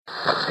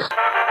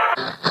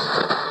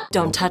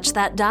Don't touch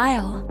that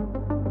dial.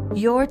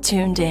 You're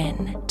tuned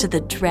in to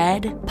the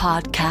Dread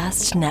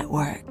Podcast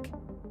Network.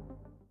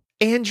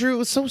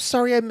 Andrew, so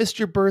sorry I missed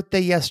your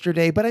birthday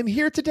yesterday, but I'm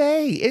here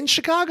today in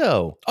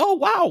Chicago. Oh,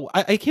 wow.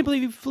 I can't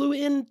believe you flew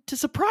in to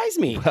surprise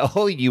me.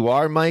 Well, you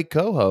are my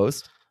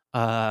co-host.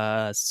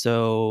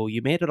 So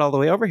you made it all the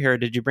way over here.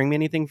 Did you bring me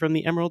anything from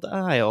the Emerald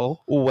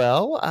Isle?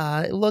 Well,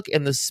 look,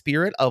 in the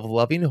spirit of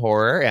loving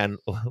horror and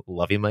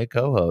loving my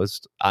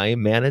co-host, I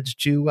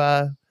managed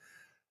to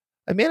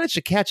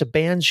catch a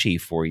banshee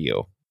for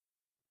you.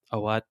 A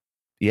what?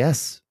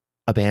 Yes,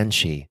 a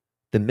banshee.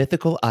 The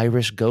mythical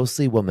Irish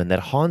ghostly woman that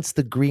haunts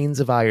the greens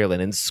of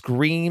Ireland and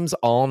screams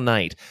all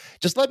night.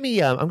 Just let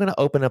me, I'm going to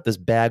open up this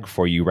bag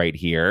for you right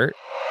here.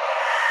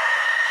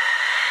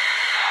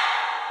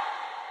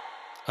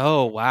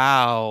 Oh,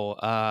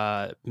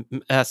 wow.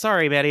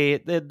 Sorry, Betty.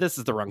 This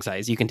is the wrong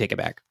size. You can take it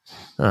back.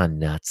 Ah,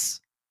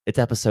 nuts. It's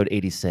episode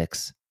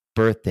 86.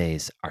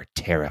 Birthdays are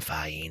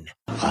terrifying.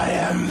 I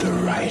am the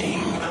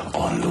writing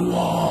on the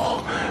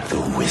wall,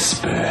 the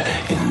whisper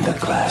in the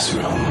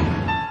classroom.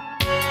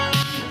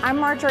 I'm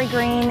Marjorie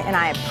Greene, and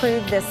I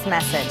approve this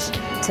message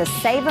to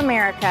save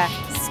America,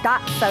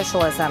 stop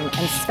socialism,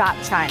 and stop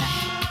China.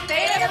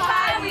 State of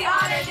High, we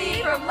honor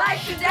thee from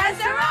life to death.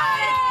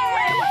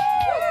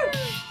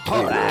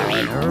 Horror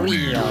in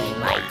real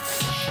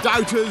life.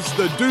 Doubters,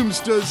 the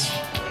doomsters,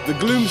 the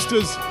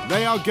gloomsters,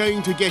 they are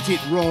going to get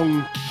it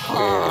wrong.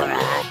 Horror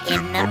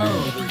in the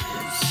movies.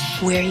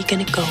 Where are you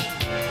gonna go?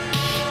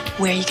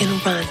 Where are you gonna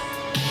run?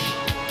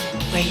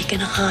 Where are you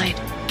gonna hide?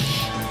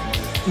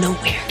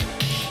 Nowhere.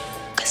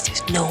 Because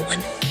there's no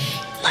one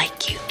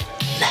like you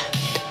left.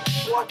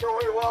 What do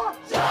we want?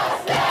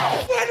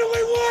 Justice! When do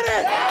we want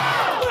it?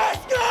 Now!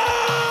 Let's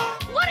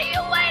go! What are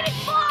you waiting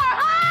for,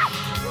 huh?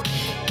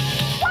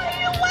 What are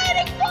you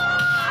waiting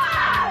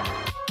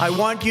for? I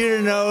want you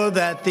to know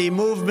that the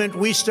movement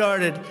we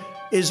started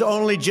is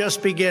only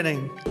just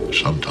beginning.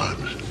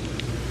 Sometimes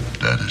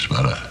that is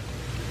better.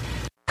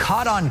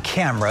 Caught on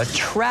camera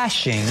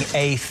trashing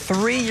a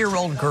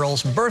 3-year-old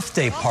girl's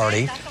birthday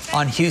party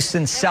on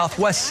Houston's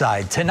southwest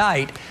side.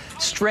 Tonight,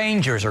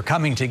 strangers are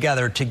coming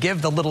together to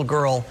give the little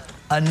girl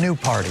a new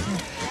party.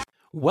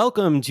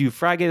 Welcome to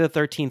Friday the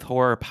 13th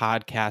Horror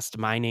Podcast.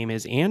 My name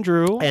is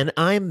Andrew. And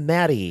I'm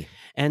Maddie.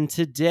 And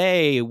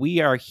today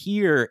we are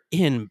here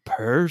in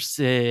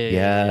person.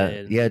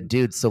 Yeah,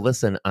 dude. So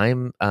listen,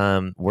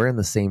 we're in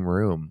the same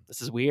room.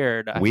 This is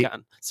weird. I've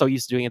gotten so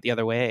used to doing it the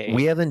other way.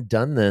 We haven't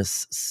done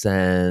this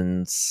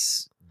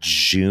since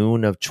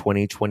June of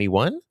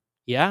 2021.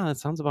 Yeah, that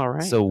sounds about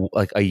right. So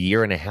like a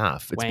year and a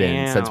half it's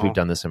been since we've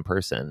done this in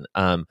person.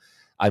 I'm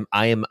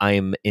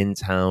in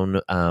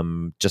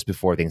town just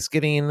before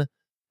Thanksgiving,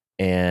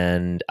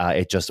 and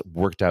it just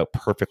worked out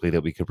perfectly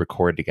that we could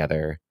record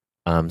together.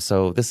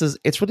 So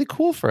it's really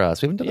cool for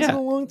us. We haven't done this in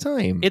a long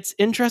time. It's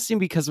interesting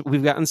because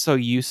we've gotten so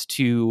used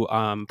to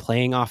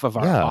playing off of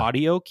our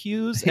audio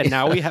cues, and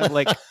now we have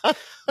like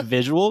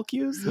visual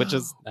cues, which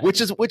is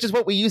nice. which is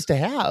what we used to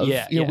have.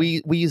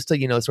 We used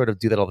to sort of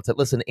do that all the time.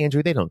 Listen,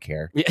 Andrew, they don't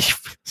care. Yeah.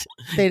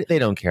 they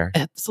don't care.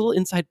 It's a little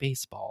inside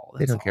baseball.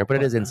 They don't care, but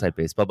it is inside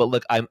baseball. But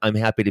look, I'm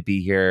happy to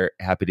be here.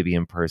 Happy to be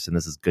in person.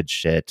 This is good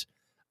shit.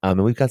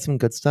 And we've got some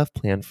good stuff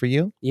planned for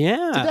you.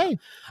 Yeah.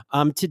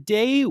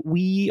 Today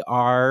we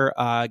are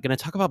going to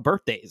talk about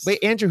birthdays.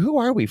 Wait, Andrew, who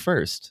are we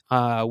first?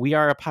 We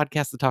are a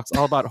podcast that talks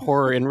all about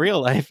horror in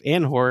real life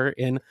and horror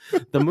in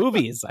the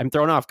movies. I'm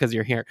thrown off because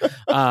you're here.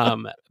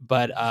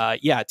 But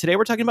today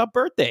we're talking about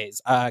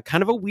birthdays.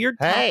 Kind of a weird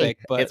topic,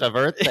 but it's a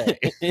birthday.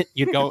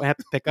 You don't have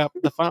to pick up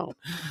the phone.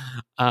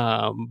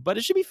 But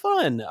it should be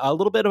fun. A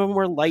little bit of a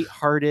more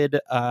lighthearted.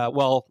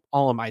 Well,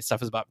 all of my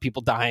stuff is about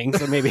people dying,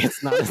 so maybe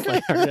it's not as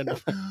lighthearted.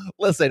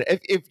 Listen,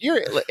 if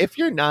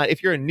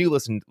you're a new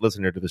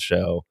listener to the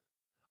show,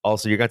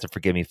 also you're going to have to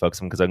forgive me, folks,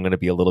 because I'm going to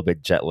be a little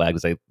bit jet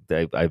lagged because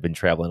I've been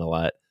traveling a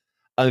lot.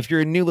 If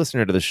you're a new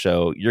listener to the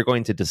show, you're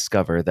going to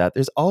discover that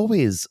there's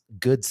always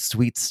good,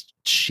 sweet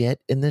shit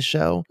in this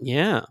show.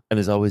 Yeah. And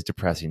there's always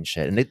depressing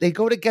shit. And they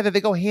go together.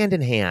 They go hand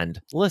in hand.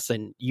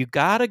 Listen, you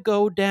got to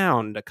go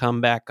down to come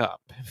back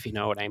up, if you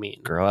know what I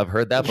mean. Girl, I've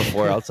heard that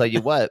before. I'll tell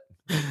you what.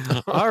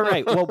 All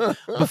right. Well,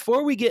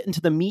 before we get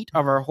into the meat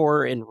of our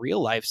horror in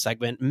real life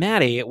segment,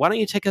 Maddie, why don't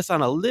you take us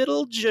on a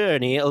little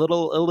journey, a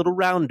little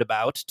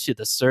roundabout to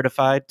the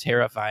certified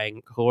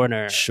terrifying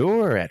corner?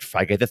 Sure. At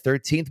Friday the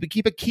 13th, we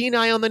keep a keen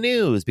eye on the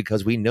news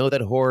because we know that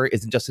horror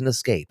isn't just an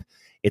escape.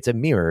 It's a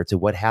mirror to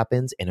what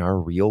happens in our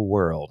real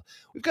world.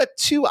 We've got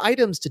 2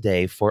 items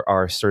today for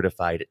our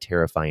certified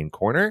terrifying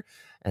corner,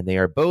 and they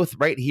are both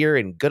right here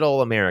in good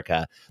old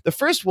America. The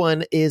first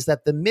one is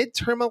that the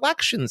midterm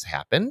elections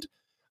happened.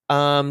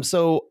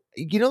 So,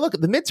 look,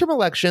 the midterm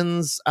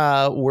elections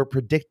were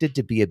predicted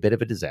to be a bit of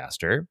a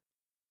disaster.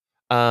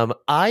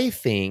 I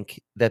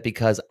think that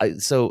because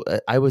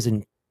I was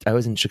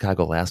in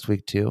Chicago last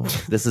week too.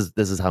 This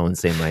is how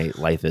insane my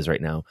life is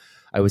right now.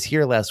 I was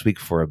here last week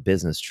for a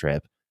business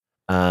trip,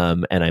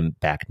 and I'm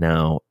back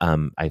now.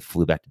 I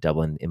flew back to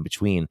Dublin in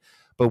between.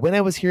 But when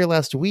I was here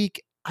last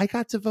week, I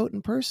got to vote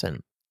in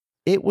person.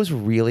 it was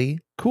really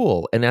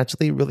cool and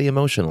actually really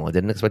emotional. I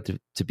didn't expect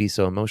it to be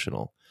so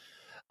emotional.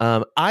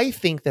 I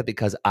think that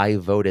because I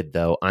voted,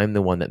 though, I'm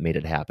the one that made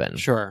it happen.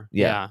 Sure.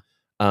 Yeah.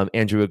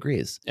 Andrew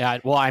agrees. Yeah.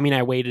 Well, I mean,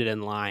 I waited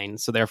in line,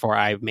 so therefore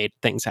I've made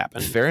things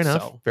happen. Fair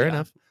enough. Fair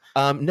enough.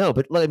 No,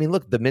 but I mean,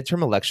 look, the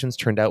midterm elections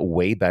turned out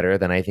way better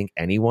than I think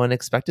anyone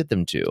expected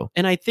them to.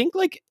 And I think,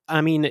 like,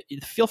 I mean,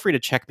 feel free to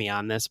check me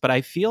on this, but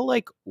I feel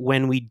like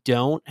when we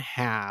don't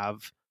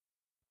have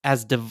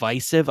as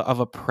divisive of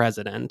a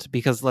president,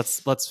 because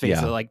let's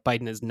face it, like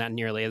Biden is not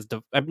nearly as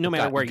no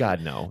matter where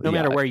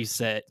matter where you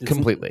sit,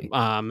 completely.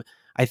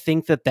 I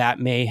think that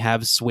may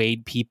have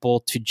swayed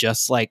people to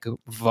just like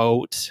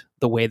vote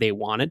the way they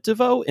wanted to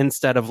vote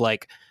instead of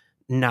like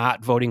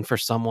not voting for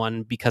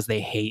someone because they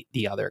hate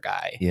the other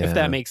guy. Yeah. If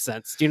that makes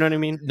sense. Do you know what I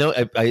mean? No,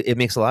 it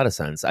makes a lot of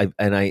sense. I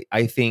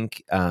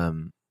think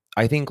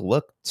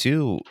look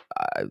too.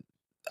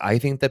 I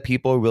think that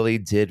people really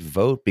did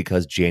vote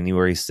because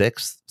January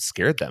 6th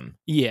scared them.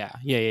 Yeah.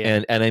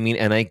 And I mean,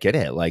 and I get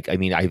it. Like, I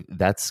mean,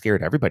 that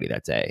scared everybody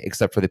that day,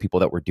 except for the people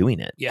that were doing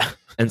it. Yeah.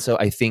 And so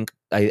I think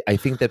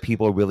that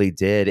people really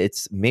did.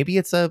 It's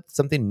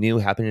something new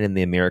happening in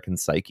the American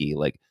psyche.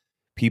 Like,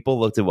 people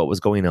looked at what was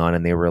going on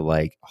and they were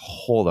like,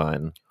 hold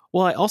on.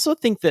 Well, I also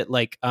think that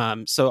like,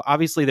 so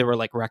obviously there were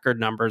like record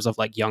numbers of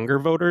like younger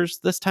voters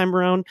this time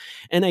around.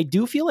 And I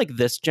do feel like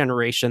this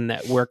generation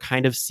that we're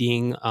kind of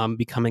seeing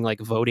becoming like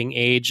voting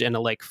age and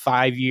like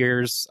 5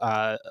 years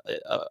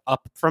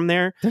up from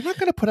there. They're not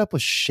going to put up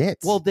with shit.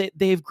 Well,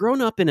 they've grown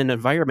up in an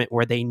environment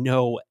where they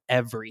know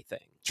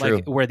everything. True.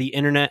 Like where the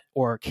internet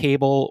or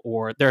cable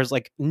or there's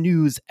like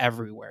news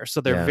everywhere.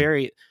 So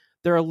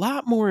they're a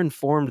lot more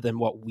informed than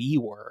what we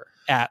were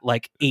at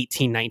like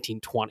 18,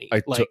 19, 20.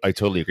 I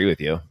totally agree with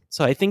you.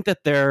 So I think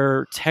that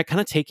they're kind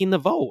of taking the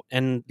vote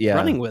and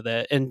running with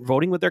it and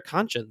voting with their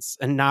conscience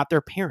and not their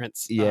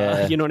parents.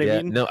 Yeah. You know what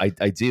I mean? No, I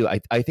do.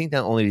 I think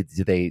not only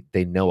do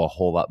they know a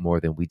whole lot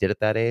more than we did at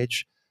that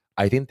age,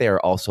 I think they are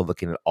also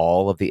looking at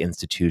all of the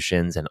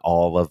institutions and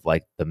all of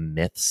like the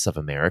myths of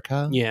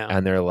America. Yeah.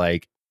 And they're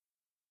like,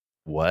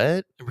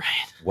 what?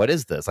 Right. What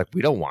is this? Like,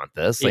 we don't want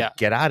this. Like,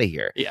 get out of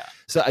here. Yeah.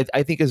 So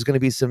I think there's going to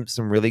be some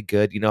really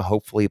good,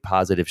 hopefully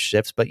positive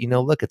shifts. But,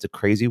 look, it's a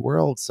crazy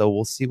world. So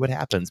we'll see what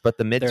happens. But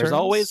the midterms. There's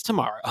always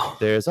tomorrow.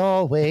 There's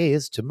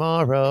always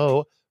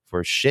tomorrow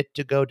for shit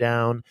to go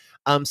down.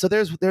 So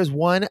there's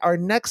one. Our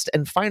next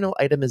and final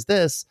item is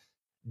this.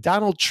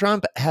 Donald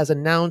Trump has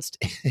announced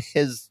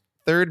his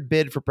third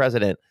bid for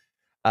president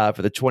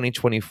for the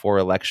 2024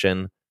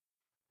 election.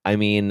 I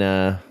mean,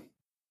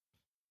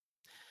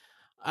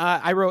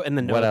 I wrote in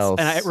the notes. What else?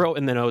 And I wrote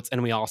in the notes,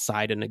 and we all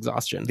sighed in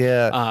exhaustion.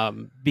 Yeah.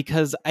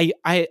 Because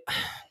I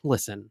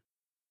listen.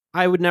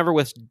 I would never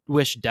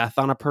wish death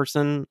on a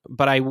person,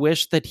 but I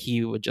wish that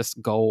he would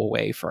just go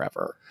away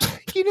forever.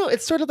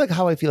 It's sort of like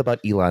how I feel about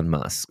Elon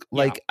Musk.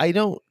 Like, I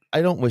don't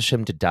wish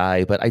him to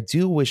die, but I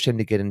do wish him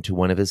to get into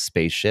one of his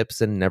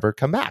spaceships and never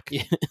come back.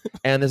 Yeah.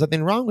 And there's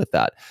nothing wrong with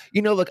that.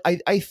 Look,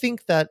 I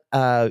think that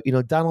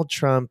Donald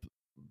Trump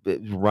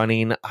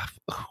running,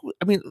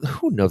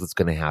 who knows what's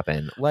going to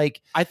happen?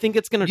 Like, I think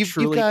it's going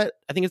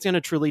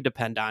to truly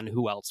depend on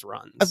who else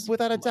runs.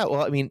 Without a doubt.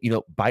 Well,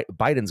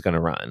 Biden's going to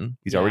run.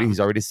 He's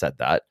already said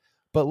that.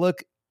 But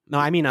look, no,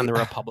 I mean on the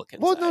Republican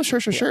side. Well, no,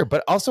 sure.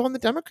 But also on the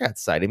Democrat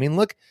side. I mean,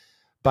 look,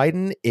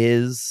 Biden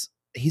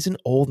he's an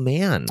old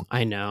man.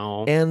 I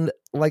know. And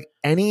like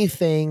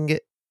anything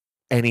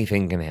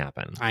can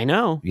happen. I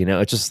know.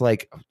 It's just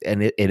like,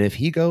 and if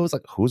he goes,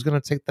 like, who's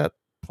going to take that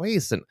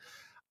place? And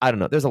I don't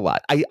know. There's a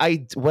lot.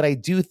 What I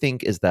do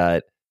think is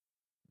that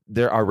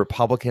there are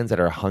Republicans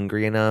that are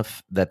hungry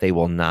enough that they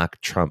will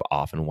knock Trump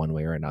off in one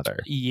way or another.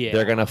 Yeah.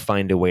 They're going to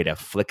find a way to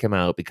flick him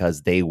out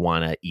because they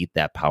want to eat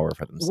that power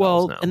for themselves.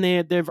 Well, now.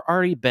 And there've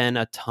already been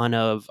a ton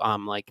of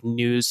like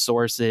news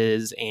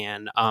sources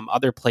and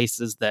other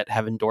places that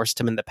have endorsed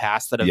him in the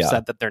past that have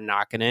said that they're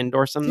not going to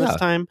endorse him this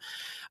time.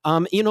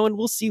 And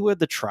we'll see where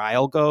the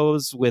trial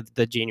goes with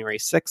the January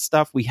 6th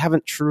stuff. We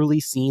haven't truly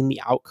seen the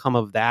outcome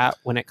of that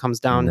when it comes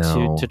down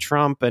to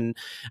Trump. And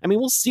I mean,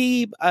 we'll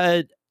see.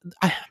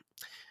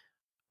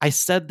 I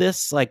said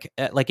this like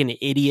an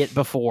idiot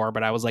before,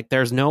 but I was like,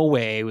 there's no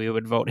way we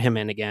would vote him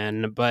in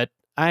again. But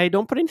I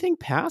don't put anything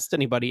past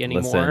anybody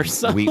anymore.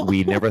 Listen,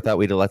 we never thought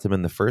we'd let them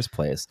in the first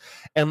place.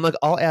 And look,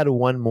 I'll add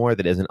one more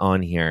that isn't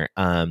on here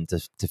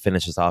to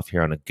finish us off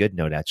here on a good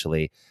note,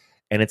 actually.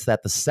 And it's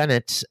that the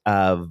Senate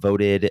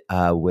voted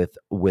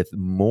with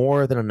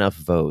more than enough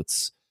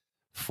votes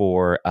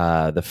for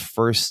the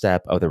first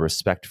step of the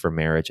Respect for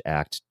Marriage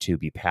Act to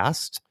be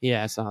passed.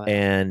 Yeah, I saw that.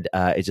 And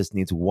it just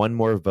needs one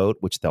more vote,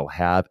 which they'll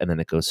have, and then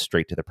it goes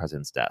straight to the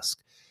president's desk.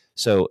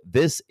 So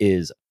this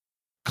is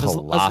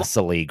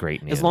colossally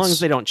great news. As long as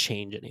they don't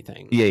change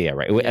anything. Yeah,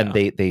 right. Yeah. And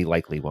they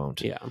likely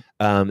won't. Yeah.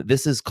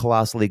 This is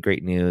colossally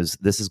great news.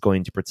 This is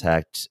going to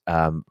protect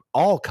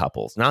all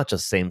couples, not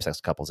just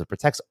same-sex couples. It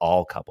protects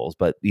all couples,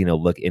 but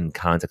look, in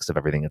context of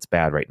everything that's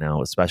bad right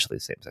now, especially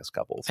same-sex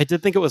couples. I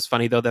did think it was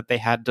funny though that they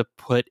had to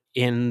put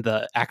in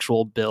the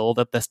actual bill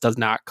that this does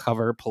not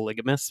cover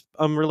polygamous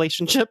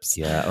relationships.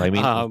 Yeah, I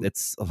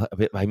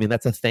mean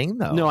that's a thing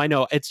though. No, I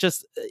know. It's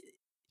just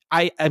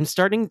I'm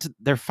starting to.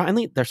 They're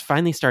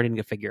finally starting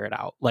to figure it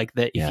out. Like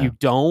that, if you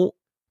don't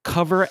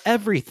cover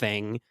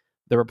everything,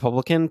 the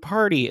Republican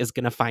Party is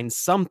going to find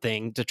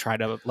something to try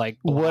to like.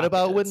 What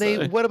about when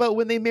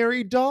they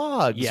marry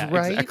dogs? Yeah,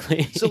 right.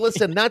 Exactly. So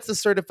listen, that's the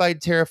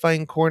certified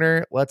terrifying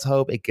corner. Let's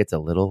hope it gets a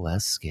little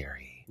less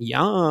scary.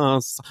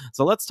 Yes.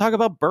 So let's talk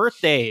about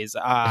birthdays.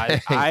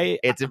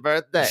 It's a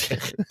birthday.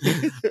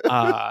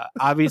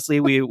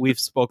 Obviously, we've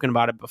spoken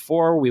about it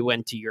before. We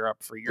went to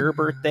Europe for your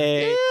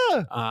birthday.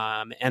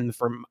 Yeah. And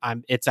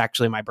it's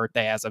actually my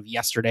birthday as of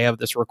yesterday of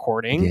this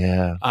recording.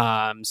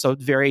 Yeah. So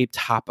very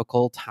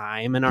topical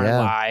time in our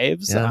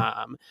lives.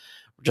 Yeah.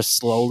 Just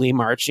slowly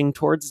marching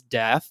towards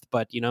death,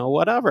 but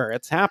whatever,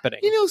 it's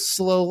happening.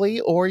 Slowly,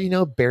 or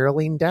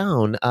barreling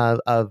down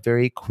a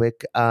very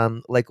quick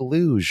like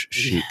luge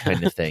chute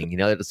kind of thing.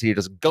 So you're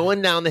just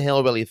going down the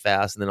hill really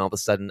fast, and then all of a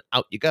sudden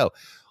out you go.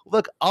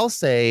 Look, I'll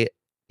say,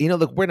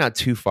 look, we're not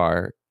too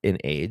far in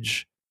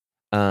age,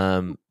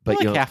 but we're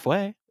like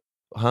halfway.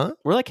 Huh?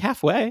 We're like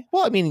halfway.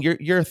 Well, I mean,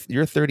 you're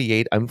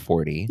 38. I'm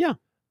 40. Yeah.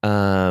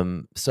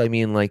 So I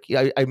mean, like,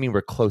 I mean,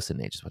 we're close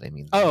in age is what I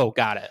mean. Oh,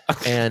 got it.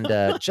 And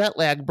jet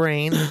lag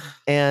brain,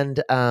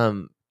 and I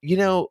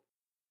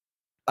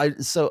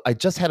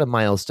just had a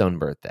milestone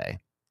birthday,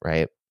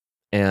 right?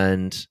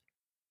 And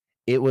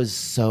it's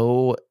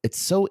so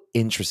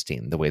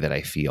interesting the way that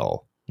I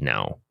feel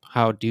now.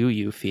 How do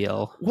you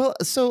feel? Well,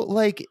 so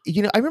like,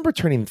 I remember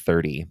turning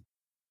 30.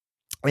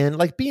 And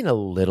like being a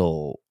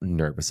little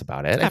nervous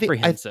about it.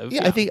 Apprehensive.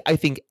 I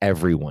think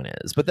everyone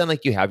is. But then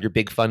like you have your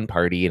big fun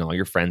party and all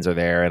your friends are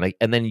there,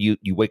 and then you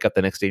wake up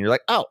the next day and you're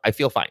like, oh, I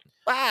feel fine.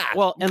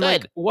 Well, and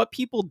like what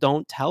people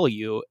don't tell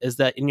you is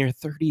that in your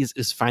 30s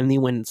is finally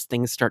when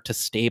things start to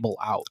stable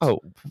out. Oh,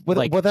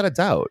 without a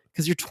doubt.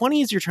 Because your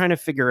 20s, you're trying to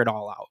figure it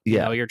all out.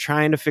 Yeah. You're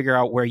trying to figure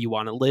out where you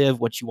want to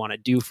live, what you want to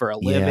do for a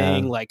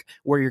living, like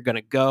where you're going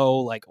to go,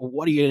 like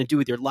what are you going to do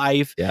with your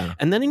life? Yeah.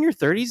 And then in your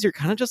 30s, you're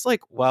kind of just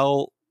like,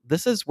 well,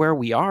 this is where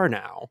we are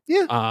now.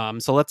 Yeah.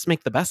 So let's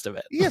make the best of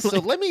it. Yeah. So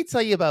let me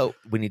tell you about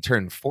when you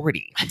turn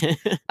 40.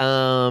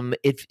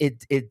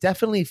 It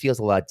definitely feels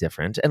a lot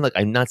different. And look,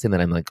 I'm not saying that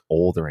I'm like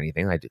old or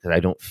anything, because I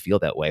don't feel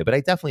that way, but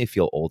I definitely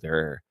feel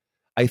older.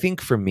 I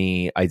think for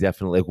me, I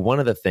definitely like one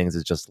of the things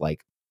is just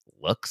like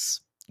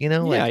looks.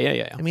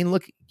 Yeah. I mean,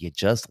 look, you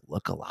just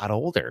look a lot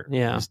older.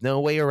 Yeah. There's no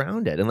way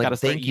around it. And like, gotta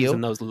start thank you. using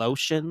those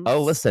lotions.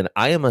 Oh, listen,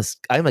 I'm a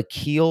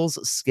Kiehl's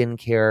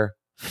skincare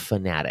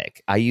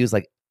fanatic. I use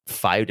like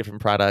 5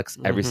 different products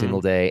every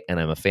single day, and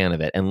I'm a fan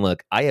of it. And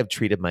look, I have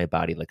treated my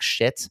body like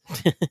shit,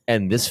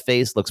 and this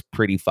face looks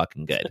pretty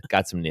fucking good.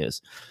 Got some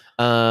news.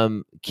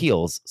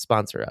 Kiehl's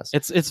sponsor us.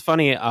 It's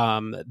funny.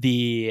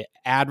 The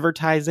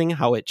advertising,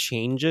 how it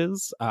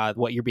changes,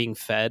 what you're being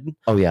fed.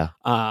 Oh yeah.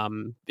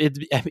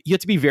 You have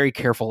to be very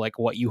careful, like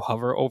what you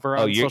hover over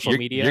on social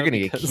media. You're gonna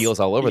get Kiehl's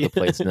all over the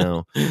place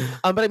now.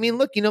 But I mean,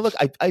 look,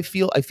 I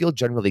feel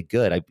generally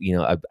good.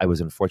 I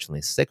was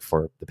unfortunately sick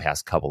for the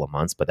past couple of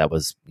months, but that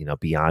was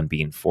beyond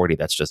being 40.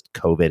 That's just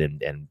COVID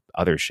and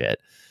other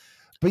shit.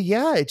 But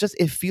yeah, it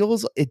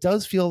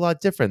does feel a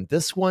lot different.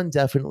 This one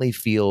definitely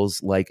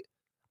feels like,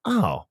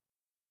 oh,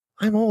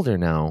 I'm older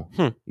now.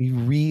 You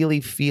really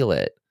feel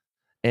it.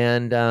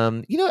 And,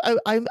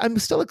 I'm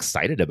still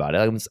excited about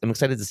it. I'm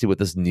excited to see what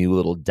this new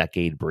little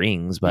decade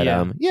brings. But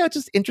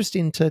just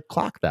interesting to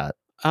clock that.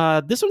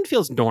 This one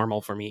feels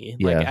normal for me.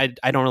 Like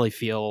I don't really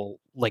feel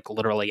like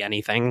literally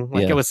anything.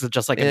 Like it was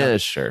just like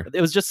sure.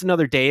 It was just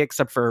another day,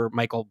 except for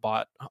Michael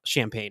bought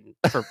champagne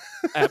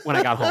when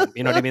I got home.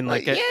 You know what I mean?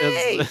 Like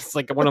it's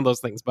like one of those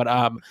things. But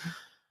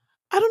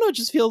I don't know. It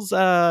just feels.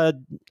 I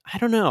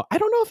don't know. I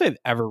don't know if I've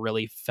ever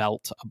really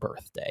felt a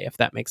birthday, if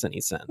that makes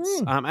any sense.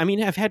 I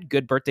mean, I've had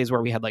good birthdays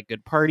where we had like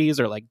good parties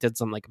or like did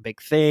some like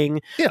big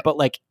thing. Yeah. But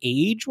like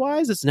age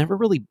wise, it's never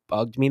really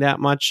bugged me that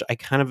much.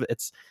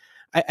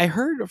 I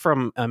heard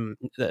from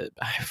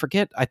I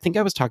forget. I think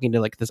I was talking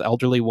to like this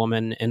elderly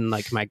woman in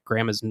like my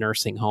grandma's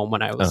nursing home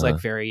when I was like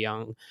very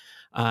young,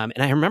 and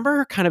I remember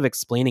her kind of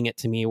explaining it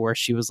to me where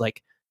she was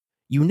like,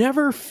 "You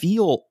never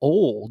feel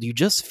old. You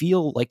just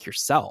feel like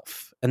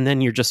yourself, and then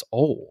you're just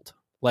old."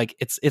 Like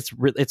it's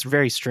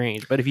very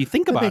strange. But if you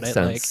think about it,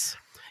 like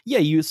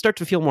you start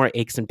to feel more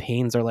aches and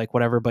pains or like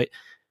whatever. But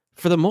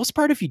for the most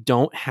part, if you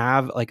don't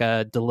have like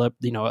a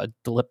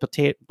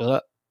dilapidated,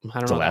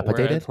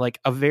 like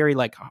a very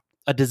like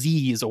a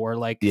disease or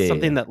like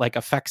something that like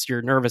affects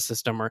your nervous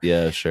system, or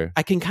sure,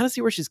 I can kind of see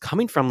where she's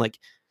coming from. Like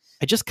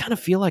I just kind of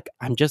feel like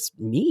I'm just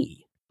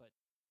me.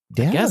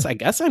 I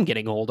guess I'm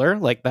getting older.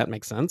 Like that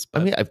makes sense.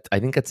 But. I mean, I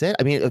think that's it.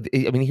 I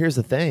mean, here's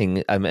the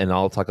thing, and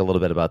I'll talk a little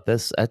bit about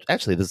this.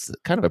 Actually, this is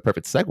kind of a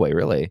perfect segue,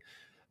 really.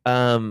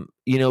 We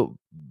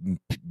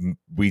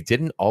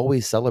didn't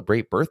always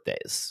celebrate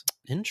birthdays.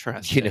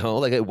 Interesting.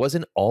 Like it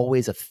wasn't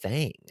always a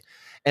thing.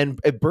 And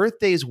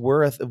birthdays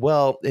were,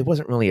 it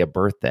wasn't really a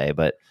birthday,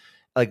 but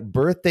like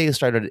birthdays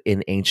started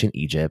in ancient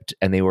Egypt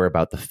and they were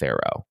about the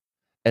pharaoh.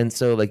 And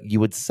so like you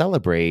would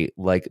celebrate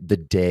like the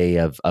day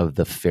of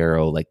the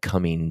pharaoh, like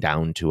coming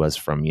down to us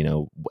from,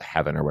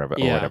 heaven or whatever,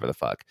 or whatever the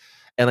fuck.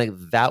 And like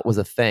that was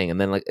a thing. And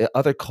then like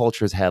other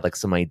cultures had like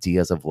some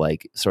ideas of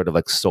like sort of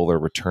like solar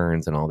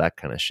returns and all that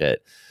kind of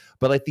shit.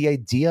 But like the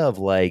idea of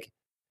like,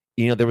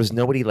 there was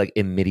nobody like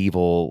in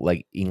medieval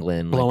like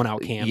England blowing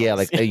out candles. Yeah,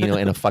 like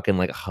in a fucking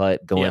like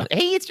hut going,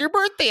 hey, it's your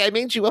birthday. I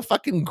made you a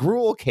fucking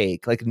gruel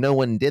cake. Like no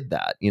one did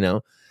that,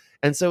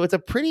 And so it's a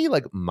pretty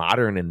like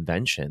modern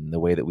invention, the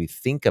way that we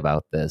think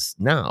about this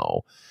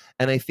now.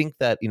 And I think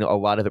that, a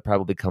lot of it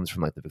probably comes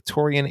from like the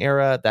Victorian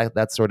era,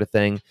 that sort of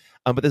thing.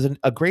 But there's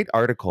a great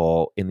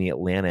article in The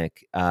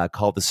Atlantic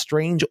called The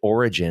Strange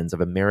Origins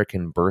of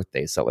American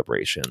Birthday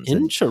Celebrations.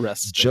 Interesting.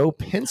 And Joe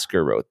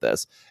Pinsker wrote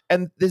this.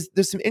 And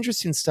there's some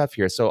interesting stuff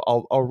here. So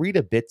I'll read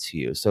a bit to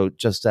you. So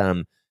just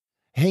hang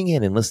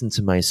in and listen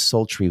to my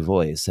sultry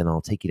voice and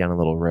I'll take you down a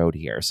little road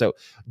here. So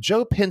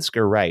Joe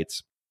Pinsker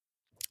writes,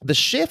 the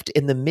shift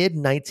in the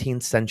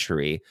mid-19th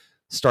century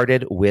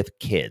started with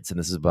kids, and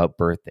this is about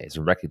birthdays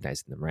and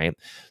recognizing them, right?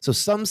 So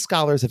some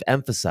scholars have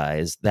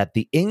emphasized that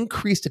the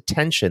increased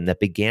attention that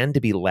began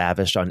to be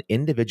lavished on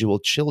individual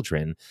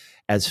children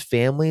as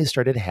families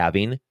started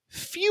having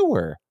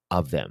fewer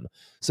of them.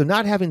 So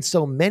not having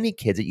so many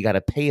kids that you got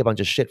to pay a bunch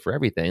of shit for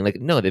everything. Like,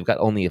 no, they've got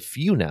only a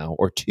few now,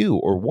 or two,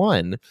 or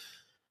one.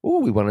 Ooh,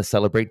 we want to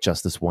celebrate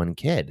just this one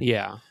kid.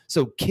 Yeah.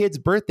 So kids'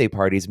 birthday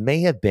parties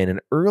may have been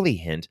an early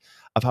hint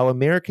of how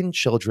American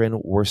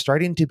children were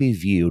starting to be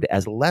viewed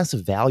as less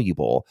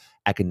valuable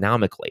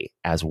economically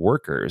as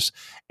workers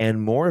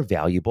and more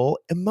valuable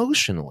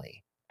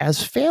emotionally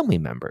as family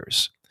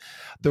members.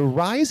 The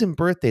rise in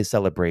birthday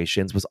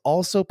celebrations was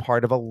also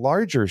part of a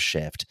larger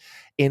shift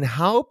in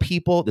how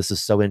people, this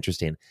is so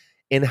interesting,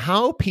 in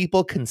how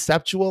people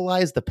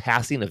conceptualize the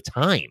passing of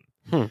time.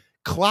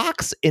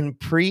 Clocks in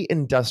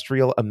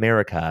pre-industrial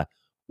America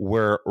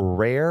were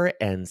rare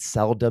and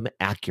seldom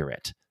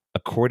accurate,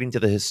 according to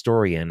the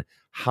historian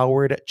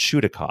Howard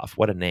Chudikoff.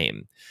 What a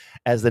name.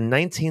 As the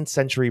 19th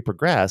century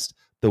progressed,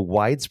 the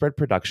widespread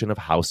production of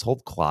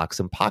household clocks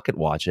and pocket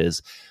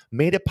watches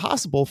made it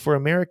possible for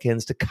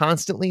Americans to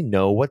constantly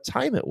know what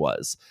time it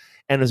was.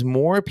 And as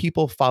more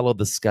people followed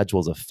the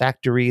schedules of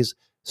factories,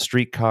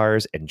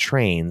 streetcars, and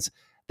trains,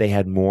 they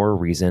had more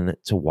reason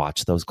to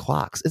watch those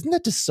clocks. Isn't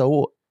that just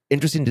so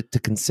interesting to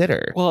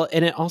consider? Well,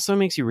 and it also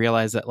makes you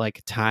realize that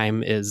like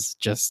time is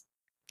just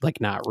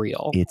like not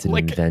real. It's an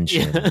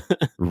invention. Yeah.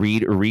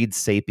 Read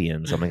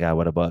Sapiens. Oh my God,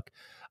 what a book.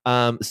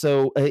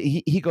 So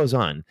he goes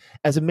on.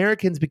 As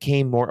Americans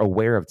became more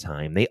aware of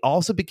time, they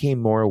also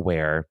became more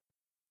aware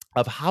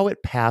of how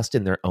it passed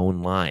in their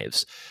own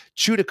lives.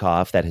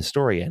 Chudikoff, that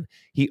historian,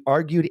 he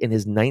argued in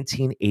his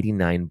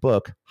 1989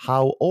 book,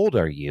 How Old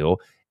Are You?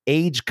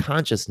 Age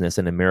Consciousness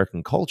in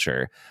American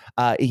Culture.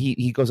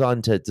 He goes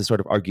on to sort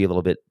of argue a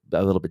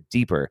little bit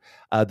deeper.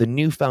 The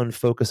newfound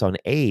focus on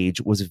age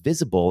was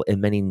visible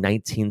in many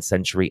 19th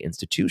century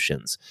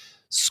institutions.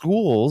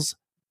 Schools,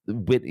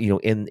 with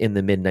in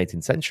the mid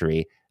 19th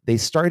century, they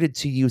started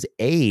to use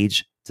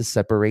age to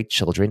separate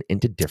children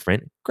into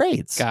different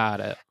grades. Got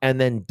it. And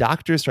then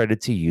doctors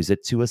started to use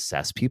it to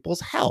assess people's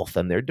health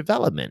and their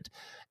development.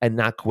 And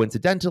not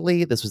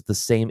coincidentally, this was the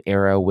same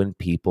era when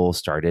people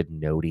started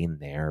noting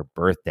their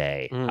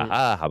birthday.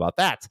 How about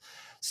that?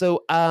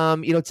 So,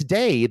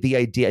 today the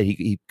idea,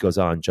 he goes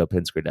on, Joe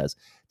Pinsker does,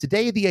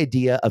 today the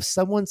idea of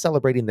someone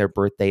celebrating their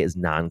birthday is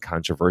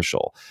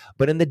non-controversial.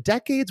 But in the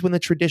decades when the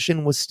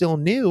tradition was still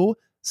new,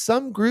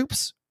 some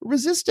groups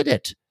resisted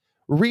it.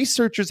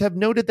 Researchers have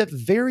noted that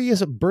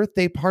various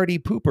birthday party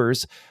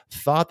poopers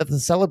thought that the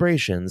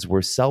celebrations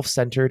were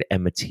self-centered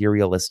and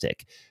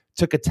materialistic,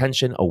 took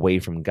attention away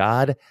from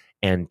God,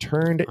 and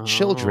turned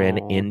children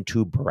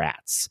into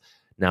brats.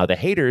 Now, the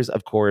haters,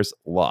 of course,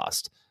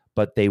 lost,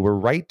 but they were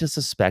right to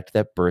suspect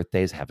that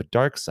birthdays have a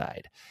dark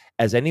side.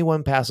 As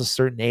anyone past a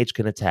certain age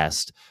can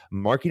attest,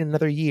 marking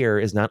another year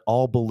is not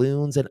all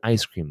balloons and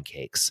ice cream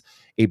cakes.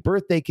 A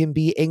birthday can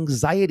be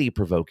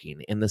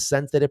anxiety-provoking in the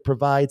sense that it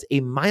provides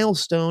a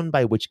milestone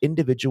by which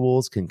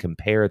individuals can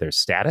compare their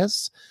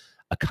status,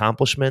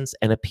 accomplishments,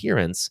 and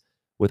appearance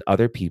with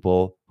other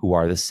people who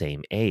are the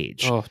same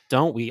age. Oh,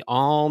 don't we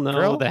all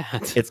know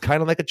that? It's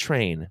kind of like a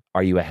train.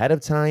 Are you ahead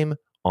of time,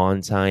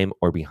 on time,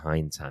 or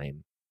behind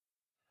time?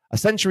 A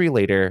century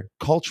later,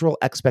 cultural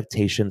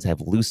expectations have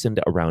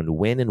loosened around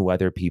when and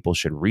whether people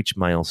should reach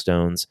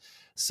milestones,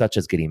 such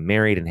as getting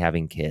married and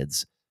having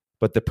kids.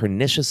 But the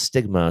pernicious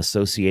stigma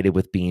associated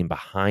with being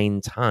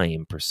behind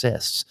time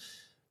persists.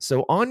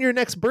 So on your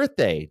next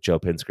birthday, Joe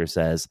Pinsker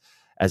says,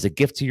 as a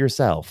gift to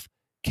yourself,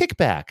 kick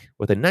back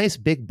with a nice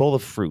big bowl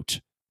of fruit.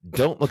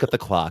 Don't look at the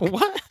clock.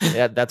 What?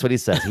 Yeah, that's what he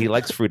says. He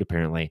likes fruit,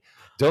 apparently.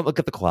 Don't look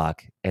at the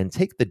clock and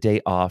take the day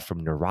off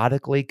from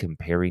neurotically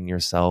comparing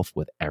yourself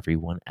with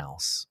everyone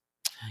else.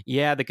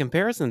 Yeah, the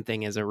comparison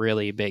thing is a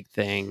really big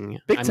thing.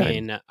 Big time.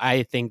 Mean,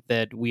 I think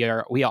that we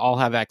all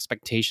have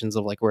expectations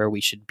of like where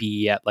we should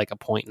be at like a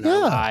point in our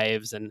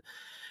lives, and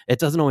it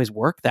doesn't always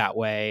work that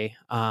way.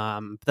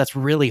 But that's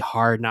really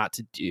hard not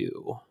to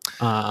do.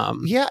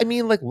 Yeah, I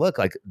mean, like, look,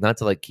 like, not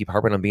to like keep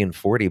harping on being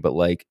 40, but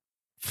like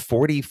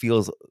 40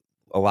 feels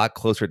a lot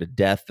closer to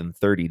death than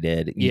 30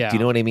 did. Do you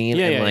know what I mean?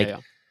 Yeah, and yeah.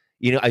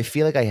 You know, I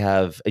feel like I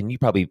have, and you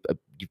probably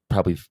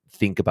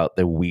think about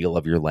the wheel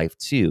of your life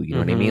too. You know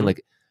what I mean?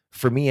 Like,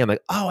 for me, I'm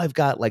like, oh, I've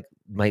got like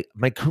my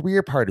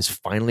career part is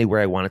finally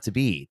where I want it to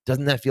be.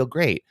 Doesn't that feel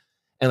great?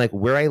 And like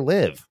where I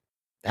live,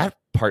 that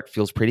part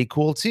feels pretty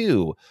cool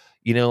too.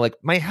 You know, like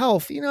my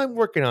health, you know, I'm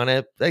working on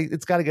it.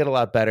 It's got to get a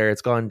lot better.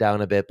 It's gone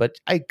down a bit, but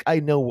I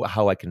know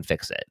how I can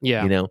fix it.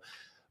 Yeah. You know,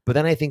 but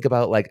then I think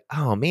about like,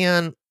 oh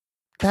man,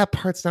 that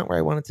part's not where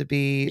I want it to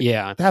be.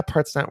 Yeah. That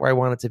part's not where I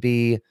want it to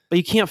be. But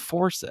you can't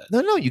force it.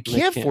 No, you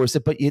can't force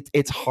it, but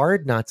it's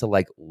hard not to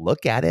like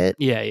look at it.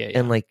 Yeah.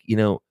 And like, you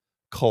know,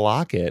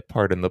 clock it,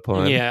 pardon the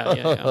pun.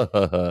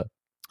 Yeah.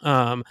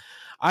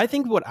 I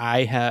think what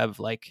I have,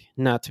 like,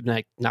 not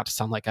to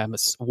sound like I'm a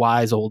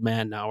wise old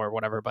man now or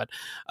whatever, but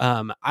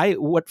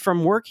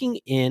from working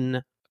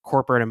in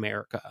corporate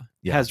America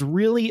has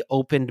really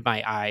opened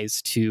my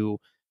eyes to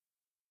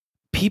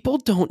people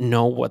don't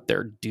know what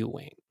they're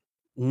doing.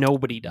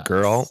 Nobody does.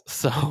 Girl.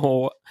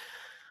 So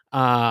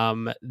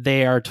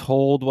they are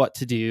told what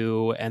to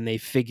do and they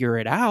figure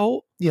it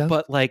out. Yeah.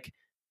 But like,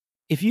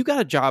 if you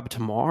got a job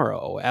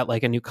tomorrow at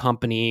like a new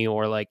company,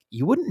 or like,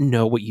 you wouldn't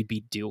know what you'd be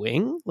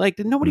doing. Like,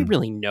 nobody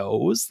really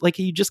knows. Like,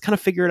 you just kind of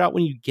figure it out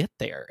when you get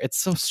there. It's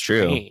so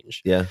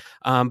strange. Yeah.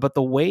 But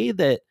the way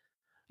that,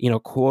 you know,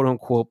 quote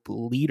unquote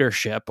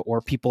leadership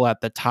or people at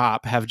the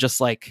top have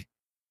just like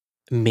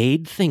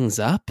made things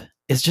up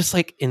is just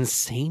like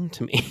insane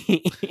to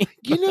me.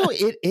 You know,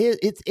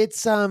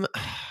 it's I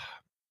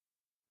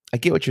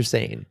get what you're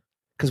saying,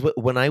 because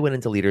when I went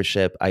into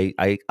leadership,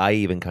 I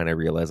even kind of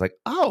realized like,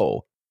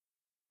 oh,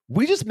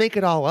 we just make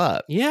it all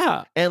up.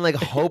 Yeah. And like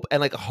hope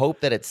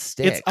that it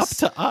sticks.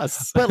 It's up to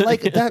us. But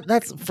like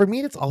that's for me,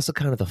 it's also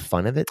kind of the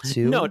fun of it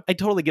too. No, I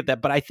totally get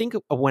that. But I think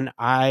when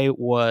I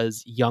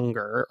was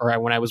younger, or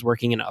when I was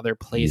working in other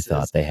places, you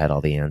thought they had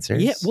all the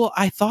answers. Yeah. Well,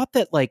 I thought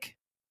that like,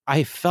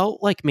 I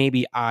felt like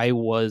maybe I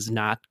was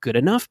not good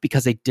enough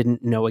because I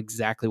didn't know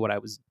exactly what I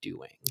was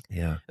doing.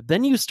 Yeah.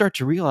 Then you start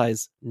to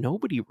realize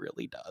nobody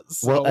really does.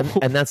 So. Well,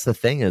 and that's the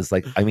thing is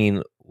like, I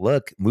mean,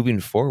 look, moving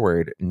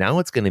forward, now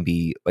it's going to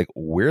be like,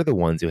 we're the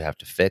ones who have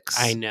to fix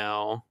I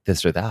know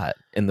this or that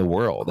in the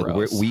world.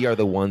 Like, we are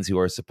the ones who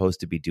are supposed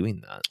to be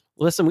doing that.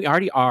 Listen, we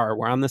already are.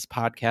 We're on this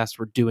podcast.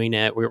 We're doing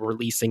it. We're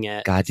releasing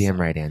it. Goddamn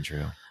right,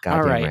 Andrew.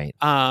 Goddamn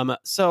right.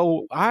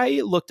 So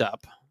I looked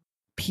up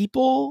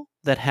people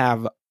that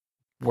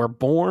were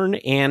born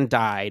and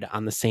died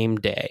on the same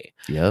day.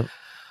 Yep.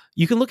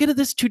 You can look at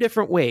this two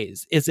different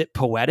ways. Is it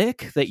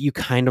poetic that you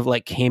kind of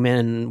like came in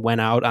and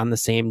went out on the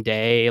same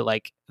day?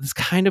 Like, it's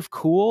kind of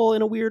cool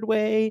in a weird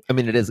way. I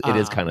mean, it is kind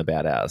of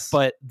badass.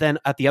 But then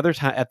at the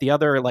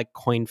other like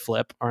coin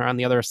flip, or on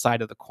the other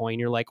side of the coin,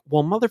 you're like,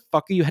 well,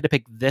 motherfucker, you had to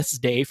pick this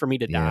day for me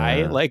to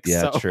die. Like,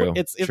 yeah, so true.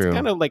 It's true.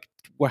 kind of like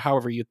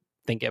however you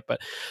think it, but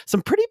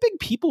some pretty big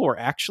people were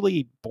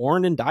actually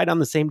born and died on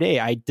the same day.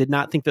 I did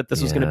not think that this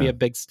was going to be a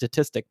big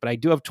statistic, but I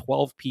do have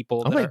 12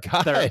 people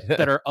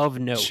that are of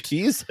note.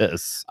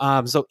 Jesus.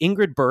 So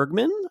Ingrid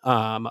Bergman,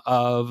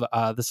 of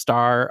the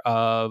star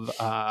of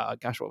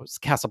what was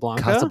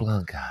Casablanca.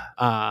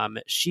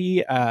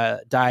 She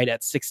died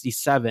at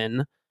 67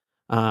 in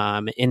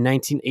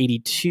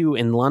 1982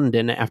 in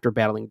London after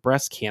battling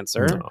breast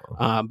cancer.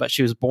 But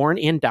she was born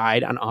and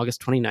died on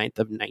August 29th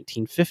of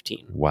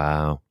 1915.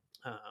 Wow.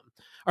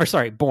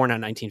 Born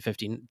on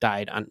 1915,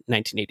 died on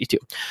 1982.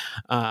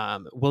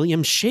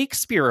 William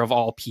Shakespeare, of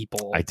all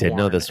people. I did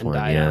know this one,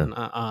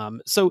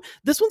 so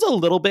this one's a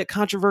little bit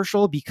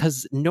controversial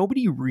because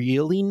nobody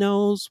really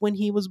knows when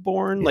he was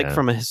born, like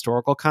from a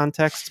historical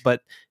context,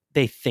 but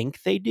they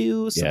think they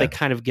do. So they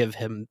kind of give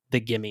him the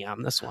gimme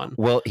on this one.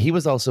 Well, he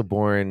was also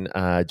born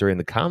during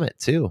the comet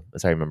too,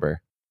 as I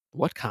remember.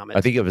 What comet?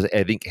 I think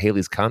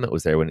Halley's Comet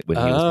was there when he was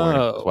born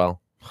as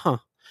well. Huh.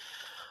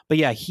 But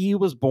yeah, he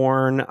was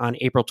born on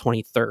April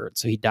 23rd.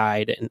 So he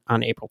died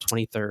on April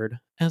 23rd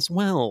as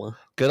well.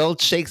 Good old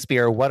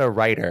Shakespeare. What a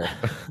writer.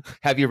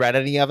 Have you read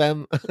any of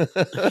him?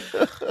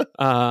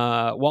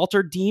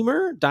 Walter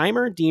Diemer,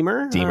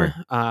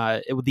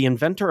 the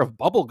inventor of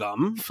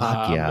bubblegum.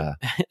 Fuck yeah.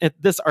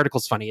 This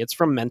article's funny. It's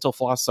from Mental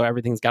Floss, so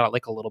everything's got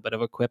like a little bit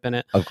of a quip in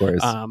it. Of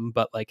course.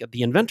 But like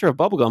the inventor of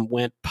bubblegum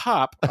went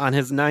pop on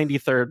his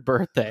 93rd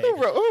birthday.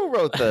 Who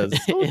wrote this?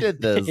 Who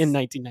did this? In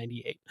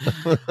 1998.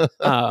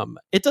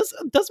 It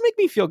does make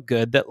me feel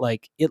good that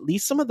like at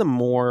least some of the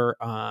more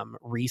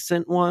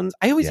recent ones,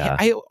 I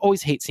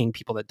always hate seeing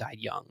people that died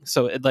young.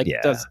 So it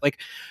does like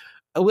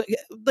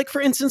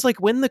for instance, like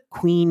when the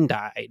Queen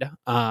died,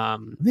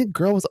 the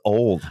girl was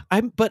old.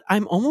 I'm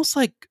almost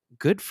like,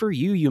 good for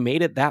you. You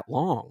made it that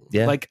long.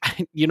 Yeah. Like,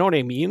 you know what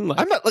I mean? Like,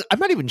 I'm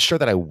not even sure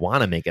that I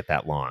want to make it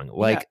that long.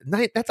 Like,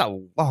 that's a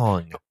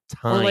long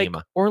time.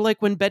 Or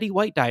like when Betty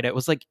White died, it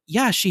was like,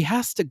 yeah, she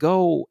has to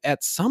go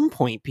at some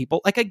point,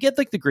 people. Like I get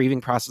like the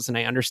grieving process and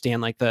I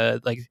understand like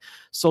the like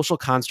social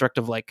construct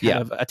of like kind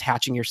of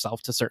attaching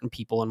yourself to certain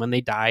people. And when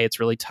they die, it's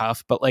really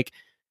tough. But like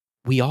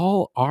we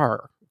all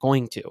are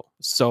going to.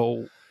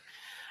 So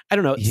I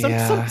don't know.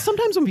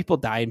 Sometimes when people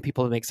die and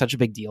people make such a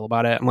big deal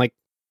about it, I'm like,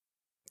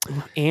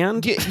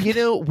 and you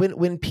know,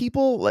 when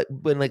people like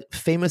when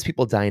famous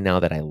people die now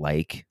that I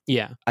like,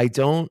 I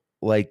don't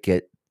like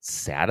get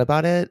sad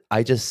about it.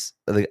 I just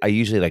I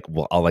usually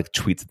I'll like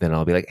tweets, then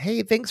I'll be like,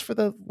 hey, thanks for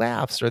the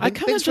laughs, or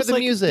thanks for the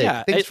music,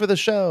 thanks for the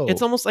show.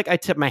 It's almost like I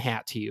tip my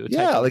hat to you.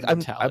 Like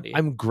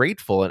I'm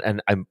grateful,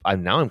 and I'm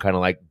kind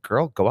of like,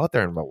 girl, go out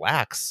there and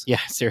relax. Yeah,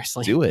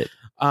 seriously, do it.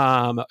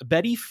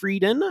 Betty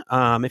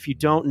Friedan, if you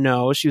don't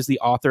know, she was the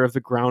author of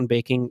the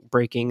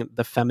groundbreaking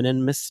The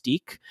Feminine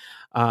Mystique.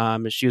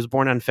 She was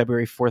born on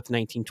February 4th,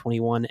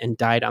 1921, and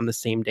died on the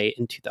same day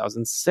in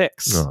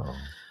 2006. It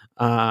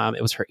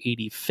was her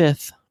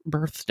 85th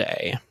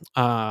birthday.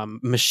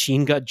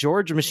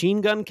 George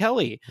Machine Gun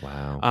Kelly.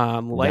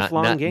 Wow.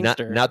 Lifelong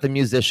gangster. Not the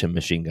musician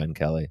Machine Gun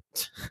Kelly.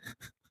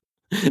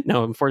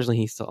 No, unfortunately,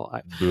 he's still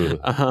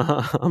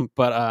alive.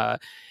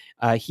 But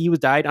he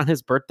died on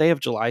his birthday of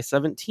July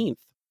 17th.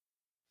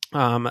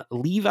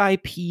 Levi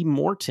P.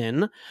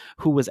 Morton,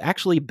 who was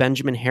actually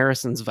Benjamin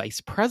Harrison's vice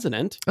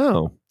president,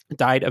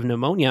 died of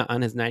pneumonia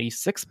on his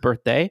 96th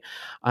birthday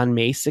on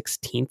May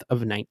 16th of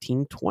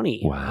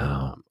 1920.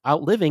 Wow.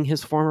 Outliving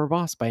his former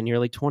boss by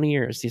nearly 20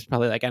 years. He's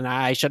probably like, and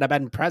I should have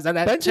been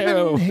president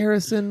Benjamin too.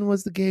 Harrison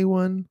was the gay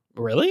one.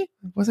 Really?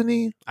 Wasn't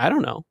he? I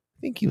don't know. I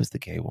think he was the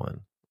gay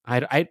one.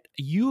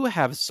 You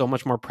have so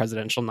much more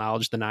presidential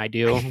knowledge than I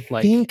do.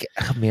 I think,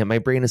 oh man, my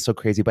brain is so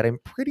crazy, but I'm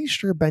pretty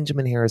sure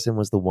Benjamin Harrison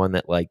was the one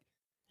that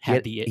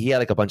he had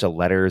like a bunch of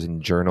letters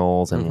and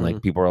journals,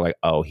 and people were like,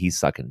 oh, he's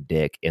sucking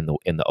dick in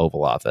the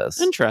Oval Office.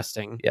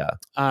 Interesting. Yeah.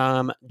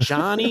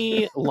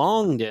 Johnny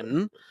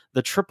Longden,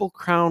 the Triple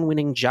Crown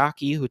winning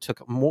jockey who took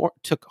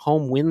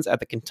home wins at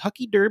the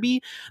Kentucky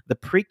Derby, the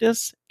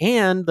Preakness,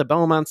 and the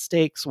Belmont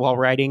Stakes while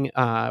riding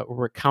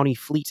County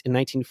Fleet in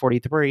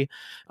 1943.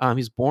 He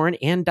was born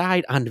and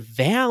died on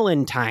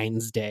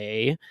Valentine's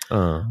Day,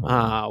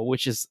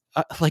 which is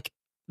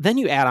then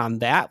you add on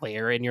that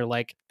layer and you're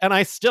like, and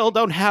I still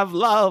don't have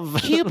love.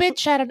 Cupid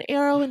shot an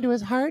arrow into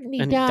his heart and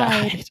he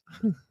died.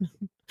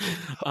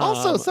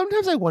 Also,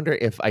 sometimes I wonder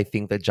if I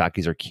think that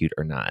jockeys are cute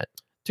or not.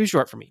 Too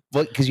short for me.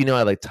 Well, because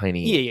I like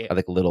tiny, I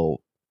like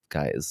little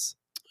guys.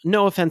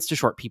 No offense to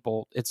short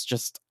people. It's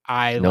just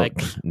no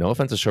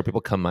offense to short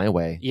people. Come my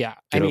way. Yeah.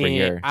 Get over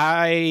here.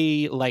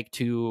 I like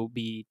to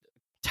be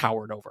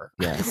towered over.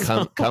 Yeah.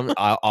 Come.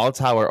 I'll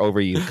tower over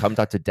you. Come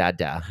talk to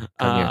Dada.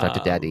 Come here, talk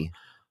to Daddy.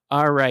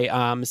 All right.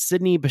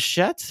 Sidney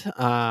Bechet.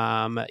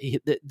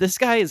 This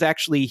guy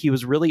he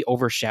was really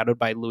overshadowed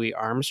by Louis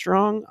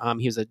Armstrong.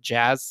 He was a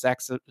jazz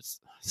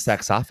saxophonist.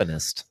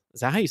 Is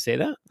that how you say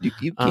that? You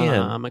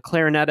can. A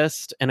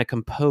clarinetist and a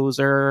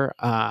composer.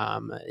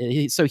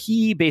 So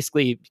he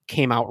basically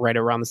came out right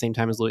around the same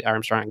time as Louis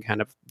Armstrong and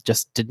kind of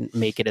just didn't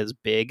make it as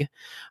big.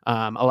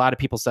 A lot of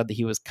people said that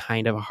he was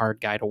kind of a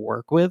hard guy to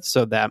work with,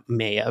 so that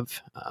may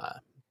have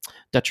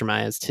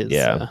detrimented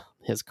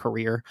his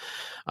career.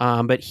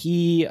 But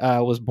he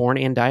was born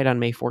and died on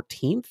May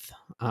 14th.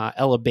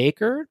 Ella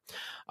Baker,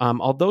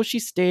 although she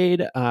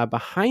stayed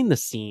behind the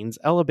scenes,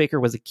 Ella Baker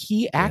was a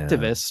key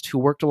activist who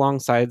worked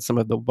alongside some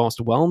of the most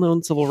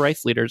well-known civil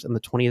rights leaders in the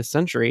 20th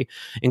century,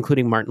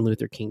 including Martin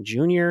Luther King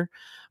Jr.,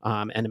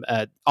 and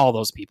all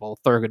those people,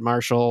 Thurgood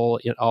Marshall,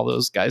 all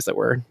those guys that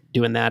were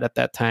doing that at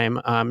that time.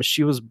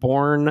 She was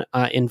born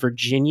in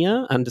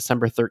Virginia on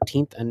December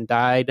 13th and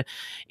died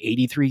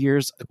 83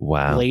 years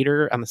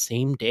later on the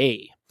same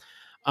day.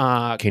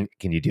 Can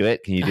you do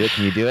it? Can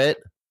you do it?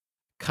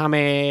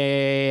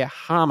 Kamehameha.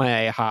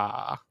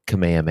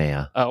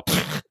 Kamehameha. Oh,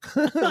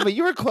 but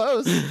you were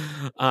close.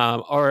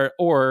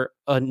 Or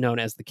known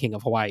as the King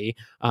of Hawaii,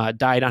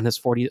 died on his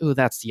 40. Oh,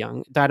 that's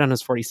young. Died on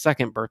his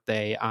 42nd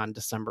birthday on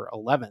December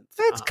 11th.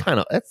 That's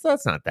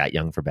that's not that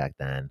young for back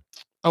then.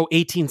 Oh,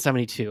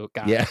 1872.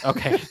 Got it.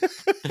 Okay.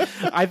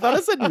 I thought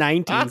it said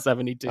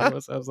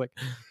 1972. So I was like,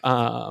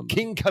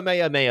 King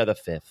Kamehameha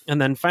V. And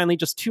then finally,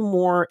 just two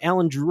more.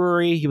 Alan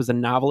Drury. He was a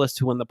novelist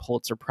who won the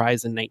Pulitzer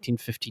Prize in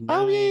 1959.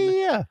 Oh,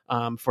 yeah.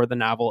 For the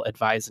novel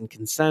Advise and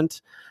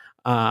Consent.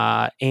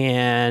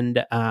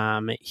 And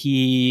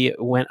he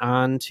went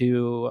on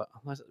to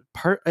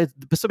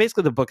so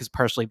basically the book is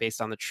partially based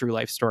on the true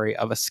life story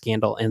of a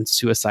scandal and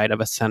suicide of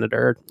a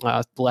senator,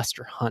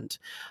 Lester Hunt.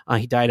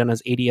 He died on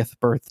his 80th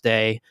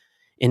birthday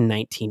in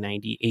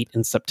 1998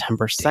 in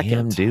September 2nd.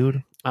 Damn,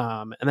 dude.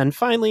 And then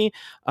finally,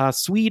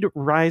 Swede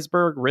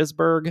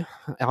Risberg.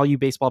 All you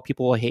baseball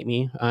people will hate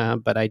me,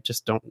 but I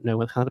just don't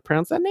know how to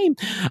pronounce that name.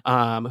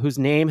 Whose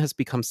name has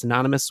become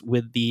synonymous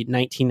with the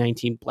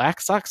 1919 Black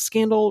Sox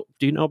scandal.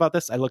 Do you know about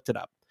this? I looked it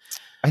up.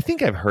 I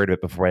think I've heard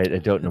it before. I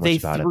don't know much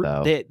about it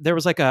though. There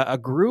was like a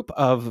group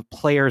of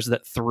players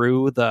that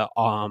threw the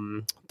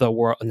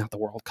world, not the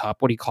World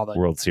Cup. What do you call that?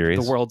 World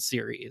Series. The World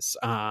Series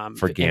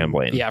for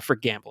gambling. For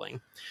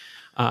gambling.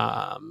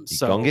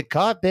 So don't get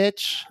caught,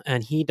 bitch.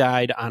 And he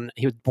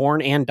was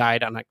born and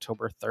died on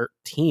October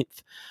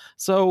 13th.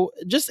 So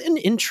just an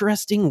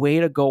interesting way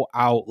to go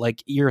out.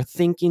 Like you're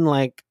thinking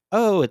like,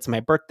 oh, it's my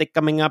birthday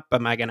coming up.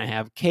 Am I going to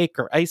have cake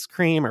or ice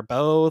cream or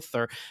both?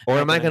 Or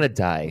am I going to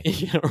die?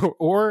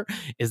 Or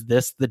is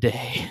this the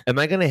day? Am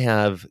I going to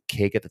have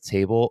cake at the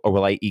table or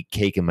will I eat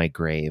cake in my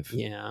grave?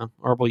 Yeah.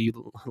 Or will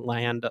you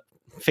land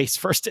face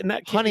first in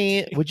that cake?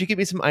 Honey, would you give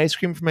me some ice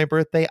cream for my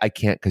birthday? I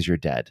can't because you're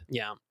dead.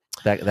 Yeah.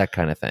 That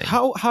kind of thing.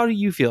 How do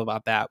you feel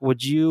about that?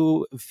 Would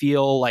you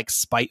feel like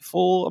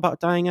spiteful about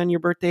dying on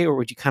your birthday, or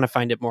would you kind of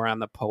find it more on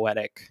the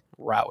poetic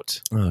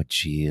route? Oh,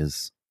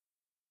 geez.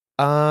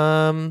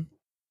 I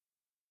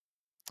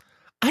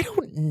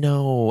don't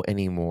know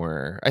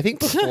anymore. I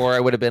think before I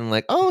would have been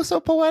like, oh, so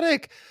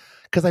poetic.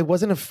 Because I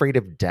wasn't afraid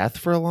of death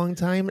for a long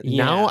time.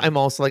 Yeah. Now I'm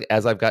also like,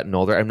 as I've gotten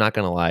older, I'm not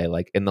going to lie.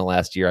 Like in the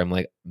last year, I'm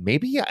like,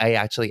 maybe I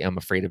actually am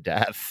afraid of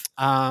death.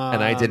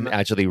 And I didn't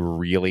actually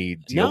really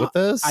deal with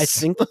this. I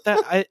think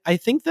I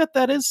think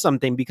that is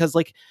something because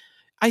like,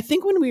 I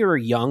think when we were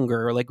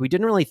younger, like we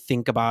didn't really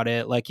think about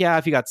it. Like, yeah,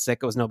 if you got sick,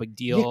 it was no big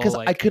deal. Yeah, because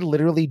like, I could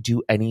literally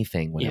do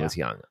anything when I was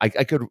young. I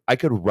could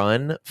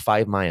run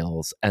 5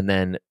 miles and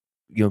then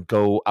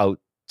go out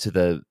to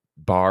the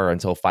bar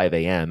until 5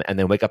 a.m. and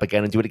then wake up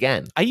again and do it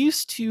again. I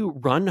used to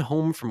run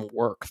home from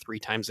work 3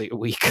 times a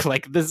week.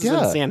 Like this is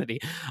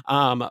insanity.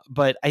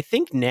 But I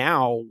think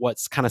now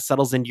what's kind of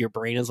settles into your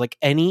brain is like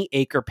any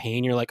ache or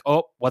pain, you're like,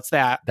 oh, what's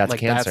that? That's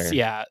like, cancer.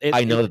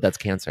 I know that's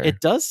cancer.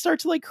 It does start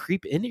to like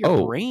creep into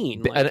your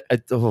brain. Like,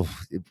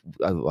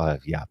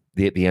 yeah.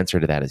 The answer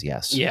to that is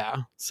yes. Yeah.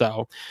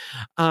 So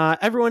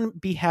everyone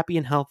be happy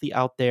and healthy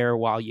out there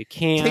while you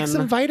can. Take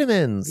some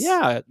vitamins.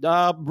 Yeah.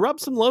 Rub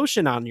some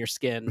lotion on your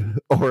skin.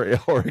 or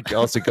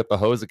also get the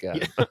hose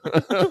again.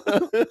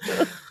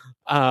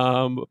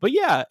 But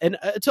yeah, and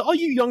to all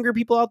you younger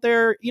people out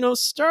there,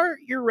 start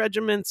your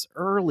regiments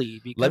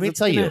early because let me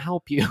tell you,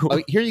 help you.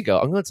 Here you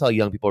go. I'm going to tell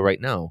young people right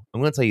now. I'm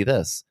going to tell you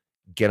this: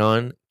 get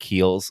on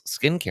Kiehl's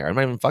skincare. I'm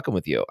not even fucking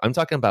with you. I'm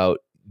talking about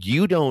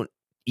you don't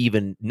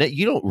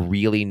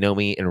really know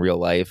me in real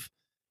life.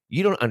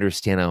 You don't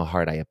understand how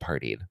hard I have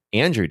partied.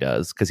 Andrew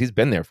does because he's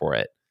been there for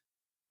it.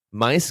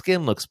 My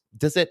skin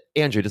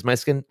Andrew, does my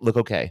skin look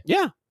okay?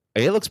 Yeah.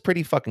 It looks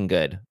pretty fucking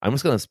good. I'm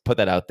just going to put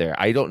that out there.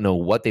 I don't know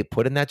what they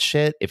put in that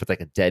shit. If it's like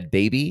a dead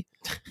baby,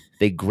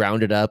 they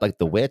ground it up like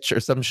the witch or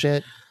some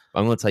shit.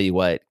 I'm going to tell you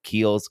what,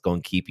 Kiehl's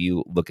going to keep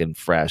you looking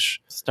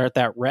fresh. Start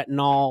that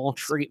retinol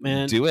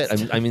treatment. Do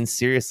it. I mean,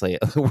 seriously,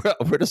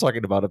 we're just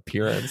talking about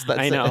appearance.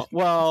 I know.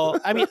 Well,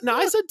 I mean, no,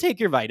 I said take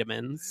your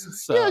vitamins.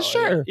 So, yeah,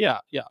 sure. Yeah.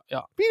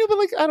 But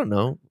like, I don't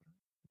know.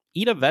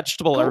 Eat a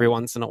vegetable every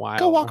once in a while.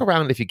 Go walk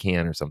around if you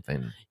can or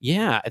something.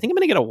 Yeah, I think I'm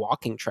going to get a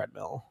walking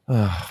treadmill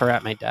for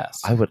at my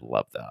desk. I would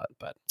love that.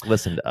 But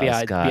listen to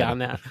us, God.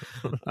 Beyond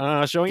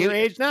that. Showing your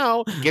age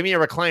now. Give me a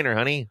recliner,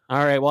 honey.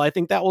 All right, well, I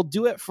think that will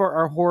do it for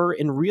our horror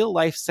in real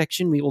life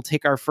section. We will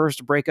take our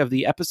first break of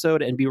the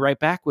episode and be right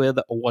back with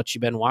What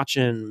You Been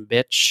Watching,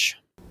 Bitch.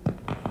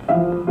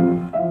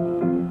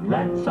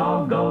 Let's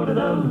all go to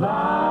the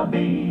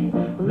lobby.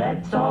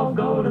 Let's all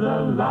go to the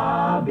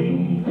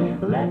lobby.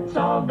 Let's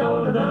all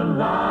go to the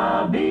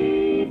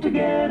lobby to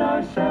get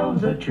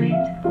ourselves a treat.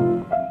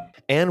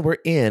 And we're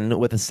in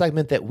with a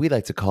segment that we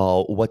like to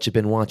call What You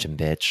Been Watching,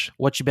 Bitch.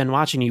 What you been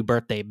watching, you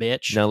birthday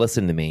bitch. Now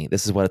listen to me.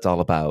 This is what it's all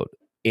about.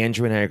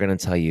 Andrew and I are going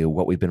to tell you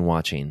what we've been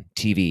watching.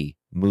 TV,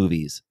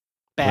 movies.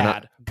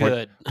 Bad,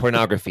 good.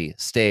 Pornography,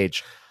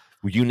 stage,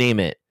 you name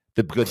it.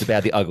 The good, the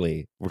bad, the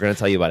ugly. We're going to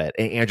tell you about it.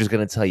 And Andrew's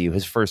going to tell you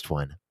his first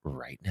one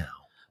right now.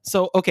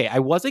 So, okay, I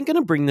wasn't going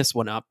to bring this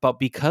one up, but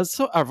because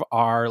of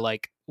our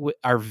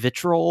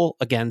vitriol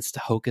against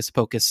Hocus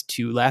Pocus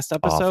 2 last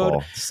episode.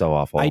 Awful. So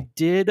awful. I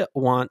did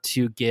want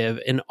to give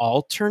an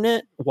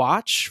alternate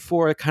watch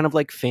for a kind of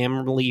like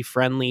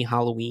family-friendly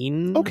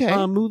Halloween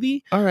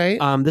movie. All right.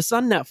 This is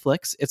on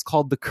Netflix. It's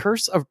called The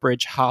Curse of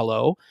Bridge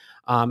Hollow.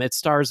 It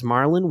stars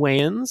Marlon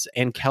Wayans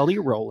and Kelly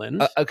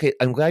Rowland. Okay,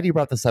 I'm glad you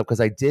brought this up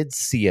because I did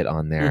see it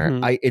on there.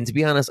 Mm-hmm. And to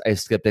be honest, I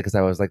skipped it because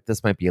I was like,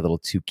 this might be a little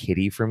too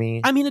kiddie for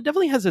me. I mean, it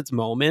definitely has its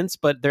moments,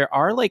 but there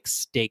are like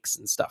stakes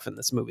and stuff in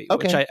this movie,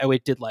 which I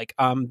did like.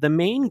 The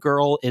main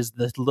girl is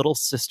the little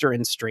sister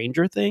in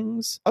Stranger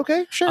Things.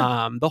 Okay, sure.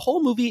 The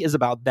whole movie is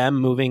about them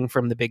moving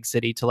from the big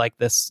city to like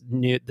this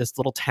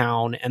little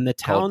town, and the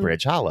town called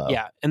Bridge Hollow.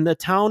 Yeah, and the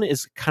town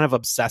is kind of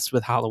obsessed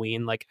with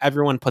Halloween. Like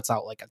everyone puts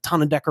out like a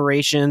ton of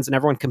decorations, and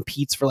everyone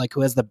competes for like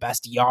who has the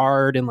best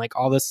yard and like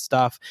all this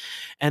stuff.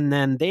 And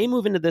then they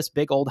move into this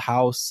big old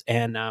house,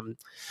 and I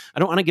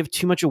don't want to give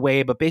too much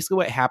away, but basically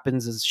what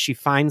happens is she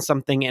finds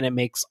something and it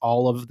makes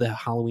all of the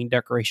Halloween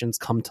decorations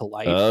come to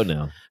life. Oh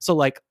no. So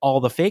like all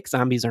the fake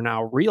zombies are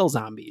now real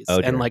zombies,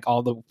 and like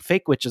all the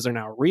fake witches are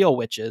now real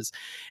witches.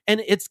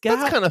 And it's got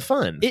that's kind of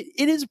fun.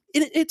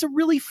 It's a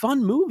really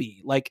fun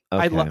movie. Like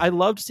I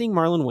loved seeing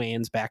Marlon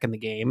Wayans back in the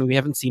game. We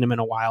haven't seen him in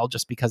a while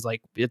just because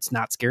like it's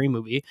not Scary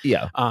Movie.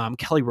 Yeah.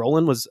 Kelly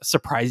Rowland was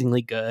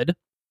surprisingly good.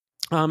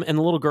 And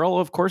the little girl,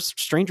 of course,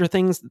 Stranger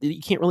Things,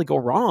 you can't really go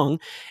wrong.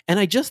 And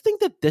I just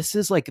think that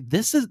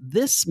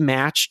this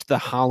matched the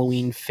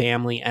Halloween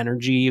family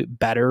energy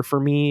better for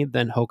me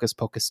than Hocus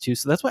Pocus 2.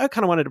 So that's why I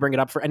kind of wanted to bring it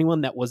up for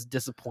anyone that was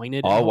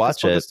disappointed in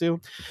Hocus Pocus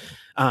 2.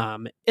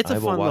 It's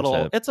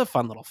a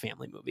fun little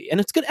family movie, and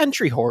it's good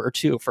entry horror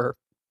too for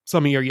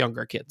some of your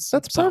younger kids.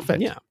 That's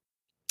perfect. Yeah.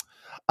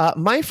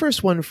 My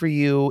first one for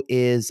you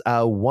is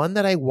one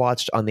that I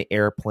watched on the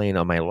airplane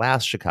on my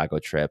last Chicago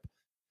trip.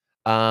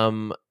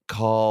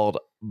 Called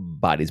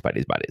Bodies.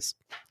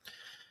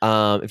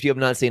 If you have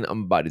not seen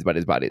Bodies,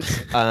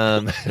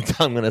 I'm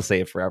going to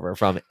say it forever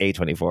from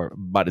A24.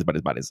 Bodies.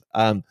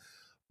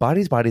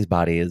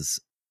 Bodies.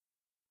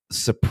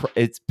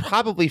 It's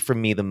probably for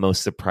me the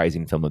most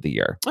surprising film of the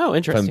year. Oh,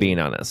 interesting. If I'm being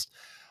honest.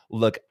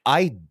 Look,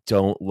 I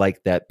don't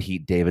like that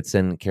Pete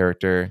Davidson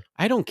character.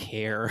 I don't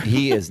care.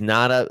 He is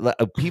not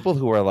people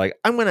who are like,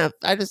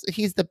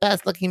 he's the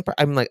best looking.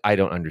 I'm like, I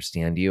don't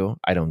understand you.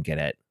 I don't get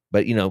it.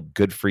 But,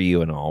 good for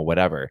you and all,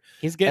 whatever.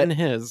 He's getting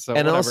his. So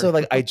and whatever. Also,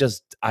 like, I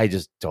just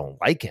don't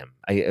like him.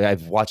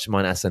 I've watched him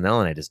on SNL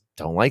and I just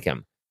don't like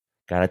him.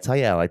 Gotta tell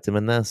you, I liked him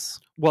in this.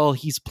 Well,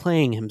 he's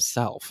playing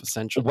himself,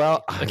 essentially.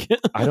 Well,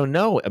 I don't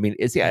know. I mean,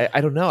 is he?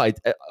 I don't know.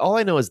 All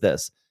I know is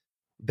this.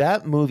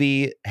 That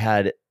movie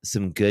had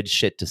some good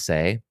shit to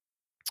say.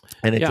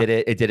 And it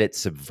did it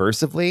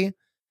subversively.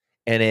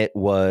 And it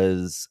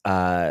was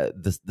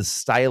the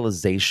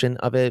stylization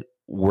of it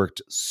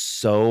worked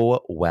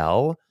so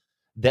well.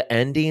 The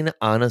ending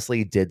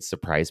honestly did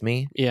surprise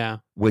me. Yeah.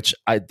 Which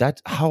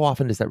how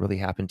often does that really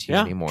happen to you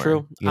anymore?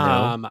 True.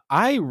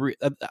 I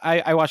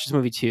watched this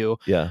movie too.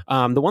 Yeah.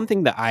 The one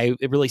thing that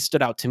it really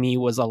stood out to me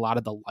was a lot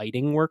of the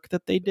lighting work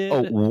that they did.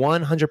 Oh,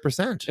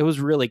 100%. It was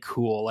really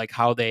cool, like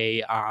how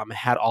they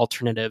had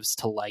alternatives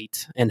to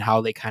light and how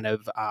they kind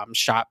of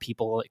shot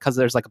people, because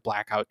there's like a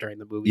blackout during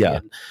the movie,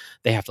 and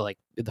they have to like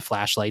the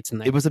flashlights,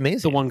 and it was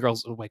amazing. The one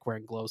girl's like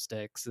wearing glow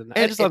sticks, and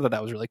I just thought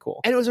that was really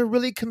cool. And it was a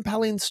really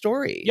compelling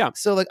story. Yeah.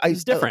 So like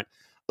it's different.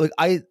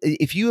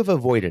 If you have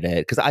avoided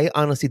it, because I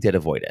honestly did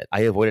avoid it. I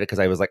avoided it because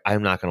I was like,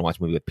 I'm not going to watch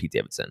a movie with Pete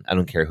Davidson. I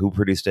don't care who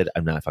produced it.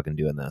 I'm not fucking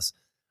doing this.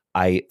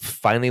 I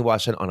finally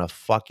watched it on a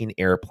fucking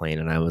airplane,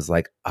 and I was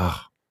like, oh,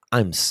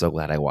 I'm so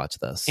glad I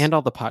watched this. And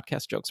all the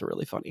podcast jokes are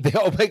really funny.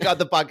 Oh my God,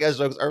 the podcast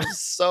jokes are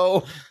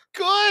so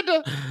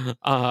good.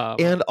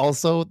 And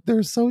also,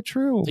 they're so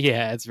true.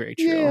 Yeah, it's very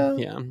true.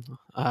 Yeah.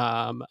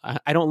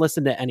 I don't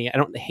listen to any. I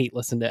don't hate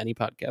listen to any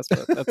podcast,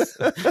 but that's.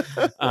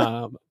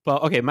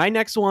 But okay, my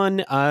next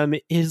one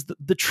is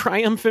the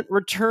triumphant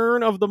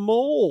return of the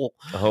mole.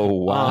 Oh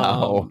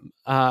wow!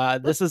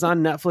 This is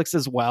on Netflix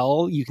as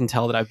well. You can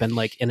tell that I've been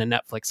like in a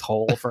Netflix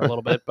hole for a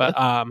little bit, but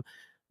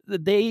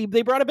they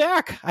brought it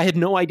back. I had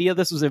no idea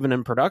this was even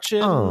in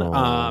production.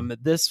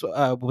 This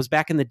was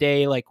back in the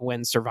day, like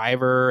when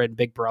Survivor and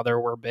Big Brother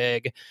were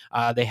big.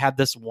 They had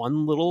this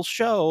one little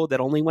show that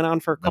only went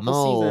on for a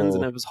couple seasons,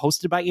 and it was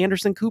hosted by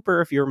Anderson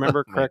Cooper, if you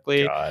remember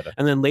correctly,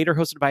 and then later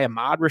hosted by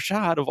Ahmad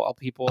Rashad, of all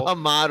people.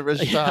 Ahmad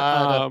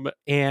Rashad.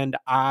 And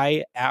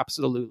I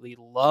absolutely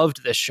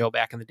loved this show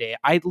back in the day.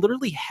 I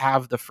literally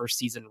have the first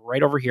season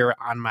right over here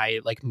on my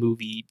like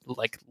movie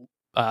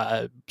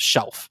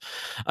shelf.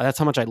 That's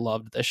how much I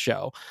loved this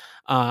show.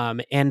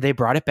 And they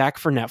brought it back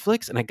for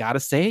Netflix, and I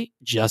gotta say,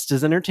 just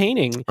as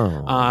entertaining.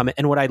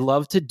 And what I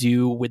love to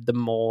do with the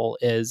mole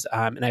is,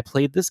 and I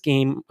played this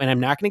game, and I'm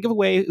not going to give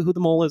away who the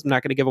mole is. I'm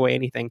not going to give away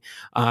anything.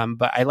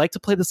 But I like to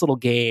play this little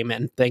game,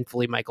 and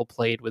thankfully Michael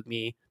played with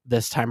me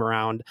this time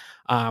around,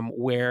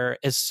 where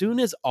as soon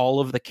as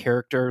all of the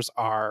characters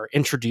are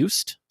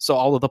introduced, so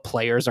all of the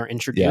players are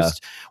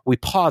introduced, we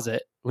pause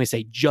it. We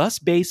say,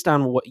 just based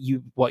on what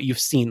you've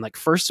seen, like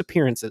first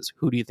appearances,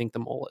 who do you think the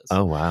mole is?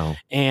 Oh wow!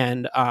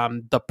 And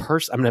the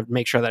person, I'm going to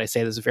make sure that I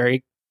say this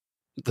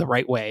the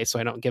right way, so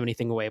I don't give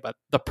anything away. But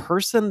the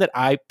person that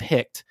I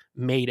picked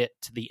made it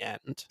to the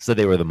end. So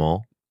they were the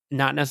mole?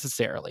 Not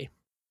necessarily.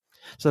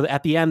 So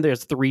at the end,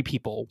 there's three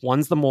people.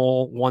 One's the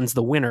mole, one's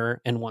the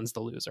winner, and one's the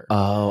loser.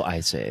 Oh,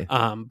 I see.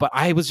 But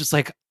I was just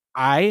like,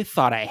 I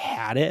thought I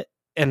had it,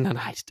 and then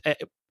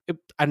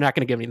I'm not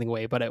going to give anything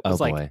away, but it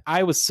was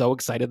I was so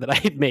excited that I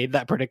had made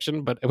that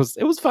prediction, but it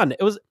was fun.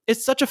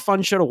 It's such a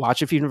fun show to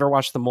watch. If you've never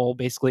watched The Mole,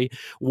 basically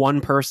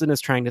one person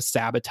is trying to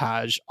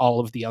sabotage all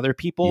of the other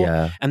people,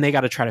 and they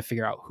got to try to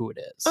figure out who it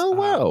is. Oh,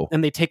 wow.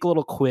 And they take a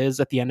little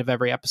quiz at the end of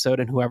every episode,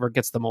 and whoever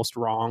gets the most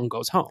wrong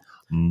goes home.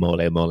 Mole.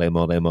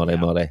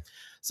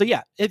 So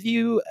yeah, if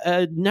you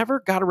never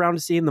got around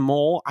to seeing The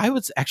Mole, I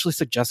would actually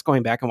suggest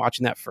going back and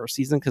watching that first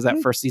season, because that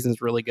first season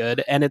is really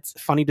good, and it's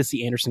funny to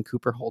see Anderson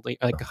Cooper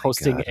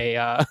hosting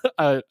a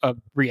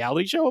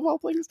reality show of all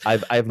things.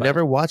 I've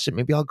never watched it.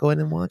 Maybe I'll go in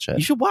and watch it.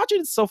 You should watch it.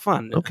 It's so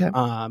fun. Okay.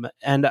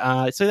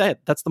 So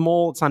that's The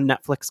Mole. It's on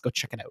Netflix. Go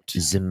check it out.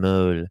 The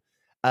Mole.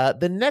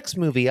 The next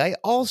movie I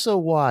also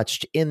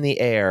watched in the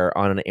air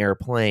on an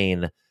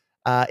airplane.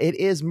 It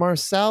is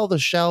Marcel the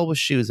Shell with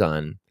Shoes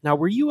On. Now,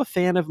 were you a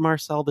fan of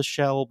Marcel the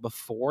Shell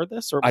before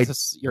this, or was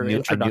this your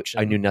introduction?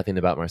 I knew nothing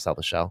about Marcel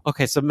the Shell.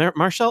 Okay, so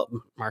Marcel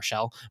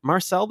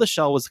the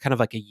Shell was kind of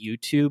like a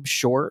YouTube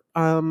short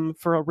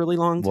for a really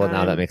long time. Well,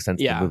 now that makes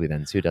sense to the movie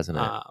then too, doesn't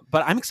it?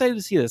 But I'm excited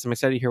to see this. I'm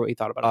excited to hear what you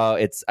thought about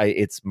it. Oh,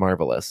 it's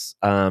marvelous.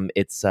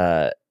 It's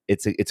a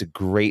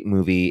great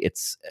movie.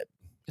 It's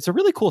a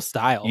really cool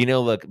style.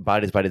 Look,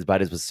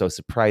 Bodies was so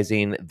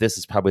surprising. This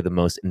is probably the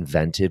most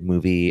inventive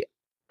movie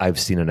I've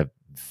seen in a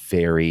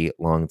very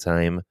long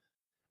time.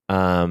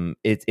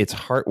 It's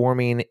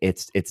heartwarming.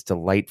 It's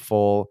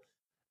delightful.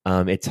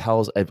 It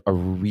tells a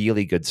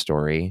really good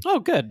story. Oh,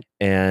 good.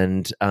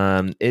 And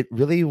it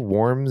really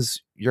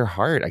warms your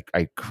heart.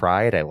 I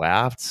cried. I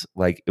laughed.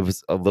 Like, it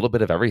was a little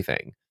bit of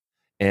everything.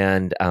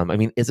 And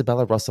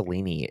Isabella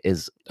Rossellini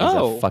is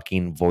a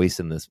fucking voice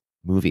in this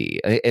movie.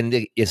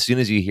 And as soon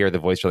as you hear the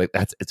voice, you're like,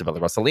 that's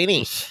Isabella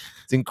Rossellini.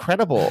 It's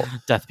incredible.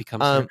 Death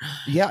becomes her.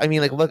 Yeah,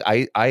 look,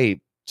 I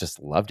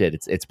just loved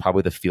it. It's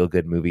probably the feel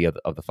good movie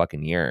of the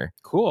fucking year.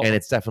 Cool. And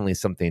it's definitely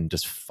something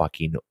just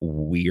fucking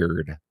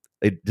weird.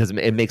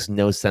 It makes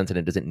no sense, and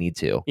it doesn't need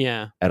to.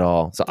 Yeah. At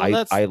all. So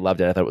Well, I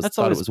loved it. I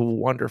thought it was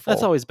wonderful.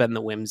 That's always been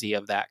the whimsy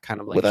of that kind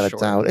of like without a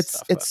short doubt.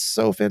 stuff, It's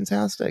so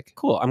fantastic.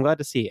 cool. I'm glad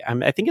to see.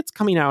 I think it's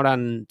coming out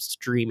on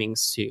streaming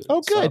soon.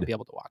 Oh, So I'll good. be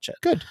able to watch it.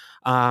 Good.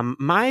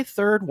 My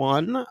third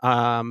one,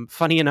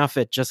 funny enough,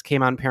 it just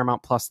came on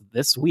Paramount Plus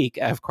this week,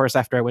 of course,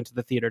 after I went to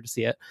the theater to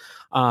see it.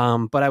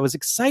 But I was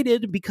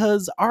excited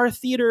because our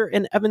theater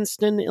in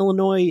Evanston,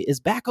 Illinois is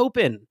back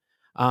open.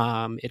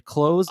 It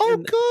closed.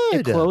 Good.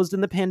 It closed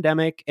in the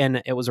pandemic,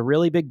 and it was a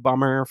really big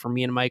bummer for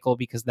me and Michael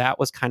because that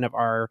was kind of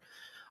our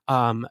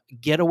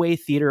getaway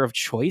theater of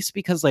choice.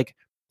 Because like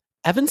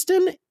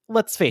Evanston,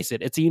 let's face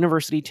it, it's a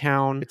university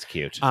town. It's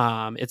cute.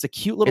 It's a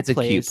cute little place. It's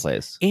a cute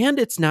place. And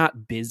it's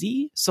not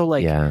busy. So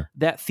like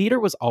that theater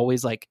was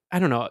always like, I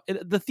don't know.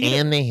 The theater.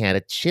 And they had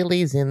a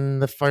Chili's in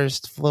the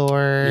first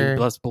floor.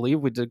 Let's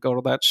believe we did go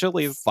to that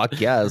Chili's. Fuck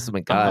yes. Oh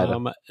my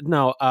God.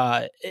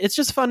 It's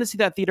just fun to see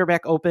that theater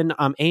back open.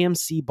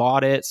 AMC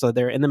bought it, so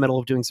they're in the middle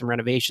of doing some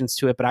renovations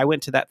to it. But I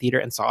went to that theater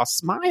and saw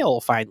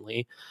Smile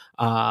finally.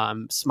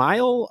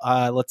 Smile,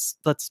 let's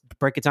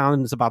break it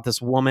down. It's about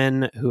this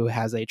woman who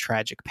has a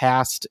tragic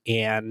past,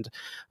 and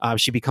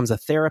she becomes a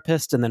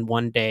therapist. And then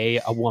one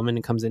day a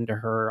woman comes into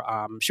her,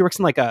 she works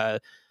in like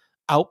a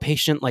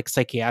outpatient, like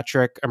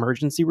psychiatric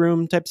emergency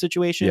room type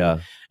situation. Yeah.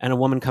 And a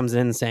woman comes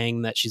in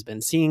saying that she's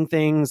been seeing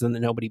things and that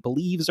nobody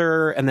believes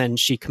her. And then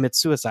she commits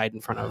suicide in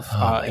front of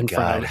in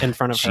front of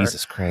her.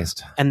 Jesus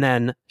Christ. And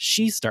then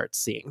she starts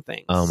seeing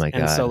things. Oh my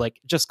God. And so like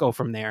just go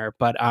from there.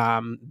 But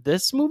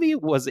this movie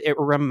it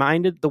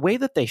reminded, the way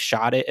that they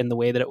shot it and the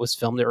way that it was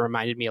filmed, it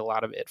reminded me a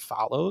lot of It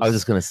Follows. I was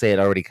just gonna say, it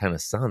already kind of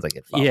sounds like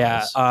It Follows.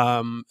 Yeah.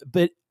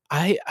 But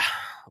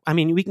I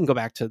mean, we can go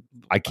back to.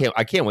 I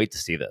can't wait to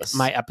see this.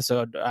 My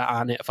episode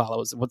on It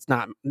Follows.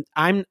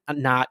 I'm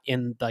not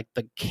in like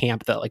the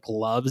camp that like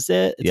loves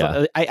it.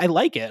 I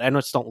like it. I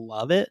just don't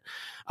love it.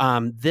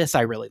 This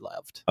I really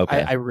loved.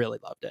 Okay. I really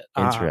loved it.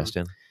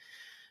 Interesting.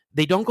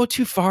 They don't go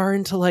too far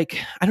into like,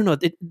 I don't know.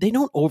 They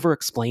don't over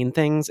explain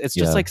things. It's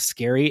just like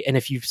scary. And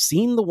if you've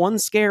seen the one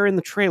scare in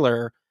the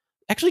trailer,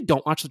 actually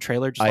don't watch the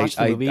trailer. Just watch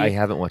the movie. I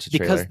haven't watched the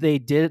trailer because they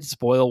did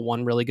spoil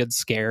one really good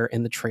scare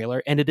in the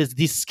trailer, and it is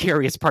the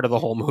scariest part of the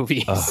whole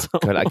movie. Oh, so.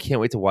 God, I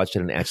can't wait to watch it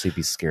and actually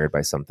be scared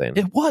by something.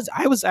 It was.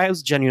 I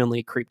was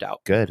genuinely creeped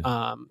out. Good.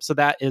 So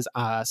that is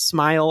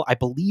Smile. I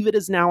believe it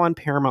is now on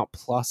Paramount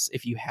Plus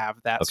if you have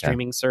that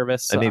streaming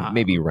service. And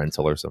maybe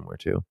rental or somewhere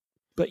too.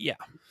 But yeah.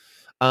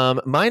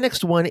 My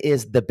next one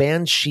is The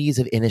Banshees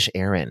of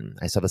Inisherin.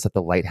 I saw this at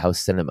the Lighthouse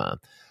Cinema.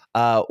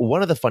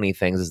 One of the funny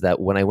things is that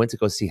when I went to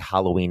go see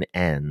Halloween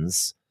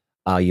Ends,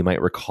 you might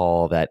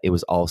recall that it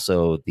was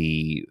also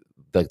the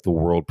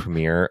world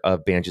premiere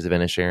of Banshees of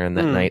Inisherin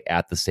that night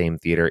at the same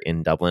theater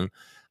in Dublin.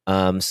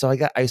 So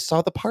I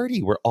saw the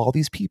party where all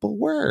these people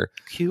were.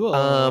 Cool.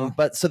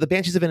 But so The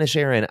Banshees of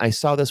Inisherin, I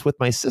saw this with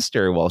my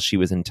sister while she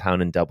was in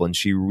town in Dublin.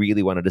 She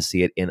really wanted to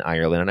see it in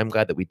Ireland, and I'm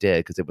glad that we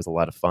did because it was a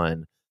lot of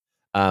fun.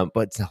 But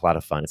it's a lot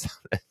of fun.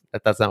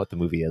 That's not what the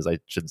movie is. I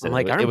shouldn't say. I'm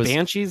like, aren't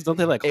banshees? Don't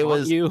they like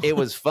haunt you? It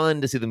was fun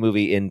to see the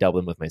movie in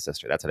Dublin with my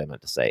sister. That's what I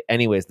meant to say.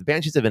 Anyways, The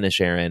Banshees of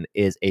Inisherin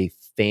is a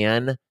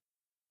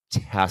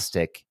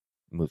fantastic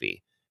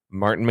movie.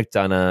 Martin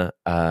McDonagh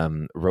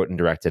wrote and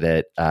directed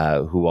it.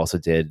 Who also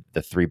did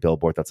The Three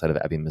Billboards Outside of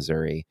Ebbing,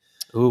 Missouri.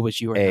 Ooh, which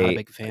you are not a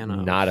big fan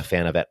of. Not a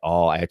fan of at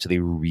all. I actually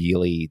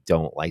really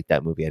don't like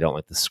that movie. I don't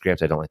like the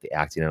script. I don't like the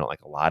acting. I don't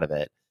like a lot of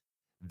it.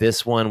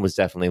 This one was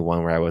definitely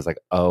one where I was like,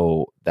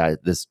 oh,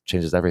 this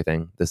changes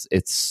everything.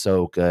 It's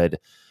so good.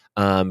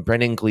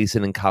 Brendan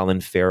Gleeson and Colin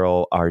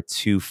Farrell are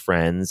two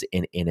friends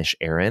in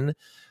Inisherin.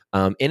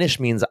 Inish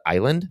means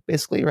island,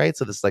 basically, right?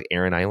 So this is like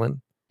Aran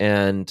Island.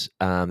 And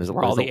there's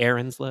where all the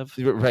Arans live.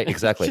 Right,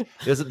 exactly.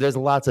 There's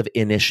lots of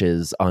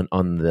Inishes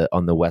on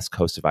the west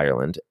coast of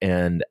Ireland.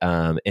 And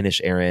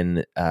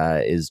Inisherin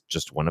is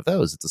just one of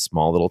those. It's a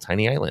small little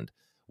tiny island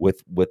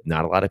with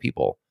not a lot of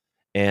people.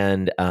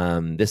 And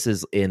this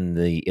is in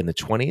the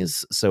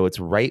 20s, so it's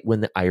right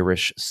when the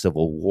Irish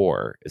Civil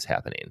War is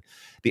happening.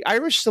 The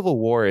Irish Civil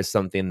War is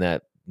something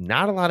that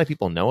not a lot of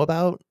people know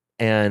about,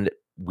 and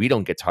we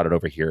don't get taught it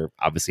over here,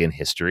 obviously, in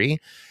history.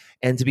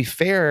 And to be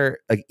fair,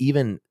 like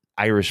even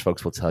Irish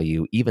folks will tell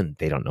you, even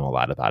they don't know a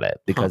lot about it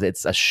because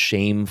it's a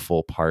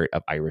shameful part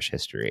of Irish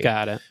history.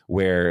 Got it.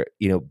 Where,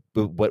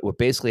 what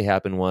basically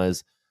happened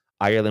was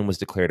Ireland was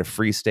declared a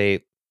free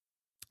state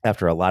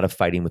after a lot of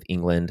fighting with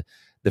England.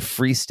 The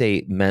free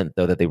state meant,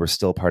 though, that they were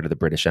still part of the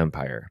British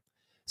Empire.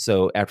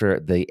 So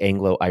after the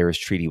Anglo-Irish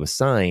Treaty was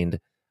signed,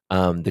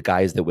 the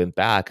guys that went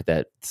back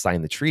that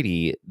signed the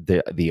treaty,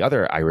 the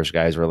other Irish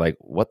guys were like,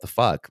 what the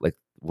fuck? Like,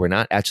 we're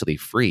not actually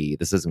free.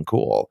 This isn't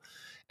cool.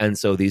 And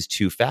so these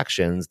two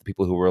factions, the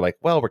people who were like,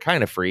 well, we're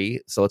kind of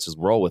free, so let's just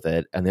roll with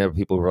it. And the other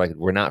people who were like,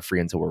 we're not free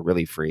until we're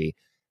really free.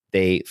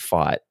 They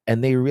fought,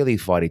 and they really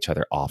fought each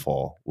other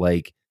awful.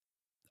 Like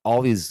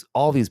all these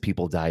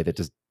people died that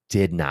just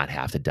did not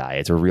have to die.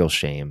 It's a real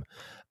shame.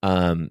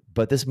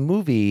 But this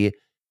movie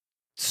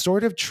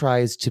sort of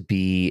tries to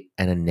be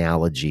an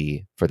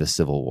analogy for the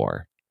Civil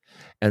War.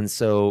 And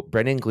so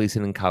Brendan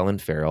Gleeson and Colin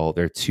Farrell,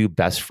 they're two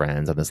best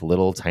friends on this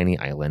little tiny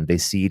island. They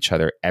see each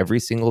other every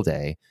single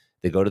day.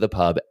 They go to the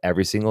pub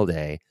every single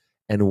day.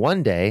 And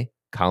one day,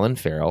 Colin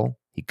Farrell,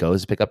 he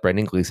goes to pick up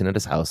Brendan Gleeson at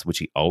his house, which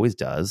he always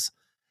does.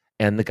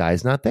 And the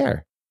guy's not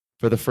there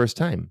for the first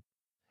time.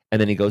 And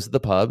then he goes to the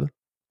pub.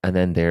 And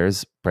then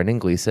there's Brendan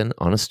Gleeson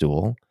on a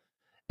stool,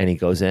 and he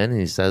goes in and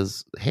he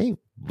says, hey,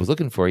 was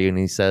looking for you. And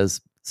he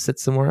says, sit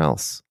somewhere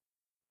else.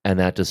 And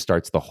that just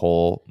starts the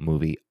whole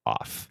movie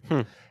off.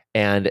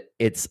 And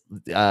it's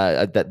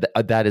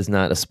that is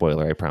not a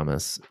spoiler, I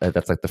promise.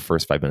 That's like the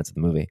first 5 minutes of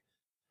the movie.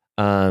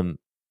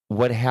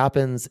 What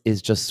happens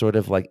is just sort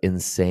of like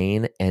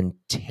insane and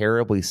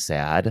terribly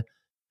sad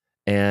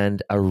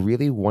and a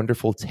really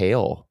wonderful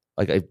tale.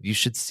 Like you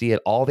should see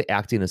it. All the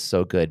acting is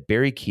so good.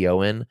 Barry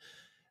Keoghan,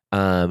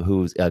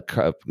 who's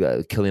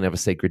Killing of a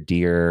Sacred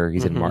Deer.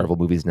 He's in Marvel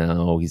movies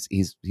now.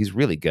 He's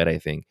really good, I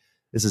think.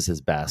 This is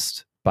his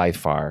best by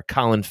far.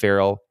 Colin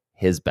Farrell,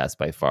 his best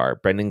by far.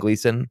 Brendan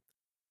Gleeson,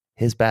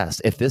 his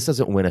best. If this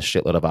doesn't win a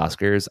shitload of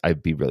Oscars,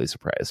 I'd be really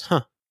surprised.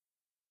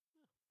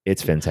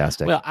 It's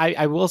fantastic. Well,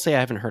 I will say I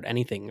haven't heard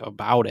anything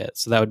about it,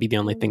 so that would be the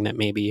only thing that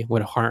maybe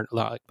would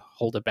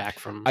hold it back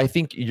from. I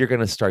think you're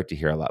going to start to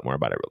hear a lot more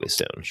about it really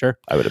soon. Sure.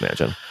 I would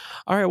imagine.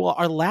 All right. Well,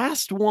 our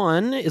last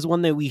one is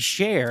one that we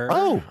share.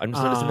 Oh, I'm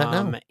just noticing that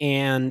now.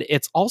 And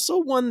it's also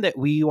one that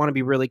we want to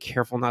be really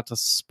careful not to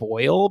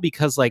spoil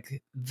because,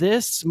 like,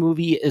 this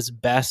movie is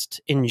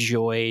best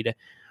enjoyed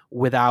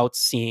without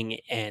seeing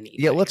anything.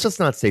 Yeah, let's just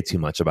not say too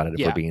much about it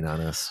if we're being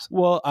honest.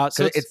 Well,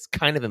 so it's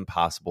kind of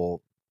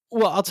impossible.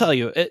 Well, I'll tell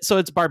you. So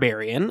it's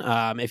Barbarian.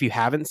 If you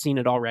haven't seen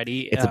it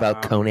already, it's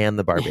about Conan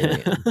the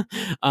Barbarian.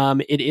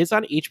 It is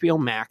on HBO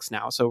Max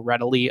now, so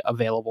readily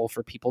available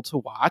for people to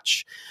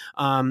watch.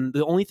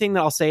 The only thing that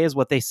I'll say is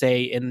what they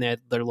say in their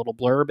little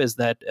blurb is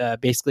that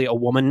basically a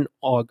woman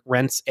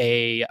rents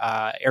a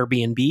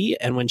Airbnb,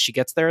 and when she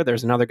gets there,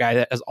 there's another guy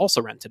that has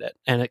also rented it,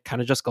 and it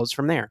kind of just goes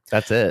from there.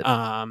 That's it.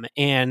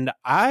 And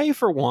I,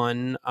 for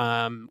one,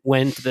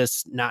 went to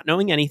this not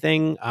knowing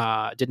anything.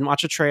 Didn't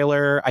watch a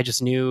trailer. I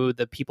just knew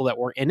the people that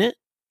were in it,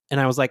 and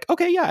I was like,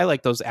 okay, yeah, I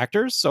like those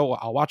actors, so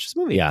I'll watch this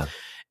movie. Yeah.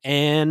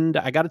 And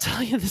I got to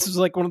tell you, this was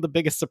like one of the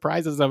biggest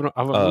surprises of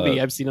a movie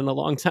I've seen in a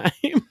long time.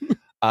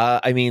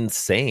 I mean,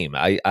 same.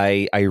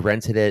 I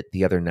rented it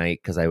the other night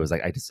because I was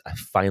like, I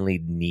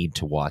finally need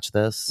to watch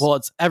this. Well,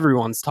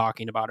 everyone's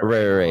talking about it,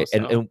 right.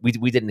 Now, so. And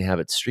we didn't have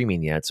it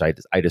streaming yet, so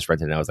I just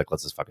rented it. And I was like,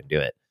 let's just fucking do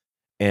it.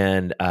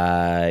 And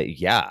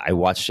I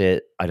watched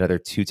it another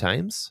 2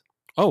 times.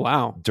 Oh,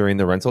 wow. During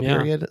the rental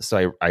period.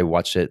 So I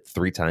watched it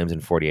 3 times in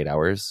 48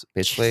 hours,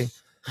 basically.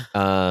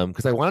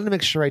 Because I wanted to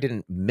make sure I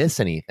didn't miss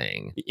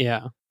anything.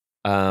 Yeah.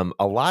 A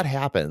lot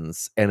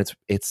happens, and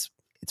it's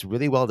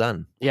really well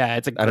done. Yeah, I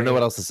don't know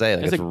what else to say.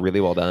 Like, it's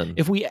really well done.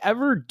 If we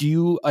ever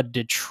do a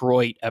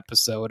Detroit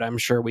episode, I'm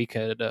sure we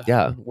could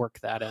work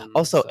that in.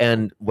 Also,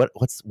 and which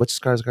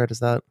Skarsgård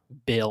is that?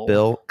 Bill.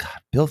 God,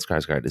 Bill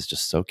Skarsgård is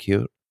just so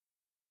cute.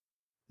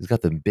 He's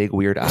got the big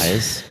weird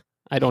eyes.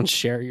 I don't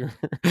share your.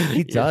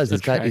 He does.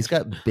 He's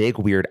got big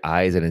weird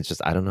eyes, and it's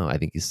just I don't know. I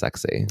think he's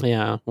sexy.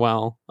 Yeah.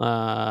 Well,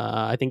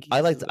 I think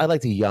I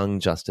liked a young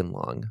Justin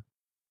Long.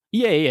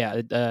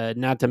 Yeah.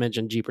 Not to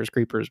mention Jeepers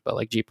Creepers, but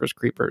like Jeepers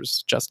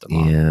Creepers, Justin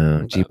Long.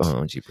 Yeah,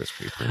 Jeepers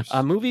Creepers.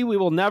 A movie we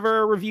will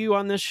never review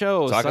on this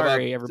show. Talk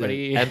Sorry, about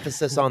everybody.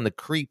 Emphasis on the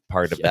creep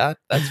part of that.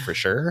 That's for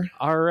sure.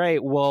 All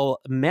right.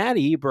 Well,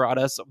 Maddie brought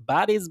us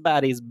Bodies.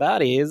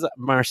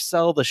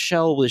 Marcel the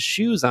Shell with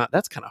Shoes on.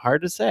 That's kind of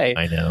hard to say.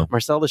 I know.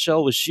 Marcel the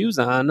Shell with Shoes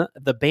on.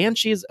 The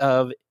Banshees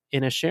of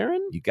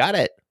Inisherin. You got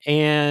it.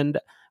 And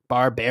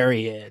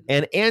Barbarian.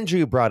 And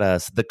Andrew brought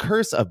us The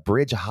Curse of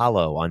Bridge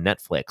Hollow on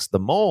Netflix, The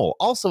Mole,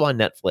 also on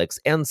Netflix,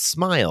 and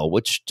Smile,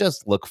 which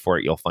just look for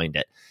it, you'll find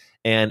it.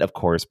 and of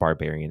course,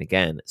 Barbarian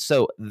again.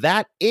 So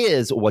that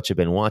is What You've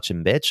Been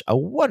Watching, Bitch, a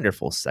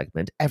wonderful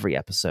segment every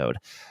episode.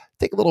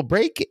 Take a little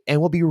break, and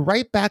we'll be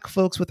right back,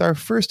 folks, with our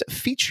first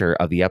feature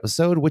of the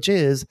episode, which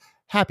is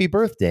Happy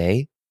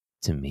Birthday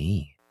to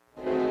Me.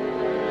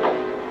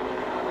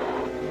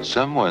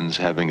 Someone's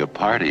having a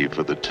party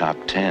for the top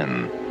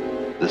 10,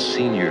 the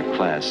senior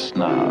class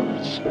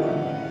snobs.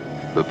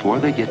 Before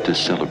they get to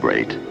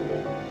celebrate,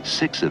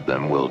 6 of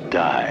them will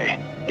die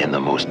in the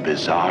most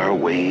bizarre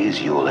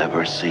ways you'll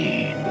ever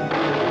see.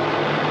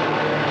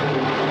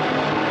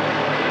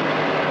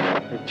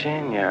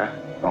 Virginia,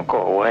 don't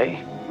go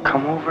away.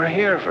 Come over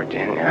here,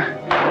 Virginia.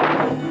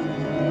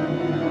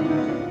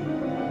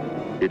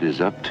 It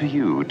is up to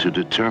you to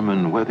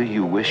determine whether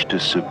you wish to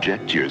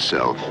subject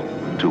yourself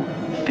to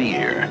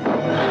fear,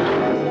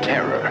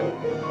 terror,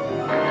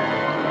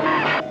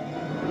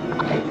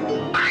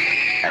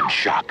 and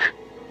shock.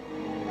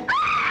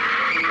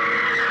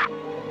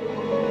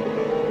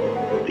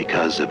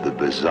 Because of the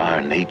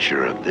bizarre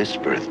nature of this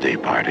birthday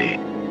party,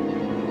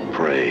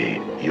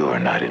 pray you're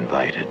not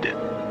invited.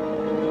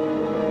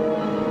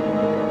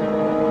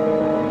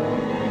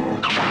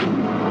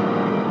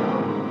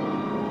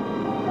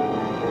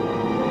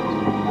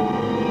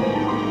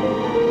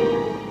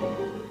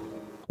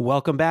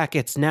 Welcome back.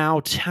 It's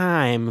now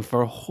time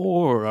for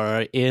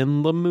horror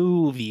in the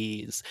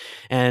movies.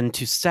 And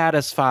to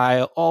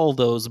satisfy all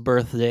those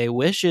birthday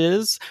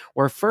wishes,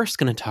 we're first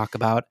going to talk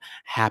about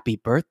Happy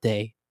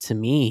Birthday to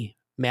Me.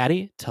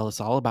 Maddie, tell us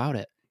all about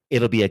it.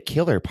 It'll be a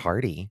killer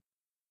party.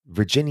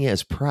 Virginia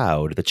is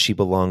proud that she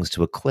belongs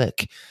to a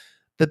clique,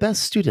 the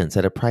best students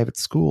at a private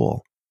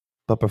school.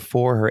 But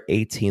before her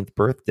 18th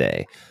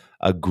birthday,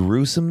 a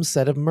gruesome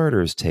set of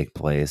murders take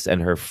place,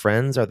 and her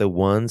friends are the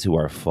ones who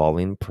are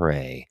falling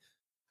prey.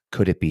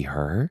 Could it be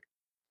her?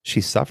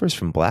 She suffers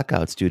from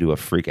blackouts due to a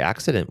freak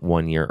accident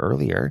 1 year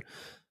earlier.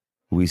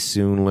 We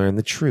soon learn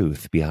the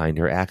truth behind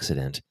her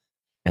accident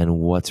and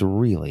what's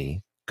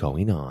really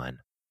going on.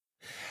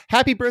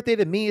 Happy Birthday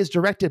to Me is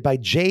directed by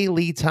J.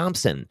 Lee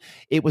Thompson.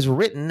 It was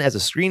written as a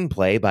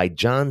screenplay by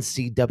John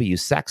C.W.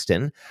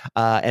 Sexton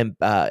and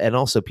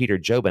also Peter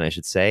Jobin, I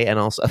should say. And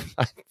also,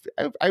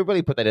 I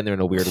really put that in there in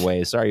a weird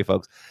way. Sorry,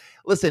 folks.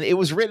 Listen, it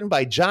was written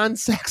by John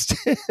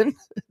Sexton,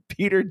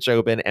 Peter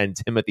Jobin, and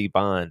Timothy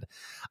Bond.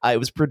 It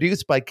was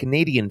produced by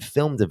Canadian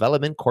Film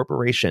Development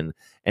Corporation,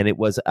 and it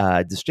was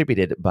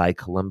distributed by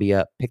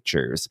Columbia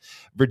Pictures.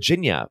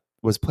 Virginia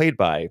was played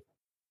by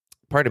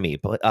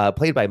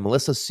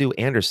Melissa Sue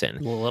Anderson.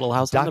 Little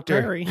House on the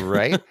Prairie.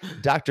 Right?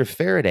 Dr.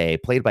 Faraday,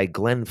 played by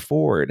Glenn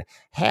Ford.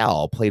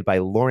 Hal, played by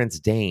Lawrence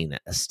Dane.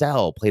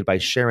 Estelle, played by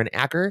Sharon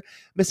Acker.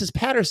 Mrs.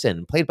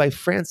 Patterson, played by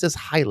Frances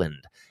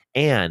Hyland.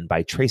 Anne,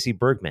 by Tracy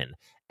Bergman.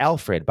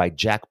 Alfred, by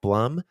Jack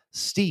Blum.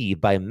 Steve,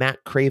 by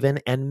Matt Craven.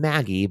 And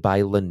Maggie,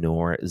 by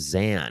Lenore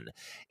Zan.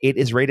 It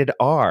is rated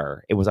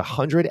R. It was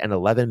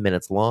 111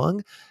 minutes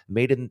long,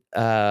 made in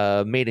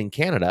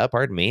Canada,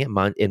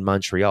 in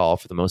Montreal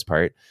for the most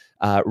part.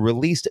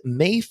 Released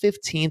May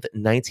 15th,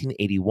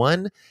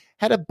 1981.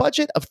 Had a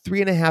budget of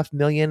 $3.5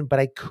 million, but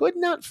I could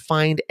not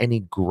find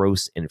any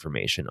gross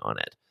information on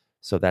it.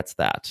 So that's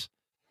that.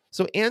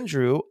 So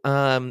Andrew,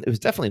 it was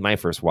definitely my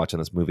first watch on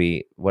this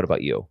movie. What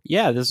about you?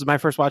 Yeah, this is my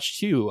first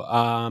watch too.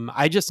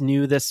 I just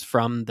knew this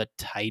from the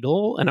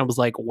title, and I was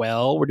like,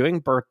 well, we're doing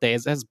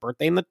birthdays. It has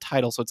birthday in the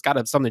title, so it's got to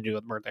have something to do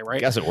with birthday,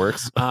 right? Guess it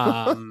works.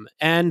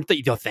 And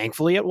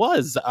thankfully it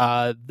was.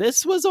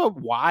 This was a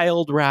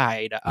wild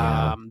ride.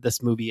 Yeah.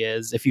 This movie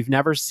is. If you've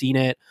never seen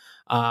it,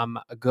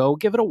 go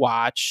give it a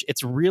watch.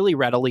 It's really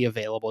readily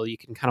available. You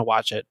can kind of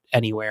watch it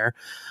anywhere.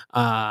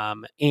 So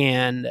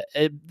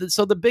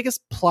the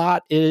biggest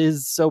plot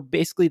is, so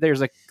basically there's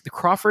the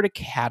Crawford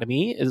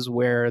Academy is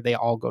where they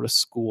all go to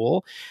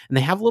school, and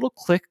they have a little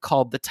clique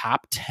called the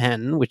Top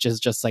 10, which is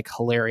just like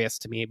hilarious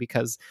to me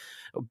because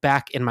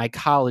back in my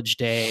college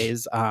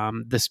days,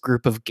 this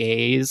group of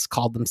gays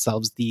called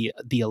themselves the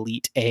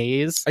Elite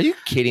A's. Are you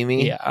kidding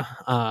me? Yeah.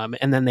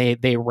 And then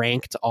they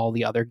ranked all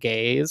the other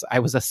gays. I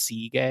was a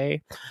C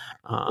gay.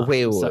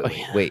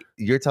 Wait.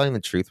 You're telling the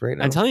truth right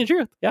now? I'm telling the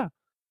truth. Yeah.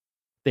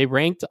 They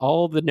ranked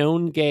all the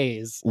known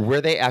gays.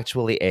 Were they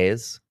actually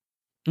A's?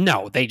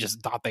 No, they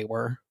just thought they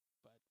were.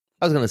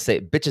 I was going to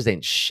say, bitches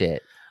ain't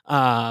shit.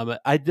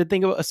 I did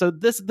think of, so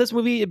this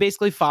movie, it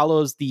basically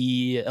follows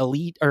the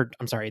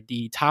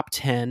the top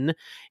 10,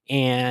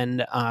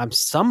 and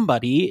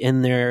somebody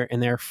in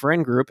their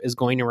friend group is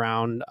going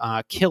around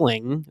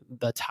killing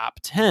the top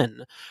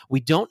 10. We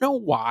don't know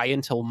why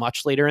until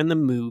much later in the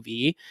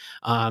movie,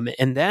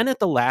 and then at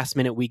the last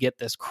minute we get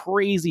this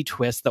crazy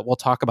twist that we'll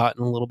talk about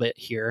in a little bit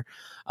here.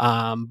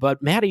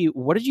 But Maddie,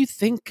 what did you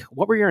think?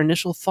 What were your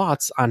initial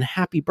thoughts on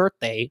Happy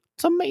Birthday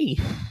to Me?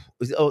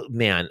 Oh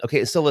man.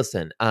 Okay. So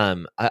listen,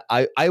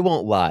 I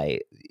won't lie.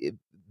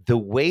 The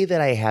way that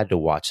I had to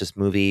watch this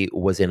movie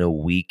was in a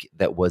week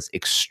that was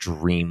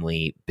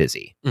extremely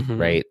busy,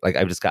 right? Like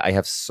I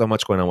have so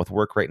much going on with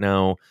work right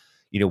now.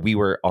 You know, we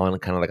were on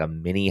kind of like a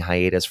mini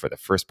hiatus for the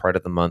first part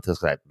of the month.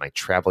 My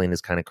traveling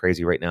is kind of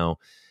crazy right now.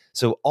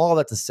 So all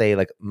that to say,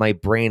 like my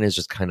brain is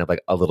just kind of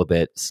like a little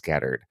bit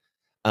scattered.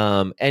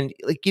 And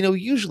like,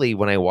 usually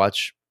when I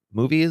watch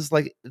movies,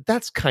 like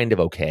that's kind of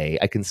okay.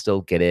 I can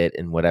still get it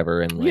and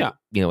whatever, and like,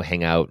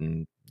 hang out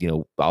and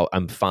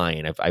I'm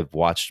fine. I've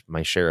watched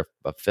my share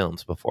of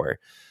films before.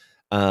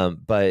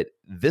 But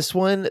this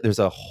one, there's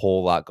a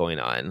whole lot going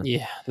on.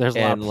 Yeah, there's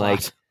a lot of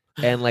plot.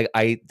 And like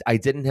I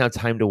didn't have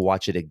time to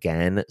watch it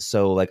again,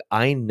 so like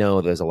I know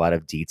there's a lot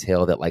of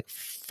detail that like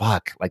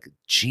fuck, like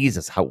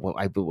Jesus, how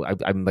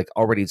I'm like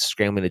already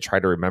scrambling to try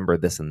to remember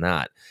this and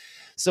that.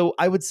 So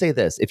I would say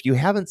this: if you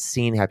haven't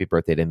seen Happy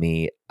Birthday to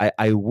Me,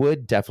 I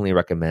would definitely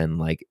recommend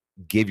like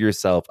give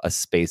yourself a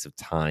space of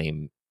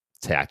time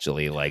to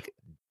actually like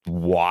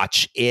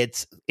watch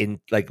it in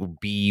like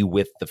be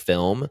with the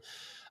film.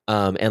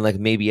 And like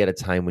maybe at a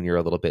time when you're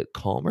a little bit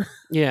calmer.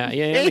 Yeah,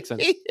 makes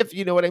sense. If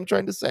you know what I'm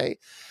trying to say.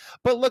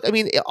 But look, I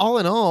mean, all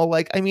in all,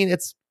 like, I mean,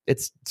 it's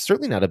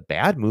certainly not a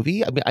bad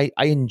movie. I mean,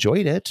 I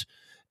enjoyed it,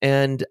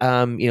 and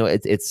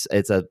it's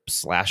a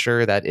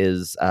slasher that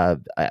is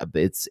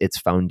it's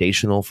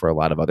foundational for a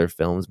lot of other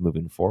films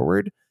moving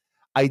forward.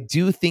 I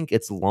do think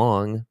it's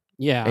long.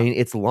 Yeah, I mean,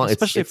 it's long,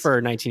 especially for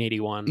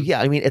 1981.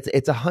 Yeah, I mean,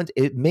 it's a hunt.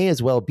 It may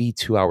as well be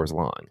 2 hours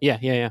long.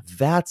 Yeah.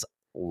 That's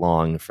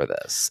long for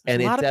this. There's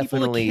and a lot it of people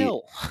to definitely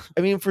kill.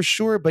 I mean, for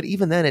sure, but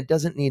even then it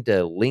doesn't need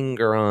to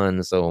linger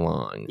on so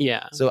long.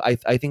 Yeah. So I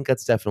think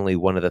that's definitely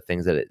one of the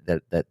things that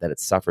it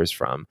suffers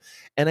from.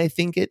 And I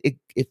think it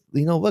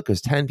look, there's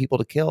 10 people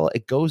to kill.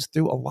 It goes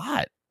through a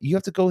lot. You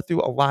have to go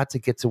through a lot to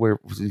get to where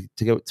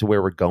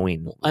we're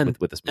going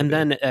with this movie. And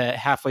then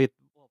halfway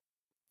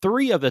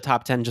 3 of the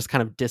top 10 just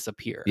kind of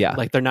disappear. Yeah.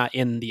 Like they're not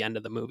in the end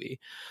of the movie.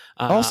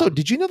 Also,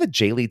 did you know that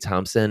J. Lee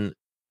Thompson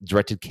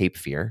directed Cape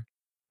Fear?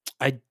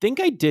 I think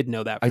I did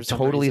know that. I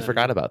totally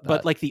forgot about that.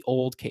 But like the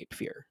old Cape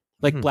Fear,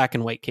 like black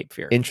and white Cape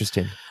Fear.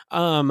 Interesting.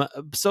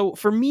 So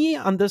for me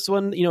on this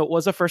one, it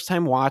was a first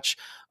time watch.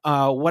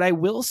 What I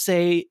will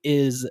say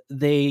is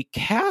they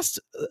cast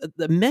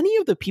many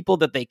of the people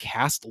that they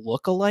cast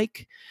look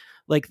alike.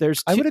 Like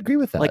I would agree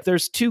with that. Like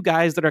there's 2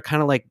 guys that are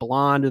kind of like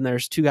blonde, and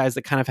there's 2 guys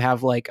that kind of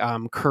have like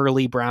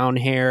curly brown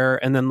hair,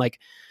 and then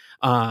like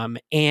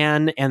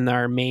Anne and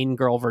our main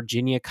girl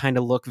Virginia kind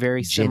of look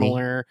very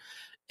similar.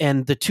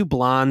 And the 2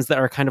 blondes that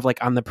are kind of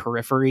like on the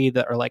periphery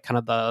that are like kind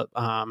of the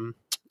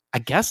I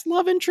guess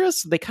love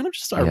interests, they kind of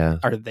just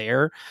are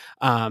there.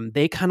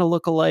 They kind of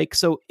look alike.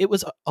 So it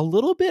was a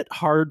little bit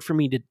hard for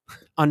me to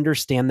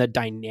understand the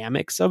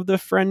dynamics of the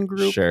friend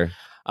group. Sure.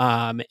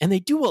 And they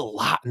do a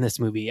lot in this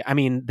movie. I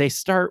mean, they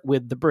start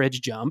with the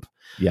bridge jump.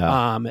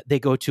 Yeah. They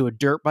go to a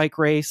dirt bike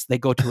race. They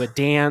go to a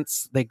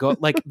dance. They go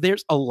like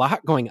there's a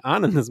lot going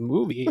on in this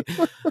movie.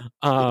 That's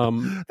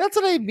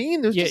what I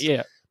mean.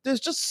 There's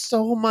just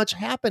so much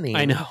happening.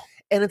 I know.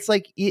 And it's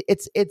like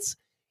it's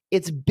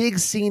big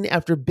scene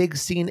after big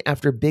scene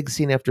after big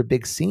scene after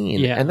big scene.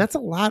 Yeah. And that's a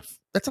lot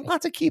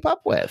to keep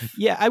up with.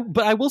 Yeah,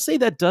 but I will say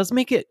that does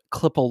make it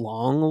clip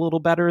along a little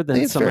better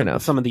than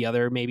some of the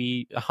other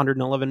maybe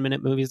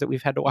 111-minute movies that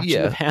we've had to watch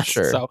in the past.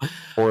 Sure. So,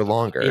 or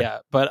longer. Yeah,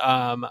 but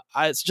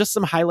it's just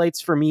some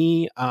highlights for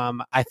me.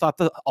 I thought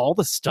that all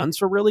the stunts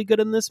were really good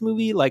in this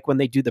movie. Like when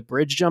they do the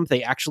bridge jump,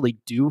 they actually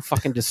do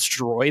fucking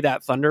destroy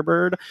that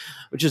Thunderbird,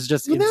 which is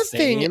just insane. That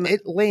thing,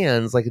 it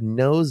lands like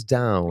nose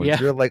down. Yeah.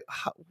 You're like,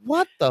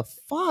 what the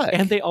fuck?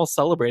 And they all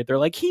celebrate. They're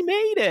like, he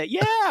made it.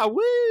 Yeah,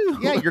 woo.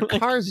 Yeah, your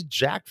car's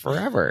jacked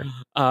forever.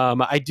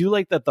 I do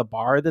like that the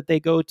bar that they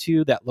go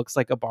to that looks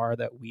like a bar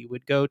that we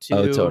would go to.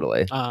 Oh,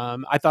 totally.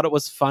 I thought it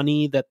was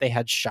funny that they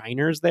had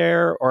shiners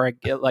there, or I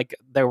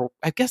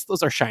guess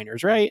those are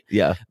shiners, right?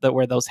 Yeah, that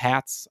wear those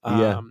hats.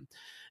 Yeah.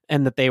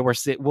 And that they were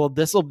this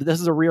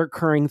is a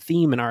reoccurring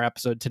theme in our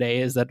episode today,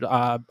 is that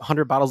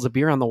 100 bottles of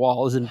beer on the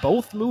wall is in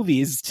both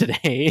movies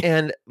today.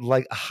 And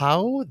like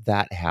how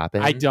that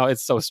happened, I know,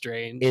 it's so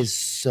strange. Is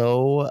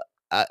so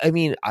I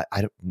mean,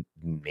 I don't,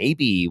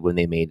 maybe when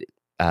they made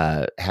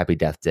Happy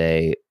Death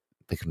Day,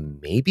 like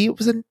maybe it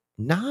was a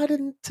nod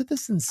into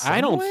this in some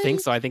I don't way? think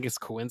so. I think it's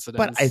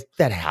coincidence. But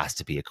that has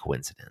to be a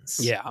coincidence.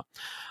 Yeah.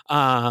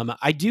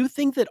 I do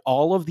think that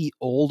all of the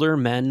older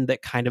men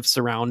that kind of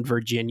surround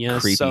Virginia,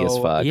 creepy as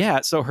fuck.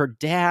 Yeah. So her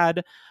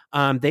dad,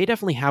 they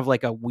definitely have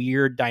like a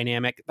weird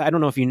dynamic. I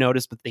don't know if you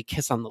noticed, but they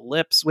kiss on the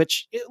lips,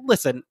 which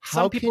listen,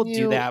 some people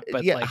do that,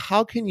 but yeah,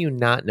 how can you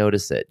not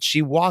notice it?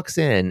 She walks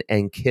in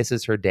and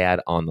kisses her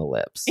dad on the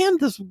lips. And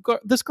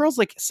this girl's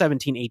like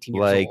 17, 18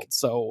 years old.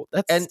 So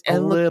that's a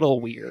little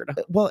weird.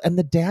 Well, and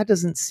the dad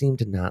doesn't seem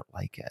to not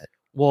like it.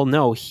 Well,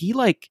 no,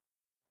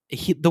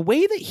 the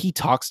way that he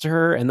talks to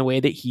her and the way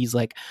that he's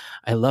like,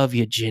 I love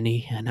you,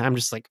 Ginny. And I'm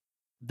just like,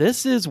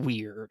 this is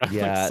weird.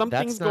 Yeah, like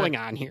something's going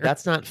on here.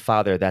 That's not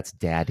father, that's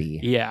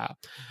daddy. Yeah.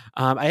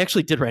 I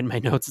actually did write in my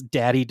notes,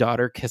 daddy,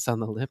 daughter, kiss on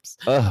the lips.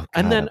 Oh, God,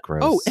 and then,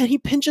 gross. and he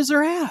pinches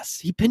her ass.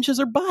 He pinches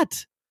her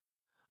butt.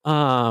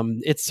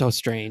 It's so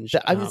strange.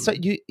 I mean, so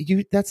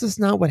you that's just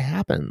not what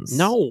happens.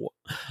 No.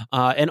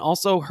 And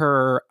also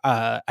her,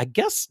 I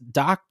guess,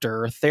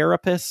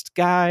 therapist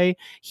guy,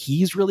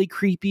 he's really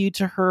creepy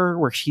to her,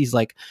 where she's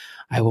like,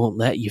 I won't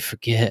let you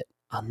forget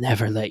I'll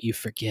never let you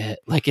forget.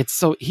 Like, it's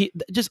so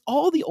just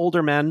all the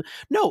older men.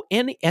 No,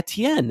 and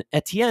Etienne,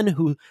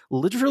 who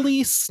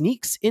literally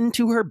sneaks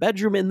into her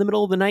bedroom in the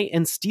middle of the night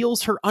and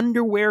steals her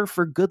underwear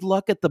for good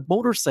luck at the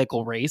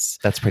motorcycle race.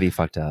 That's pretty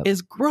fucked up.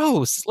 Is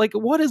gross. Like,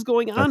 what is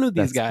going on with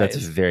these guys? That's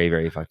very,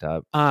 very fucked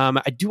up.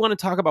 I do want to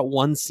talk about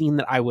one scene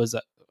that I was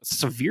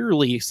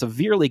severely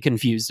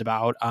confused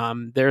about.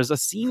 There's a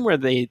scene where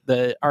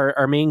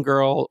our main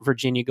girl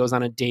Virginia goes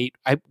on a date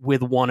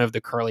with one of the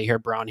curly hair,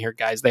 brown hair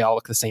guys. They all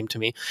look the same to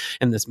me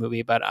in this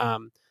movie, but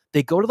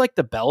they go to like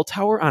the bell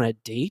tower on a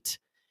date,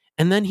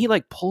 and then he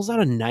like pulls out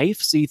a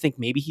knife, so you think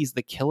maybe he's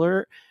the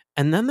killer,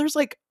 and then there's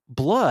like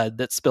blood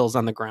that spills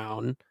on the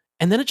ground.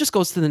 And then it just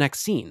goes to the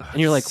next scene.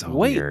 And you're like, so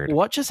wait, weird.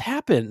 What just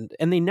happened?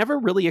 And they never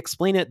really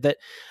explain it. That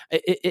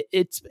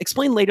it's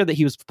explained later that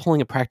he was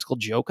pulling a practical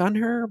joke on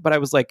her. But I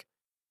was like,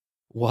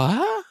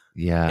 what?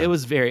 Yeah.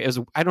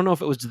 I don't know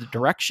if it was the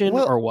direction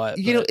or what.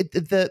 You know,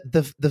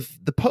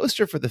 the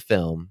poster for the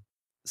film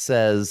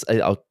says,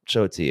 I'll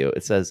show it to you.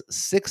 It says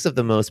 6 of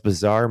the most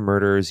bizarre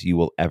murders you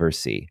will ever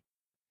see.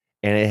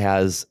 And it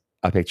has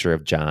a picture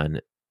of John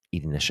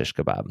eating a shish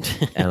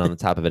kebab, and on the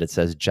top of it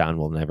says John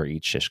will never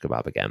eat shish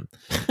kebab again.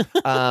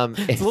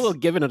 It's a little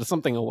giving it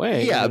something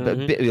away. Yeah,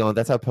 but you know,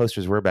 that's how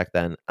posters were back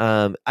then.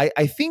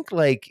 I think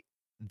like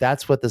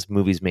that's what this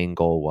movie's main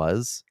goal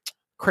was.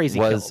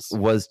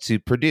 Was to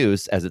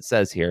produce, as it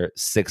says here,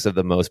 6 of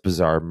the most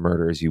bizarre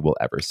murders you will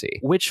ever see.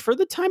 Which, for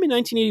the time in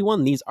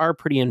 1981, these are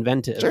pretty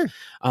inventive. Sure.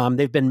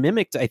 They've been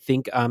mimicked, I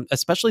think,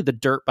 especially the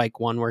dirt bike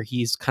one where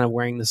he's kind of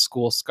wearing the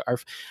school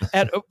scarf.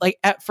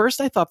 At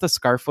first, I thought the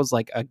scarf was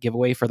like a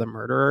giveaway for the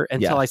murderer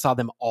until I saw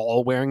them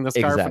all wearing the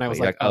scarf, and I was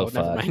like, oh,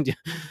 never mind.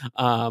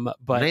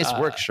 But nice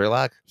work,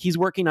 Sherlock. He's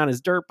working on his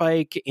dirt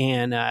bike,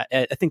 and I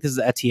think this is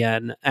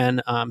Etienne,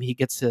 and he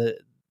gets to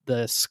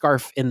the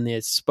scarf in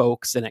the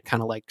spokes, and it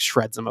kind of like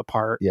shreds them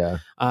apart. Yeah.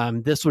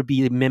 This would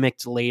be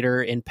mimicked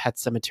later in Pet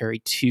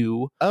Sematary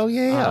 2. Oh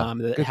yeah.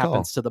 That Good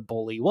happens to the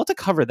bully. We'll have to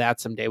cover that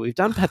someday. We've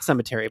done Pet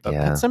Sematary, but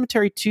Pet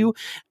Sematary 2,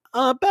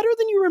 better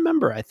than you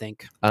remember, I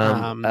think.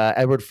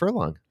 Edward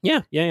Furlong.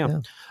 Yeah.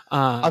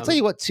 I'll tell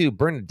you what, too.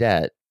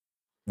 Bernadette,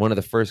 one of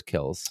the first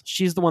kills.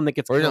 She's the one that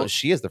gets killed. No,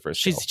 she is the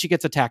first kill. She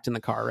gets attacked in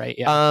the car, right?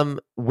 Yeah.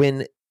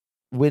 When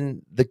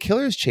the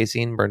killer's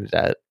chasing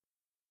Bernadette,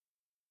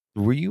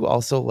 were you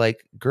also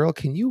like, girl,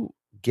 can you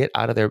get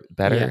out of there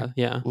better?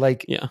 Yeah.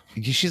 Like,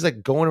 she's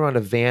like going around a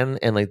van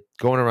and like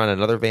going around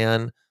another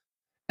van.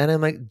 And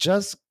I'm like,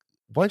 why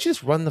don't you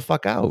just run the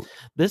fuck out?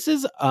 This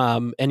is,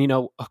 and you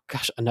know, oh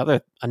gosh,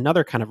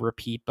 another kind of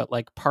repeat, but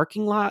like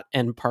parking lot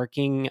and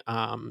parking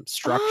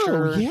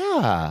structure. Oh,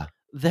 yeah.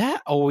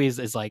 That always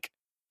is like,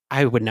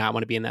 I would not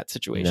want to be in that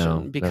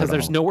situation because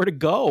there's nowhere to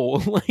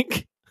go.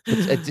 Like,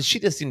 she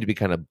just seemed to be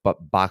kind of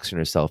boxing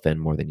herself in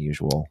more than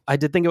usual. I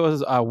did think it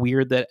was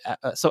weird that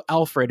so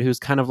Alfred, who's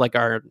kind of like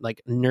our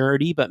like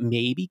nerdy but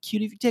maybe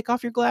cute if you take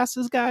off your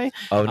glasses guy.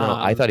 Oh no,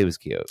 I thought he was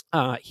cute.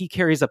 He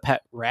carries a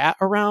pet rat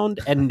around,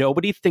 and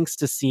nobody thinks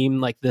to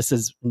seem like this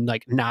is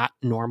like not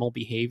normal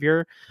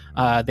behavior.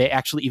 They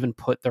actually even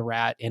put the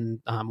rat in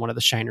one of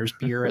the Shiners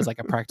beer as like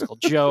a practical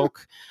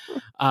joke.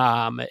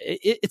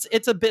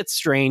 It's a bit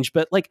strange,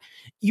 but like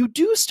you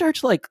do start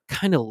to like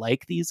kind of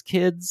like these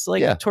kids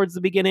like towards the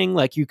beginning.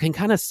 Like you can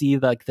kind of see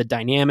like the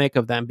dynamic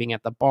of them being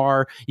at the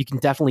bar. You can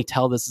definitely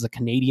tell this is a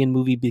Canadian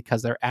movie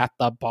because they're at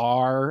the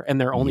bar and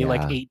they're only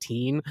like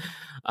 18.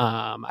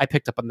 I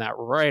picked up on that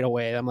right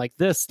away. I'm like,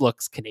 this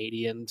looks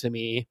Canadian to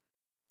me.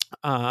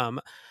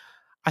 I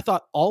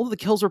thought all of the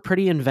kills were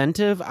pretty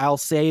inventive. I'll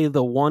say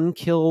the one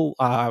kill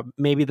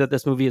maybe that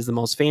this movie is the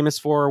most famous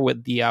for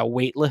with the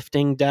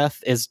weightlifting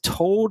death is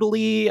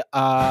totally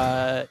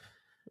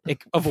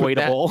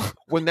avoidable.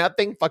 When that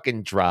thing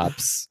fucking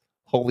drops.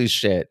 Holy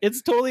shit.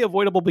 It's totally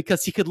avoidable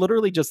because he could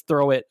literally just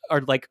throw it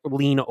or like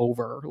lean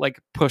over, like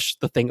push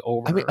the thing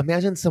over. I mean,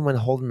 imagine someone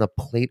holding the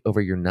plate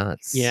over your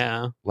nuts.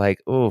 Yeah.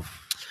 Like,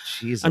 oof,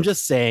 Jesus. I'm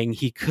just saying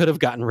he could have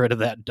gotten rid of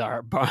that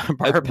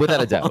barbell.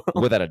 Without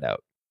a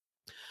doubt.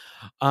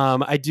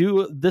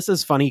 This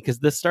is funny because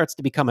this starts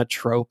to become a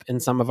trope in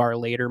some of our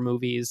later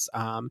movies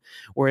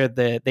where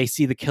they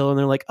see the killer and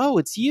they're like, oh,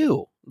 it's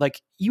you.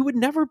 Like you would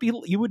never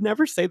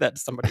say that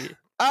to somebody.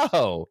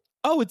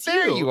 Oh, it's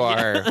there you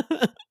are.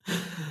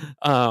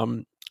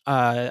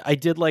 I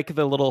did like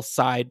the little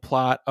side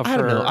plot of her. I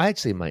don't know. I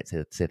actually might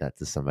say that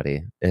to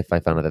somebody if I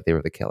found out that they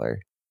were the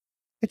killer.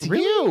 It's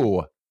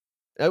you.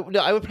 No,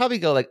 I would probably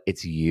go like,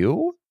 it's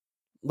you.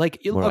 Like,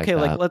 okay,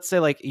 like let's say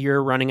like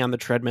you're running on the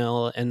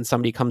treadmill and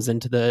somebody comes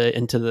into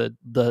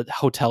the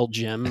hotel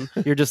gym.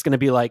 You're just gonna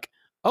be like,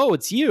 oh,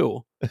 it's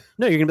you.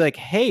 No, you're gonna be like,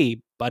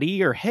 hey,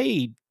 buddy, or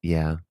hey,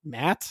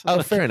 Matt.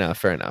 Oh, fair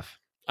enough.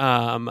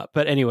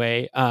 But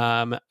anyway,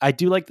 I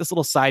do like this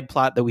little side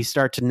plot that we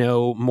start to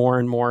know more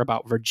and more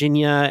about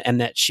Virginia, and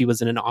that she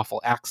was in an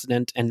awful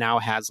accident and now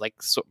has like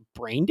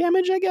brain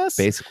damage, I guess.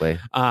 Basically.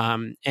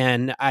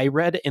 And I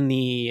read in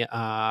the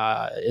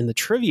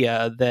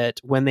trivia that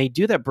when they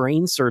do that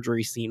brain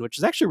surgery scene, which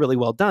is actually really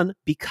well done,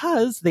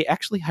 because they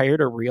actually hired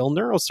a real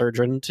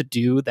neurosurgeon to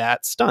do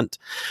that stunt,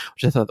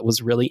 which I thought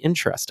was really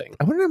interesting.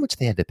 I wonder how much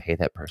they had to pay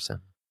that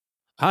person.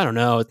 I don't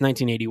know. It's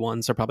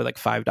 1981, so probably like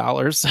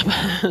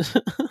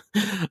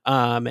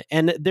 $5.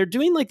 And they're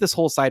doing like this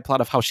whole side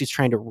plot of how she's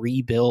trying to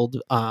rebuild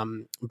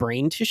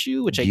brain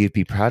tissue, which You'd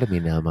be proud of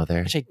me now,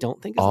 Mother. Which I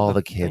don't think is all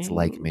the kids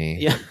like me.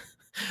 Yeah.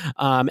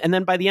 And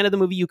then by the end of the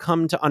movie, you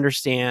come to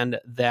understand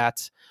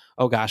that,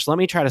 oh gosh, let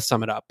me try to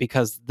sum it up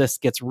because this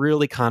gets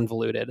really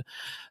convoluted.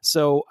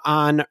 So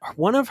on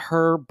one of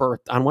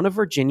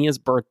Virginia's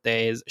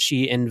birthdays,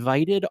 she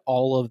invited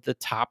all of the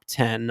top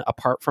 10,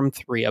 apart from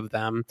 3 of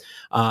them,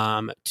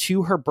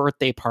 to her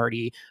birthday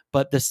party.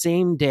 But the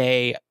same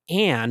day,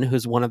 Anne,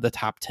 who's one of the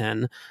top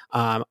 10,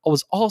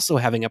 was also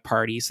having a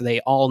party. So they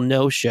all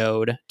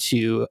no-showed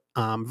to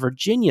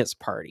Virginia's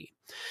party.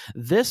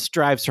 This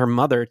drives her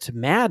mother to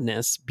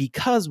madness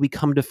because we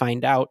come to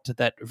find out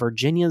that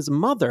Virginia's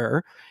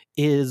mother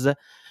is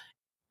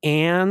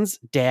Anne's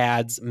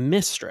dad's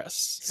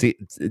mistress. See,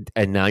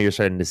 and now you're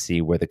starting to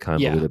see where the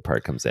convoluted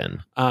part comes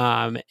in.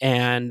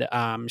 And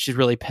she's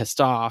really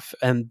pissed off.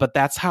 But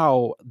that's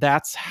how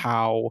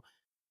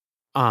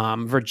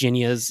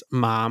Virginia's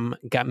mom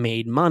got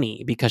made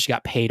money, because she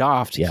got paid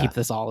off to keep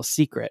this all a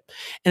secret.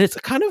 And it's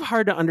kind of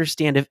hard to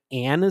understand if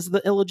Anne is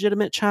the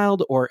illegitimate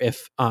child or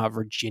if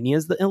Virginia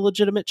is the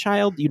illegitimate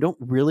child. You don't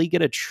really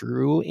get a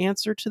true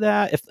answer to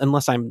that,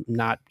 unless I'm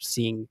not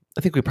seeing.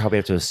 I think we probably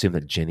have to assume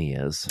that Ginny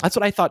is. That's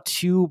what I thought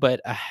too, but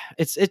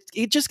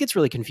it just gets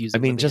really confusing.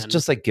 I mean,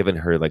 just like given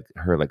her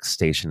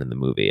station in the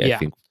movie, I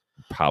think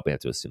probably have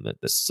to assume that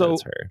that's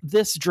her.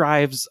 This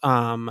drives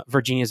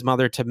Virginia's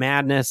mother to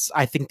madness.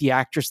 I think the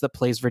actress that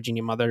plays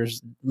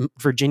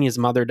Virginia's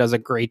mother does a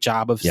great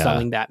job of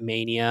selling that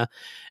mania.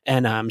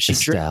 And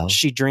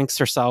she drinks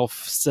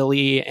herself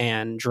silly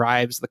and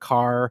drives the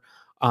car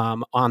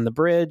on the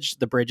bridge.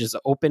 The bridge is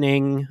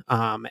opening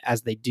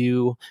as they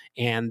do,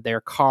 and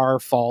their car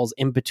falls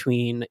in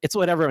between. It's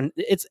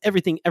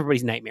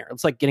everybody's nightmare.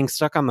 It's like getting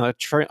stuck on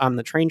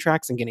the train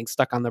tracks and getting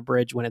stuck on the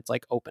bridge when it's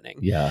like opening.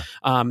 Yeah.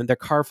 And their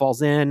car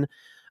falls in.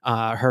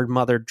 Her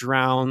mother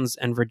drowns,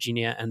 and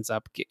Virginia ends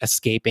up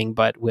escaping,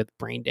 but with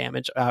brain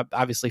damage,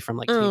 obviously from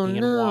like taking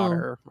in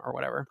water or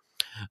whatever.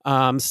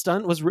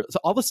 Stunt was so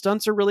all the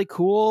stunts are really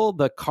cool.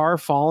 The car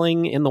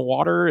falling in the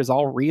water is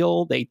all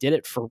real. They did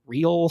it for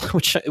real,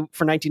 which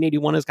for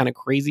 1981 is kind of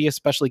crazy,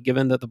 especially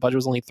given that the budget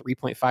was only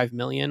 $3.5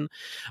 million.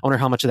 I wonder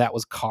how much of that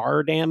was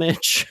car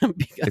damage.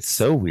 Because, it's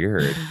so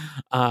weird.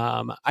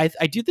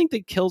 I do think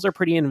the kills are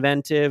pretty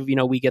inventive. You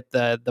know, we get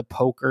the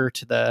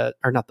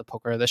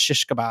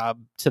shish kebab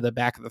to the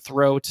back of the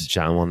throat.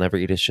 John will never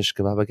eat a shish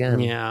kebab again.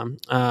 Yeah.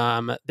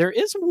 There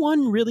is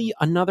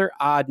another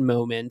odd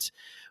moment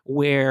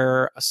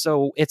where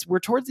we're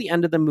towards the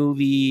end of the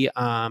movie.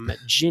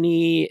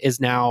 Ginny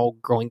is now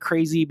going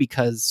crazy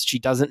because she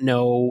doesn't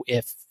know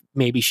if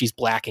maybe she's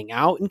blacking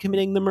out and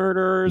committing the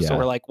murders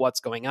or like what's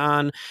going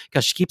on,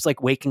 because she keeps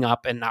like waking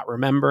up and not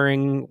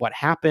remembering what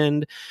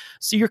happened.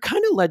 So you're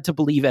kind of led to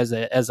believe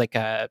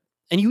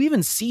and you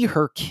even see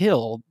her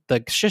kill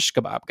the shish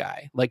kebab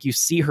guy. Like you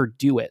see her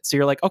do it. So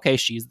you're like, okay,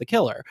 she's the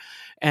killer.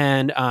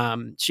 And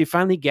she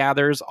finally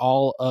gathers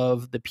all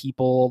of the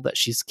people that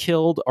she's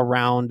killed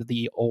around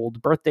the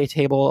old birthday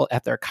table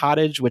at their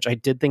cottage, which I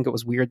did think it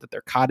was weird that their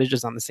cottage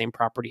is on the same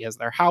property as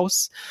their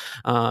house.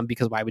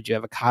 Because why would you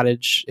have a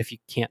cottage if you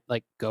can't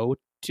like go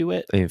to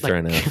it? I mean, fair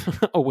enough.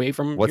 Away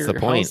from what's the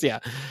point? House? Yeah.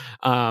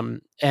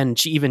 And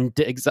she even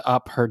digs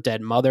up her dead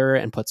mother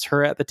and puts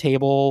her at the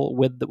table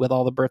with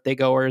all the birthday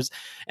goers.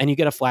 And you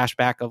get a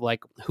flashback of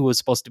like who was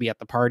supposed to be at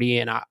the party,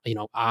 and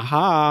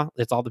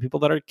it's all the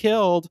people that are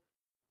killed.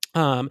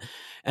 And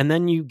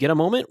then you get a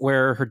moment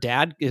where her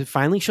dad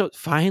finally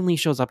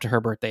shows up to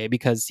her birthday,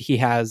 because he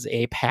has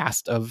a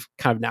past of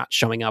kind of not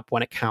showing up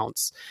when it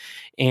counts.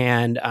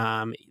 And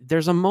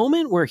there's a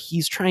moment where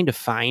he's trying to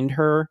find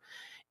her,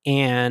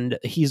 and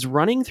he's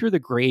running through the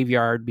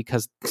graveyard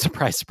because,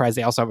 surprise, surprise,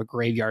 they also have a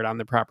graveyard on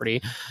the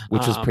property.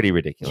 Which is pretty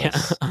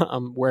ridiculous. Yeah,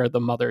 where the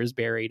mother is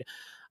buried.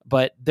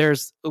 But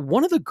there's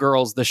one of the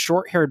girls, the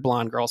short-haired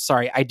blonde girl.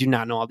 Sorry, I do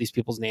not know all these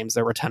people's names.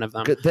 There were 10 of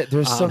them.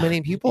 There's so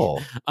many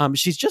people.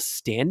 She's just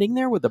standing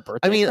there with a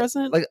birthday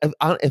present. Like,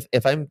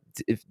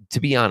 if to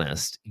be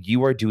honest,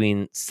 you are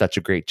doing such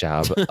a great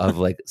job of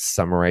like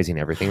summarizing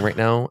everything right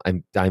now.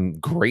 I'm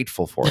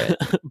grateful for it.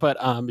 But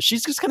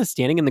she's just kind of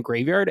standing in the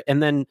graveyard,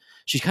 and then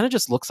she kind of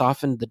just looks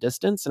off into the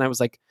distance, and I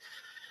was like,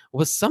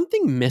 was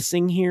something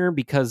missing here?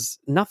 Because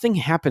nothing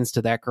happens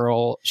to that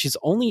girl. She's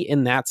only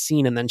in that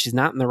scene and then she's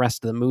not in the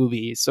rest of the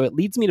movie. So it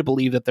leads me to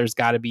believe that there's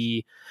got to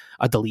be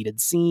a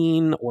deleted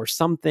scene or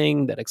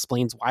something that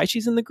explains why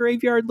she's in the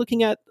graveyard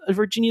looking at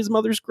Virginia's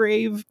mother's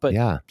grave. But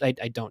I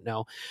don't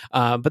know.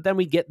 But then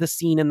we get the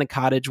scene in the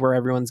cottage where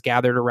everyone's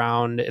gathered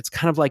around. It's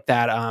kind of like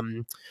that.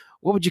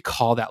 What would you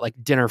call that? Like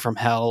Dinner from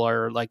Hell,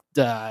 or like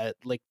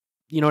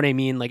you know what I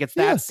mean? Like it's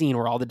that scene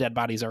where all the dead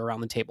bodies are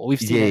around the table. We've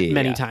seen it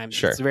many times.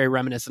 Sure. It's very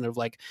reminiscent of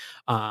like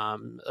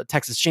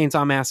Texas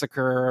Chainsaw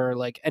Massacre,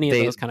 like any of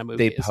those kind of movies.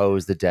 They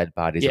pose the dead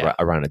bodies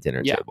around a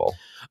dinner table.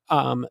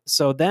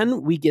 So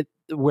then we get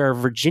where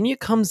Virginia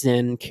comes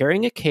in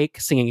carrying a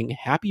cake, singing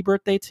 "Happy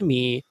Birthday to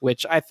Me,"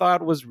 which I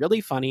thought was really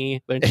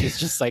funny. But she's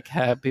just like,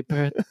 "Happy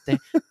birthday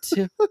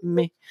to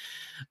me."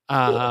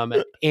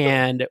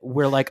 And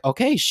we're like,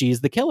 okay,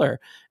 she's the killer.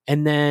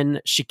 And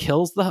then she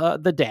kills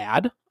the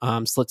dad,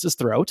 slits his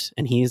throat,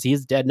 and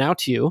he's dead now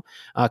too,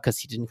 because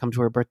he didn't come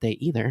to her birthday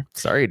either.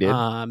 Sorry, dude.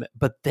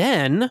 But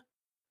then,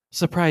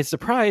 surprise,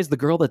 surprise, the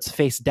girl that's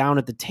face down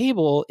at the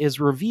table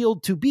is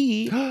revealed to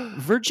be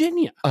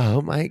Virginia.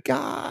 Oh my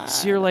God.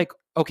 So you're like,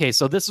 okay,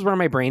 so this is where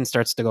my brain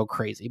starts to go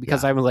crazy,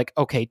 because I was like,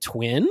 okay,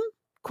 twin?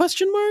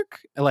 Question mark?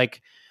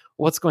 Like,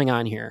 what's going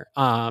on here?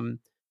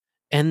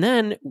 And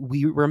then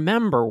we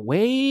remember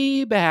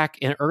way back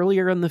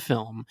earlier in the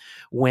film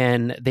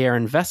when they are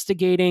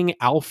investigating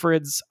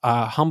Alfred's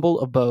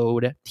humble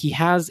abode. He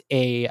has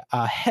a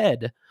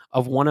head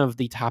of one of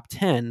the top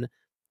 10,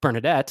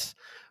 Bernadette,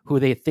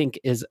 who they think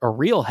is a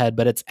real head,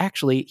 but it's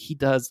actually, he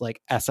does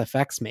like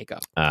SFX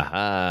makeup.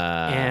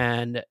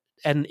 And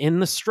in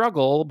the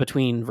struggle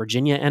between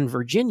Virginia and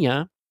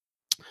Virginia,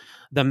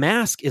 the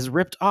mask is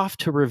ripped off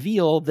to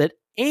reveal that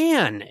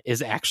Anne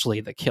is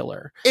actually the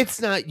killer.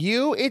 It's not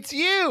you, it's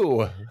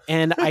you.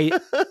 And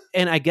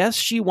I guess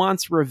she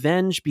wants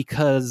revenge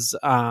because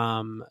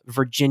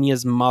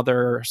Virginia's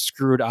mother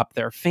screwed up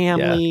their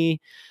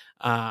family.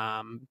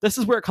 This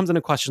is where it comes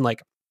into question,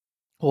 like,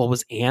 well,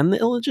 was Anne the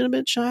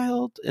illegitimate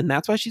child and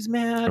that's why she's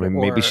mad? I mean,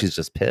 maybe she's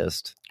just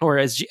pissed. Or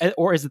is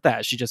it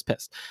that she's just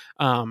pissed?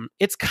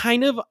 It's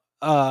kind of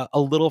a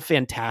little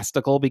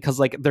fantastical, because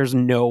like there's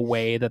no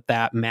way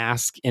that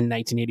mask in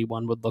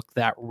 1981 would look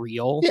that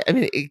real. Yeah, I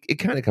mean, it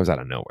kind of comes out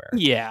of nowhere.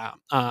 Yeah.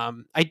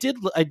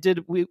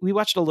 We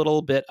watched a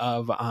little bit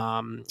of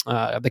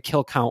the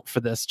kill count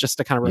for this just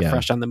to kind of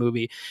refresh on the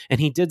movie,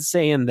 and he did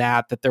say in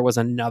that there was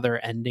another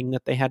ending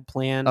that they had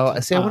planned. Oh,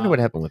 see, I wonder what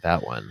happened with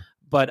that one.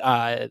 But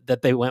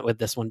that they went with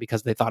this one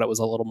because they thought it was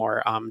a little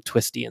more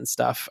twisty and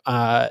stuff.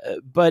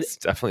 But it's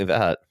definitely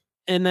that.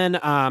 And then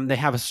they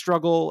have a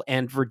struggle,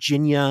 and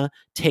Virginia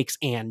takes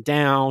Anne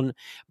down.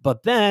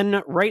 But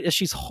then, right as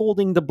she's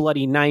holding the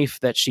bloody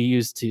knife that she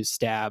used to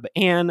stab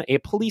Anne, a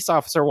police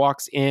officer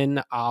walks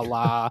in, a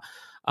la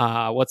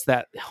what's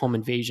that home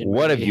invasion movie?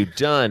 What have you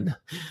done?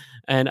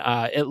 And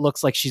it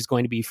looks like she's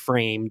going to be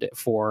framed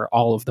for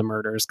all of the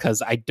murders,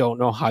 because I don't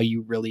know how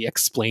you really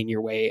explain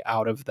your way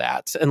out of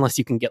that unless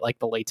you can get like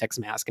the latex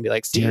mask and be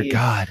like, dear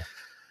God,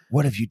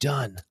 what have you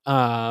done?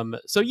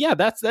 So yeah,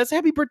 that's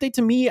Happy Birthday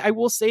to Me. I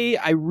will say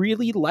I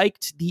really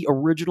liked the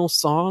original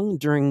song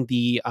during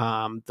the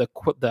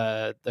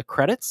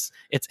credits.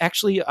 It's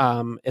actually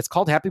it's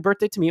called Happy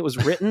Birthday to Me. It was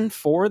written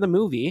for the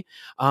movie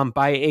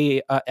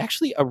by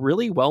actually a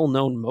really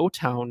well-known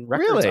Motown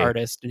Records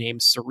artist named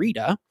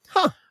Sarita.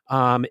 Huh.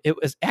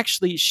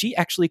 She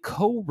actually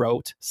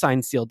co-wrote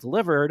Signed, Sealed,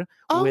 Delivered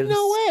with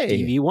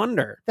Stevie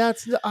Wonder.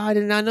 I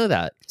did not know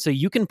that. So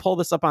you can pull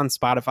this up on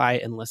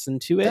Spotify and listen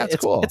to it. That's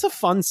cool. It's a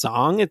fun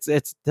song. It's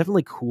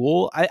definitely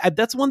cool. I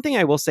that's one thing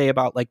I will say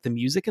about like the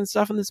music and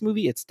stuff in this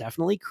movie. It's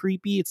definitely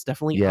creepy. It's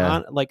definitely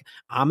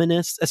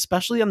ominous,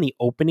 especially on the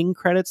opening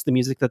credits. The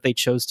music that they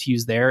chose to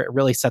use there, it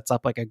really sets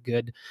up like a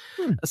good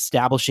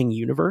establishing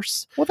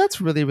universe. Well,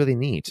 that's really, really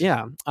neat.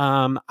 Yeah.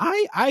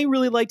 I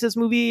really liked this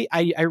movie.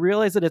 I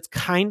realize that it's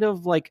kind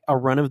of like a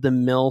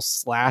run-of-the-mill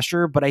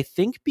slasher, but I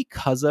think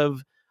because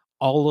of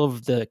all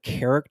of the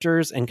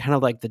characters and kind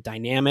of like the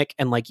dynamic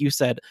and, like you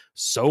said,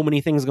 so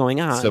many things going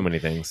on. So many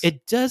things.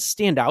 It does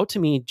stand out to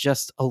me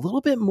just a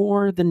little bit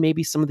more than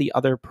maybe some of the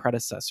other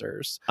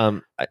predecessors.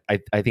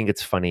 I think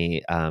it's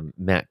funny.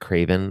 Matt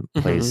Craven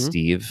plays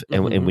Steve,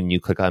 and when you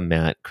click on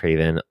Matt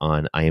Craven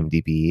on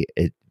IMDb,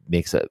 it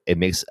makes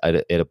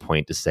it a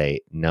point to say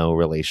no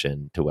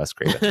relation to Wes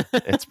Craven.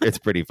 It's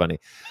pretty funny.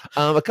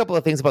 A couple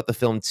of things about the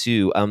film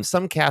too.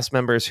 Some cast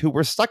members who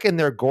were stuck in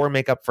their gore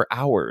makeup for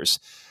hours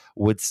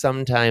would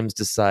sometimes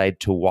decide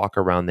to walk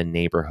around the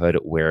neighborhood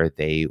where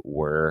they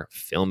were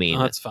filming. Oh,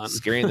 that's fun.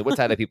 Scaring the wits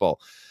out of people.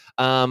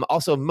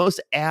 Also, most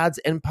ads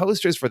and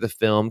posters for the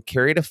film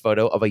carried a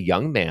photo of a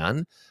young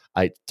man,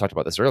 I talked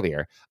about this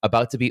earlier,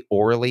 about to be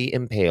orally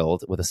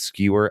impaled with a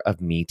skewer of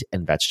meat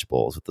and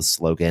vegetables with the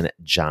slogan,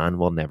 "John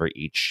will never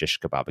eat shish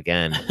kebab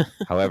again."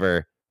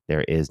 However,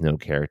 there is no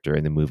character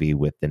in the movie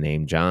with the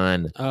name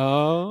John.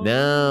 Oh.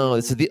 No,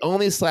 this is the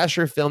only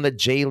slasher film that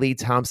J. Lee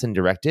Thompson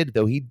directed,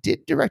 though he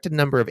did direct a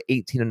number of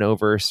 18 and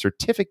over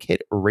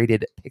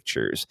certificate-rated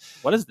pictures.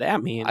 What does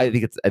that mean? I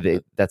think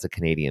that's a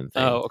Canadian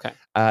thing. Oh, okay.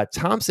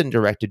 Thompson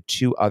directed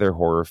 2 other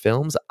horror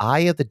films, Eye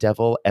of the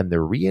Devil and The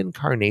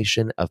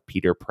Reincarnation of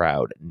Peter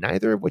Proud,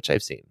 neither of which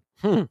I've seen.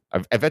 In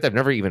fact, I've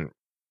never even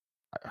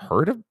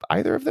heard of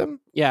either of them.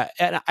 Yeah,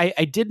 and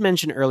I did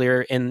mention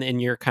earlier in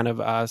your kind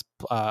of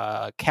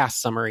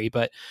cast summary,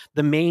 but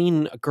the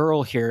main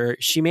girl here,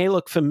 she may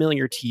look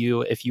familiar to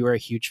you if you are a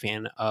huge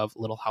fan of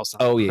Little House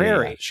on the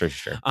Prairie. Yeah.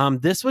 Sure.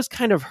 This was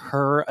kind of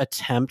her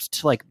attempt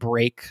to like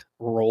break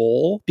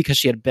role because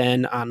she had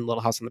been on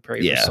Little House on the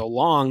Prairie for so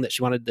long that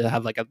she wanted to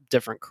have like a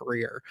different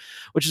career,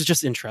 which is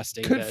just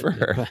interesting. Good for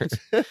her.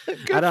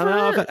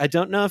 I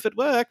don't know if it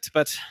worked,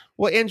 but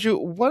well, Andrew,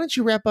 why don't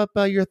you wrap up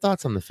your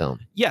thoughts on the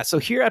film? Yeah, so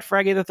here at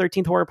Friday the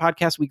 13th Horror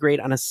Podcast, we grade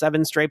on a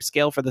 7-stripe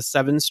scale for the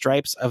 7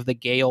 stripes of the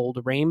gay old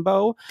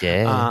rainbow.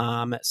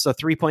 Yeah. So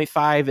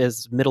 3.5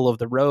 is middle of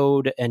the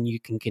road, and you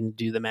can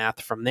do the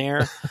math from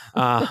there.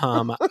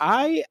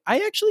 I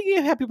actually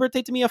gave Happy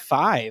Birthday to Me a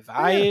 5.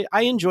 Yeah.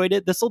 I enjoyed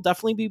it. This will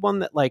definitely be one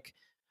that, like,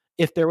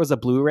 if there was a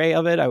Blu-ray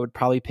of it, I would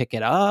probably pick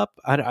it up.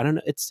 I don't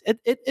know.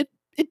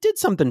 It did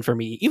something for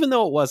me, even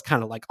though it was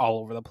kind of like all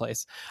over the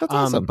place. That's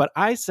awesome. But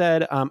I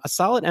said a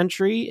solid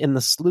entry in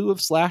the slew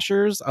of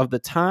slashers of the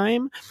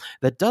time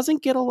that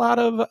doesn't get a lot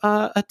of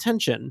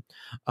attention.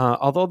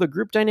 Although the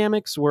group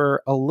dynamics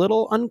were a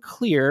little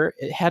unclear,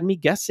 it had me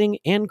guessing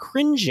and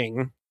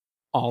cringing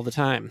all the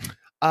time.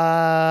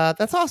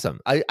 That's awesome.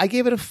 I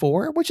gave it a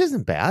 4, which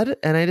isn't bad.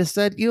 And I just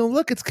said,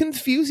 look, it's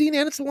confusing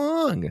and it's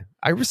long.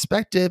 I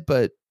respect it,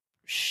 but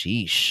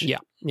sheesh.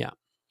 Yeah.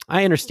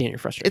 I understand your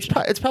frustration.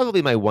 It's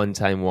probably my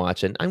one-time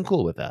watch, and I'm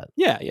cool with that.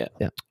 Yeah.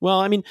 Well,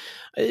 I mean,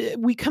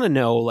 we kind of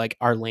know like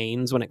our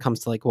lanes when it comes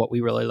to like what we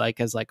really like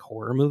as like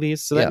horror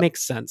movies, so that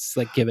makes sense.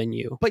 Like given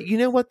you, but you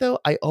know what though,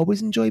 I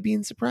always enjoy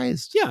being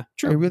surprised. Yeah,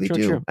 true. I really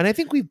do, true. And I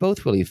think we've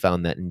both really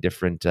found that in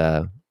different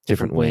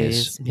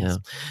ways. Yes.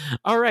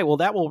 All right. Well,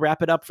 that will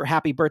wrap it up for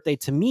Happy Birthday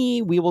to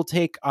Me. We will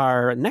take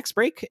our next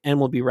break, and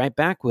we'll be right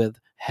back with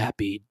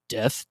Happy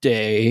Death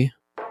Day.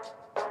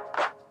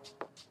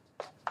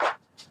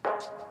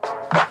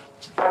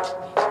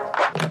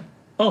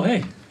 Oh,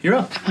 hey, you're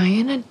up. Am I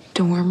in a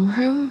dorm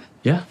room?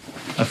 Yeah,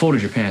 I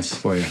folded your pants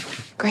for you.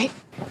 Great.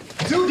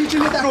 Dude, did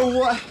you let that or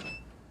what?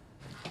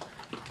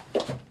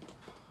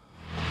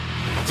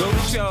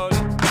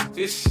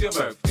 It's your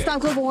birthday.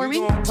 Stop global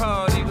warming.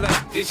 Party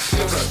like it's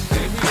your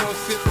birthday. We don't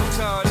sip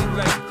Bacardi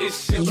like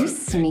it's your You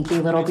birthday. sneaky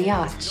little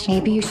biatch.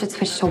 Maybe you should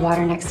switch to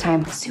water next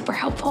time. Super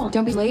helpful.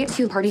 Don't be late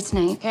to the party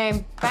tonight.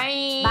 Okay,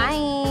 bye.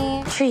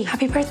 Bye. Tree,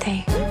 happy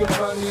birthday. You can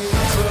find me in the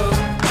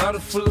club, bottle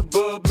full of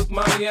bub. Look,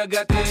 mommy, I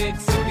got the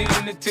ex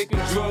again and taking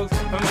drugs.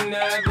 I'm in the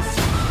habit.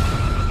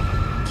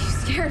 You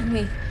scared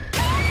me.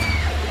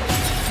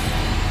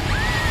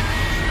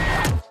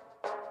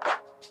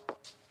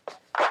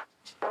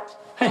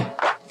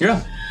 You're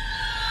up.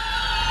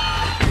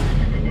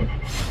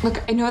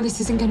 Look, I know this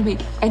isn't gonna make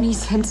any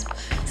sense.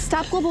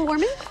 Stop global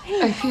warming?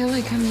 I feel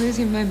like I'm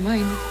losing my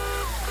mind.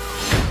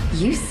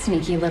 You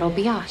sneaky little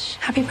biatch.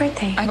 Happy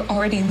birthday. I've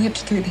already lived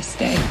through this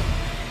day.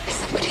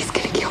 Somebody's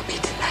gonna kill me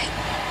tonight.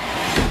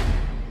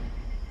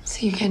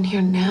 So you can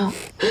hear now.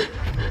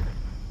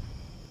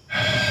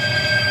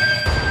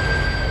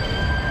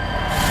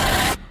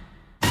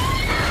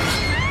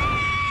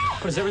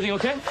 Is everything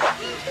okay?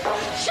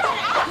 Shut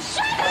up!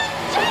 Shut up!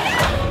 Shut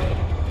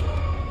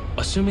up!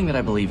 Assuming that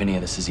I believe any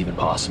of this is even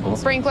possible.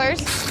 Sprinklers,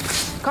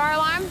 car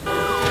alarm.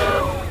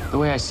 The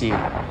way I see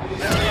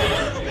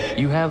it,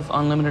 you have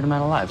unlimited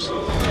amount of lives,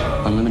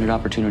 unlimited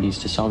opportunities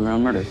to solve your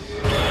own murder.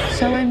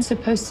 So I'm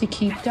supposed to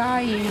keep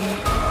dying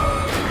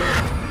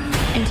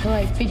until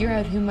I figure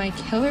out who my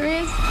killer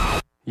is?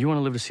 You want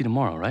to live to see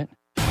tomorrow, right?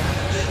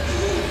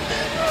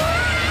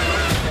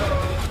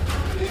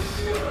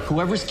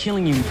 Whoever's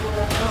killing you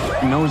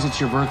knows it's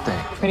your birthday.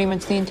 Pretty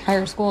much the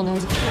entire school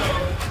knows.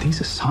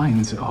 These are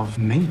signs of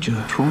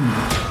major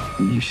trauma.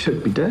 You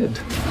should be dead.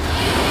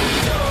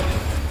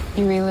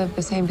 You relive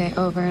the same day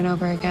over and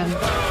over again.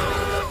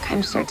 Kind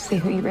of start to see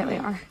who you really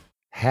are.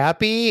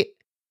 Happy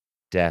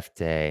Death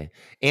Day.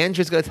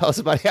 Andrew's going to tell us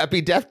about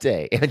Happy Death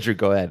Day. Andrew,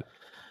 go ahead.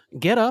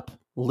 Get up,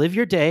 live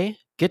your day,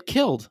 get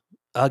killed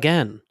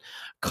again.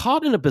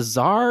 Caught in a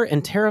bizarre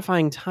and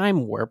terrifying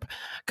time warp,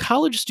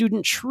 college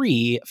student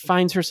Tree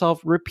finds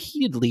herself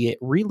repeatedly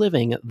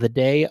reliving the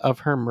day of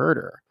her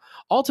murder,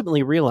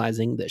 ultimately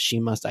realizing that she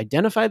must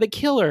identify the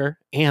killer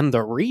and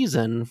the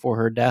reason for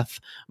her death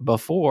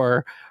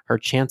before her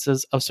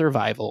chances of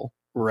survival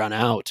run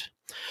out.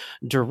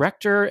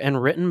 Director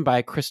and written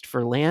by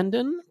Christopher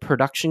Landon.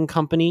 Production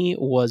company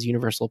was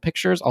Universal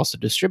Pictures, also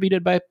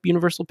distributed by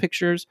Universal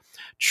Pictures.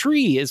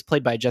 Tree is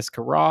played by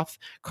Jessica Roth.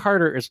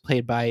 Carter is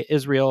played by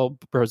Israel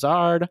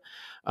Brozard.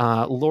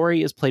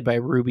 Lori is played by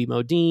Ruby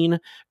Modine.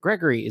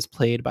 Gregory is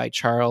played by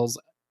Charles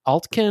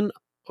Altkin.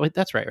 Wait,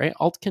 that's right?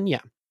 Altkin,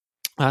 yeah.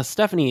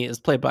 Stephanie is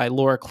played by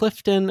Laura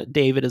Clifton.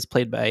 David is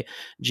played by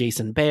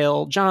Jason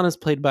Bale. John is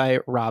played by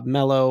Rob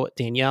Mello.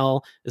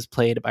 Danielle is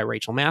played by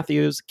Rachel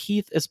Matthews.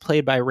 Keith is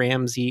played by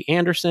Ramsey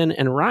Anderson.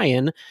 And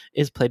Ryan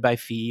is played by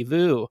Phi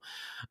Vu.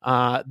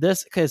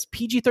 This is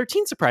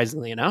PG-13,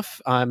 surprisingly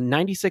enough.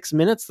 96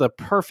 minutes, the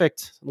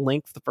perfect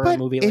length for a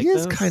movie like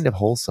this. It is kind of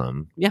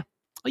wholesome. Yeah.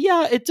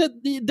 Yeah,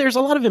 there's a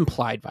lot of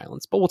implied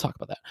violence, but we'll talk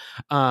about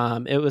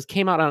that. It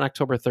came out on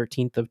October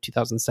 13th of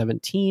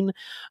 2017.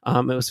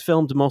 It was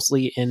filmed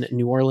mostly in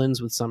New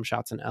Orleans with some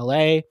shots in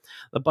LA.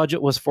 The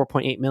budget was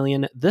 $4.8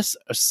 million. This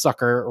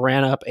sucker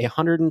ran up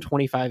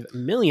 $125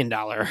 million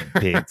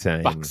Big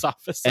time. box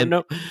office.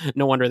 So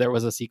no wonder there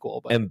was a sequel.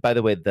 But. And by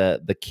the way,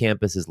 the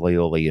campus is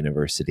Loyola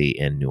University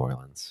in New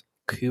Orleans.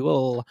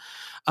 Cool.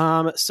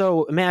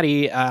 So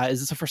Maddie, is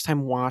this a first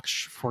time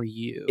watch for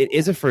you? It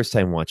is a first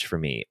time watch for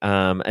me.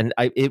 And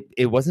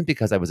it wasn't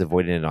because I was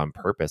avoiding it on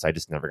purpose. I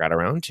just never got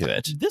around to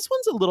it. This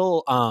one's a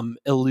little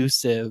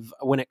elusive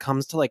when it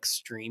comes to like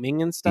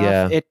streaming and stuff.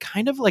 Yeah. It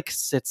kind of like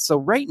sits. So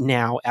right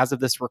now, as of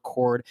this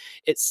record,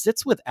 it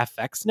sits with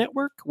FX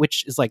Network,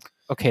 which is like,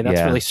 okay,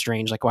 that's really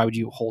strange. Like, why would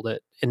you hold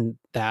it in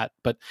that?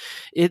 But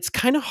it's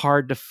kind of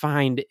hard to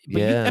find.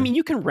 But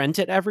you can rent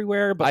it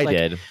everywhere. But I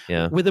did.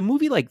 Yeah. With a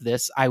movie like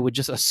this, I would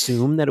just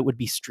assume that it would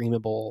be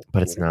streamable,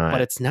 but it's not.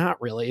 But it's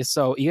not really.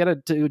 So you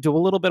got to do a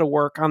little bit of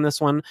work on this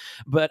one.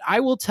 But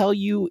I will tell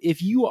you,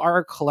 if you are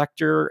a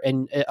collector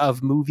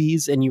of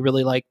movies and you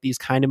really like these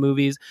kind of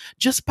movies,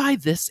 just buy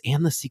this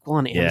and the sequel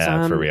on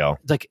Amazon. Yeah, for real.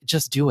 Like,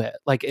 just do it.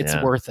 Like, it's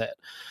worth it.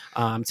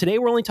 Today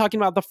we're only talking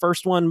about the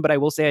first one, but I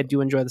will say I do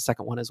enjoy the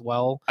second one as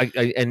well.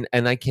 And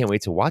I can't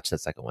wait to watch that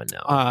second one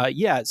now.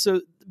 Yeah.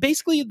 So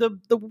basically, the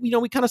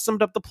we kind of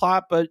summed up the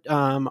plot, but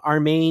our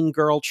main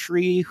girl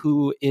Tree,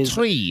 who is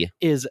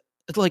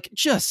like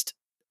just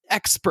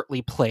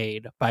expertly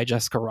played by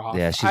Jessica Roth.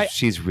 Yeah,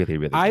 she's really,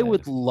 really good. I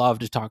would love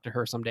to talk to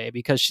her someday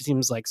because she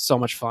seems like so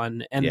much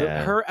fun. And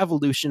her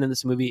evolution in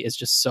this movie is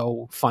just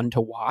so fun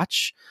to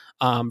watch,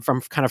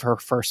 from kind of her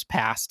first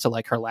pass to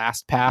like her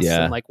last pass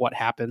and like what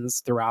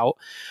happens throughout.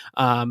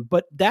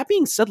 But that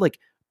being said, like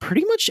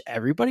pretty much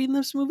everybody in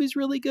this movie is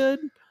really good.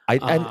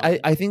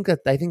 I think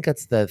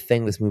that's the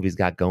thing this movie's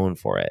got going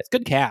for it. It's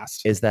good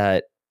cast. Is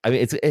that, I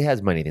mean, it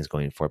has many things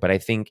going for it, but I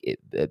think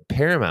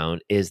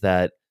paramount is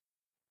that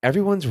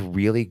everyone's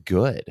really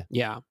good.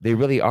 Yeah, they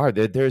really are.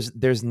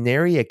 There's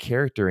nary a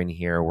character in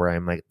here where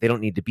I'm like, they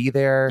don't need to be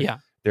there. Yeah,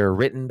 they're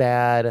written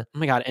bad. Oh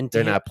my god, and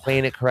they're not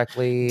playing it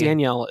correctly.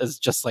 Danielle is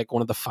just like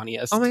one of the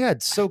funniest. Oh my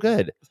god, so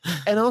good.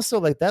 And also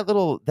like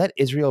that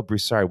Israel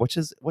Broussard. What's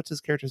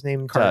his character's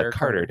name?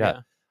 Carter.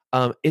 Yeah.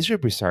 Israel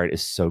Broussard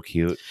is so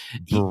cute.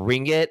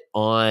 Bring it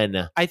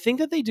on. I think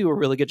that they do a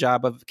really good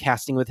job of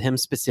casting with him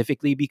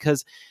specifically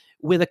because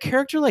with a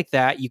character like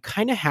that, you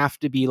kind of have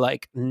to be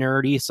like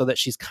nerdy so that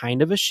she's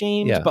kind of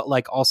ashamed, but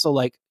like also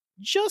like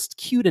just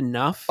cute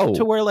enough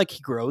to where like he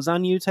grows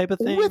on you type of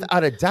thing.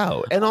 Without a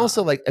doubt. And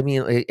also like, I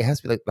mean, it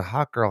has to be like the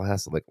hot girl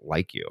has to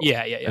like you.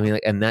 Yeah. I mean,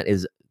 like, and that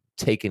is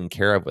taken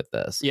care of with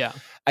this. Yeah.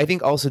 I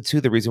think also too,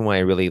 the reason why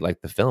I really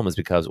like the film is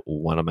because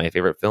one of my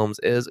favorite films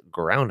is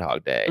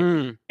Groundhog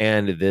Day.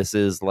 And this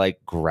is like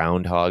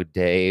Groundhog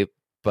Day,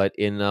 but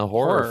in a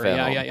horror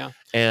film. Yeah.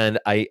 And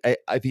I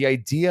the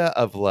idea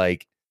of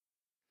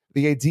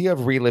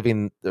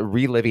reliving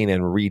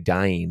and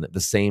re-dying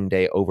the same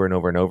day over and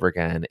over and over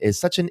again is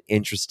such an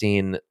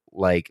interesting,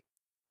 like,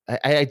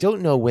 I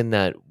don't know when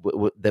that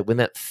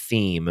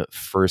theme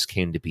first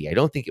came to be. I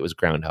don't think it was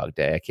Groundhog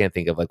Day. I can't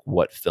think of like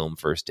what film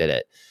first did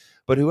it,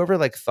 but whoever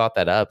like thought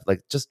that up,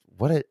 like just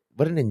what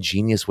an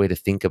ingenious way to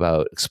think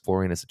about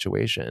exploring a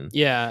situation.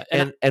 Yeah.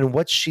 And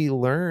what she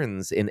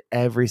learns in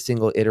every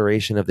single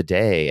iteration of the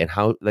day and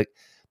how like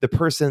the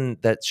person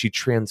that she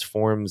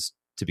transforms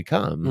to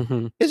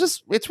become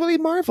it's really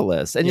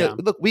marvelous. And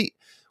look,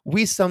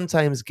 we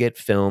sometimes get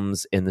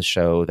films in the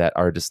show that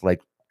are just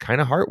like kind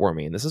of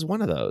heartwarming. This is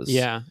one of those.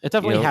 Yeah, it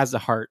definitely has the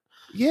heart.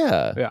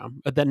 Yeah,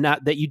 but then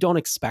not that you don't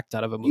expect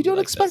out of a movie. You don't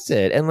like expect this.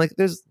 it, and like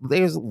there's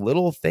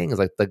little things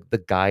like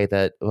the guy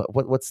that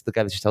what's the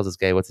guy that she tells us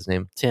gay? What's his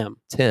name?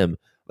 Tim.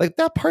 Like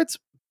that part's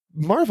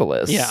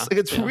marvelous. Yeah, like,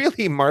 it's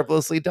really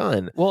marvelously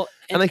done. Well,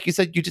 and like you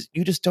said,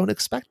 you just don't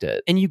expect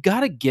it, and you got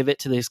to give it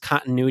to these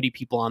continuity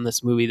people on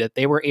this movie that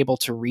they were able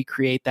to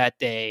recreate that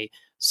day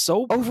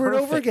so over and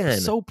over again,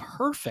 so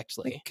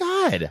perfectly.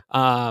 God,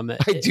 I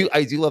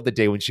do love the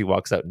day when she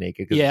walks out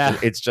naked. Yeah,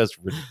 it's just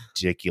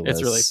ridiculous.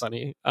 It's really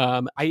funny.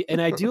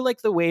 I do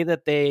like the way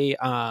that they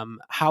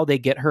how they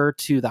get her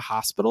to the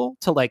hospital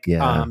to like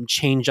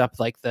change up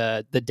like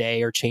the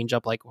day or change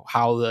up like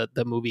how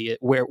the movie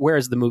where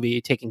is the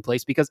movie taking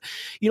place, because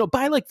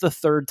by like the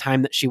third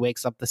time that she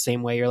wakes up the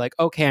same way, you're like,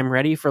 okay, I'm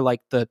ready for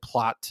like the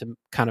plot to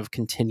kind of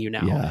continue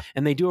now.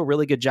 And they do a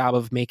really good job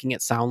of making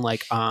it sound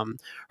like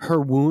her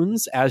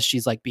wounds as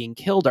she's like being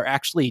killed are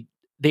actually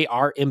they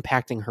are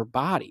impacting her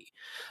body.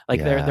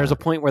 Like there's a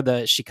point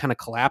where she kind of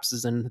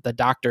collapses and the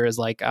doctor is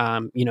like,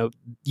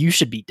 you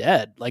should be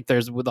dead. Like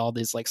there's with all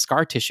this like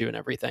scar tissue and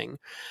everything.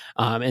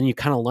 And you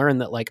kind of learn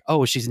that like,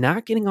 oh, she's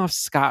not getting off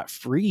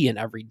scot-free in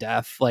every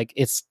death. Like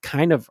it's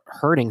kind of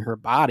hurting her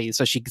body.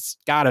 So she's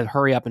got to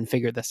hurry up and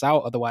figure this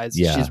out. Otherwise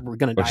she's going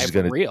to die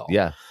for real.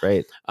 Yeah.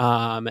 Right.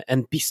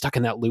 And be stuck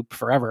in that loop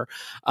forever.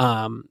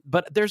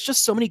 But there's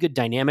just so many good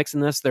dynamics in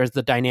this. There's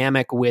the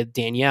dynamic with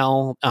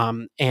Danielle,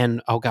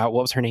 and oh God,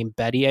 what was her name?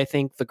 Betty, I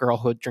think, the girl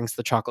who drinks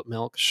the chocolate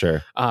milk.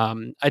 Sure.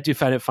 I do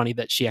find it funny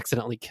that she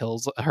accidentally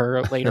kills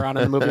her later on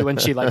in the movie when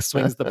she like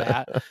swings the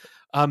bat.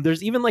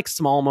 There's even like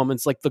small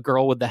moments like the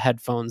girl with the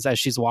headphones as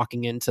she's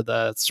walking into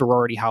the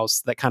sorority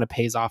house that kind of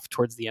pays off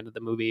towards the end of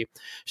the movie.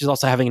 She's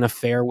also having an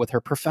affair with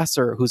her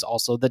professor, who's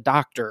also the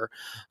doctor.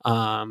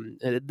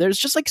 There's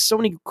just like so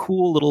many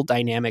cool little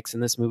dynamics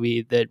in this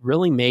movie that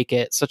really make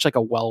it such like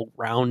a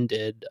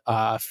well-rounded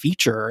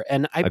feature.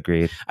 And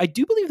Agreed. I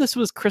do believe this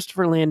was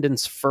Christopher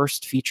Landon's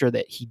first feature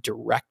that he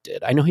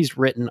directed. I know he's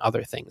written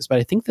other things, but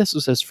I think this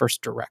was his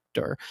first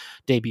director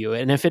debut.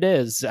 And if it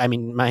is, I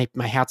mean, my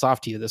hat's off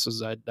to you. This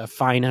was a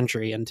fine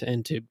entry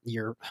into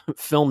your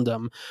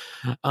filmdom.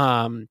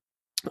 I'm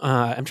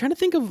trying to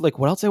think of like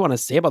what else I want to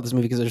say about this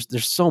movie because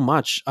there's so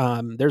much.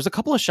 There's a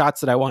couple of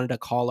shots that I wanted to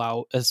call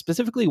out,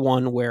 specifically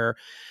one where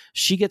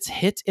she gets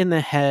hit in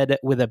the head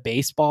with a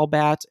baseball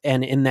bat,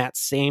 and in that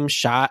same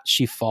shot,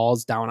 she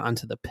falls down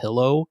onto the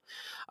pillow,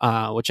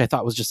 which I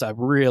thought was just a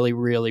really,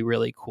 really,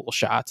 really cool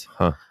shot.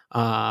 Huh.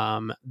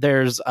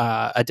 There's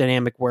a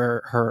dynamic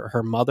where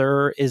her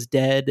mother is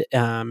dead.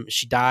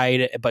 She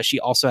died, but she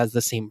also has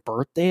the same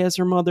birthday as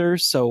her mother,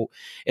 so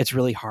it's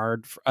really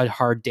a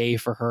hard day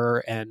for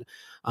her, and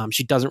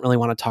she doesn't really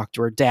want to talk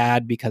to her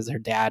dad because her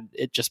dad,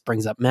 it just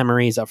brings up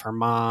memories of her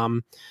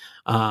mom.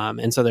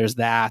 And so there's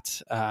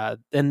that.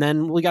 And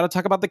then we got to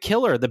talk about the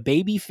killer, the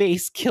baby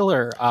face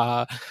killer,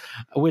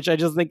 which I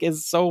just think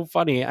is so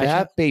funny.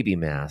 That baby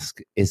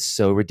mask is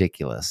so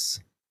ridiculous.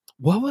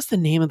 What was the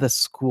name of the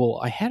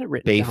school? I had it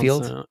written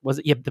Bayfield? down. Was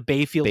it? Yeah, the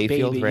Bayfield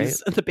Babies. Right?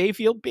 The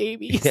Bayfield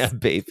Babies. Yeah,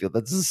 Bayfield.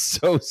 That's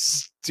so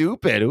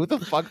stupid. Who the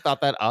fuck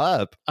thought that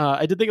up?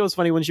 I did think it was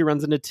funny when she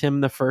runs into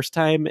Tim the first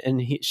time,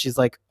 and she's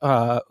like,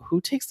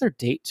 "Who takes their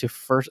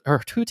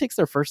who takes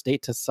their first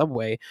date to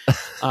Subway?"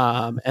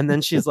 And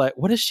then she's like,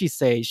 "What does she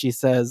say?" She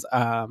says,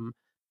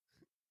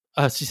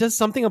 she says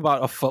something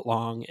about a foot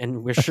long,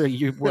 and we're sure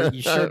you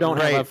sure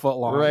don't have a foot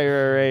long.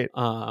 Right.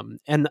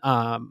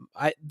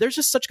 There's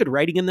just such good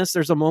writing in this.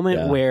 There's a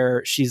moment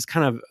where she's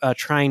kind of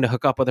trying to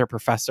hook up with her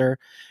professor,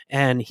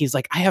 and he's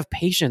like, "I have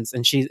patience,"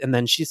 and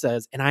then she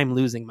says, "And I'm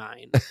losing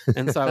mine."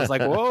 And so I was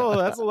like, "Whoa,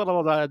 that's a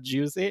little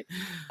juicy."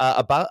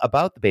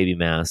 About the baby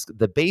mask,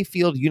 the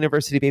Bayfield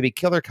University baby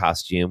killer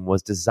costume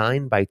was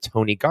designed by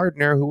Tony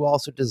Gardner, who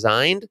also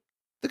designed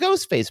the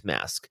Ghostface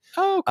mask.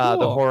 Oh, cool.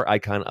 The horror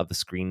icon of the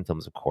Scream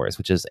films, of course,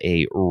 which is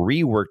a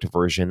reworked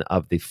version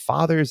of the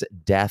Father's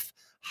Death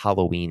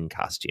Halloween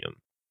costume.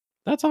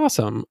 That's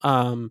awesome.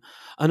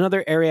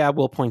 Another area I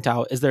will point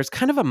out is there's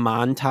kind of a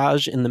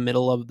montage in the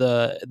middle of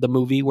the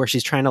movie where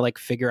she's trying to like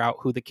figure out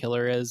who the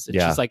killer is. And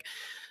she's like,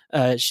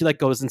 she like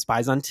goes and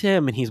spies on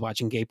Tim, and he's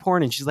watching gay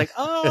porn, and she's like,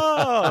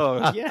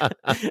 "Oh, yeah."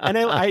 And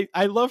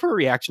I love her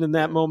reaction in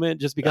that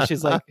moment, just because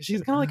she's kind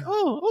of like,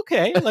 "Oh,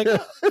 okay, like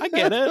I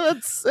get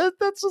it."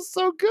 That's just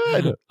so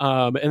good.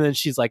 And then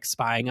she's like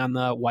spying on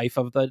the wife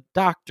of the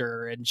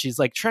doctor, and she's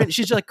like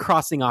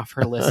crossing off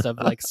her list of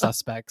like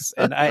suspects,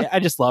 and I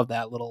just love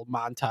that little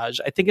montage.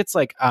 I think it's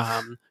like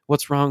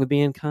What's Wrong with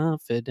Being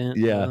Confident?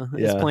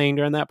 Is playing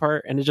during that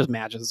part, and it just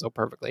matches so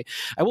perfectly.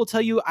 I will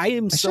tell you, I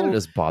should have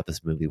just bought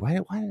this movie. Why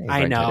did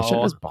I know. I should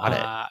have just bought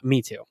it.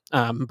 Me too.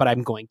 But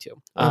I'm going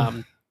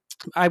to.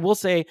 I will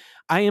say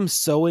I am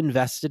so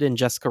invested in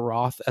Jessica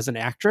Roth as an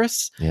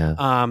actress. Yeah.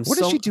 What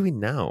is she doing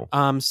now?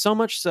 So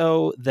much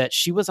so that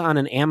she was on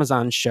an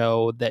Amazon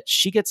show that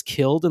she gets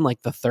killed in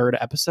like the 3rd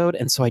episode,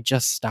 and so I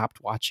just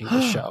stopped watching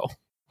the show.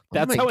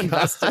 That's how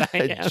invested I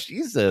am.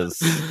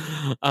 Jesus.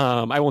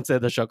 I won't say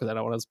the show because I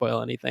don't want to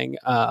spoil anything.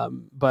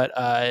 But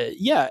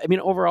yeah, I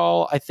mean,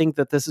 overall, I think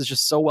that this is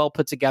just so well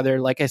put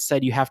together. Like I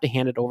said, you have to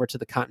hand it over to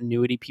the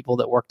continuity people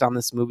that worked on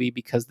this movie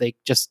because they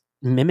just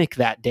mimic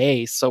that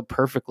day so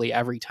perfectly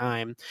every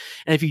time.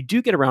 And if you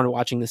do get around to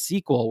watching the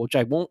sequel, which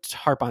I won't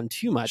harp on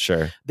too much,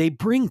 they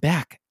bring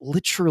back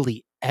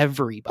literally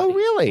everybody. Oh,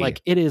 really?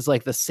 Like it is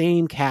like the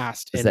same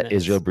cast. Is that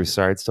Israel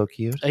Broussard still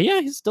cute?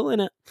 Yeah, he's still in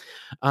it.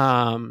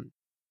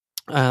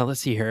 Let's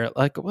see here.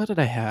 Like, what did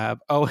I have?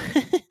 Oh,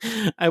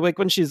 I like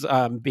when she's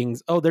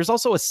there's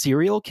also a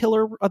serial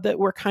killer that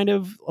we're kind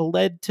of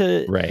led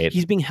to. Right.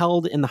 He's being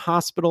held in the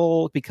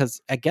hospital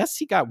because I guess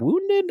he got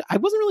wounded. I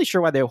wasn't really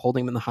sure why they were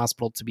holding him in the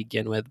hospital to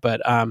begin with,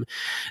 but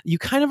you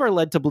kind of are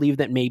led to believe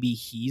that maybe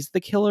he's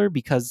the killer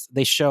because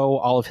they show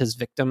all of his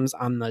victims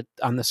on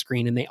the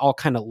screen and they all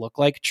kind of look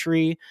like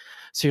Tree.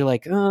 So you're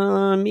like,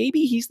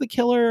 maybe he's the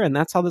killer, and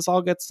that's how this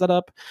all gets set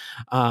up.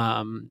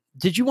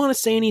 Did you want to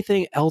say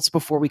anything else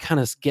before we kind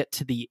of get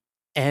to the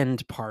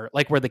end part,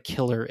 like where the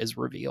killer is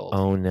revealed?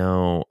 Oh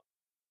no.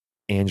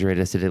 Andrew, I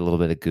just did a little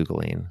bit of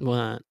Googling.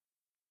 What?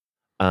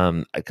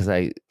 Because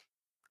I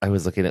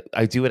was looking at,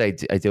 I do what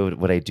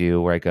I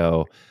do where I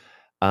go,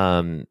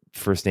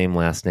 first name,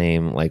 last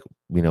name, like,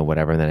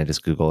 whatever. And then I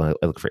just Google and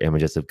I look for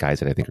images of guys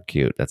that I think are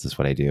cute. That's just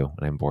what I do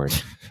when I'm bored.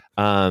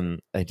 I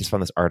just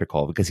found this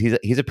article because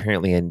he's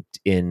apparently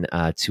in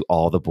To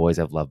All the Boys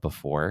I've Loved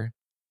Before.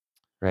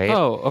 Right.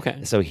 Oh,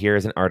 okay. So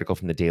here's an article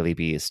from the Daily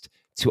Beast.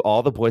 To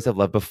All the Boys I've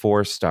Loved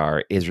Before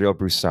star Israel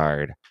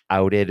Broussard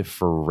outed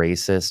for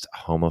racist,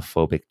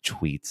 homophobic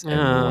tweets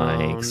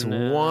and likes.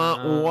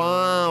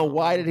 No.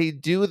 Why did he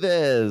do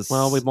this?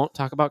 Well, we won't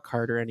talk about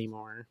Carter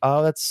anymore.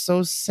 Oh, that's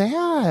so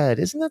sad.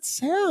 Isn't that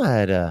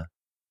sad?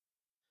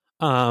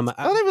 That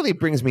really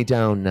brings me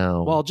down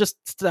now. Well, just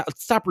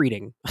stop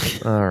reading.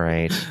 All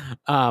right.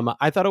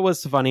 I thought it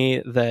was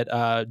funny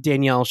that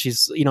Danielle,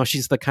 she's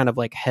the kind of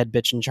like head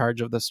bitch in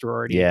charge of the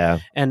sorority. Yeah.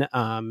 And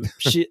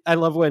I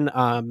love when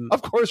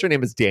of course her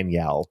name is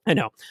Danielle. I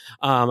know.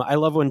 I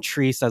love when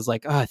Tree says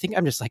like, oh, I think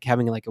I'm just like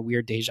having like a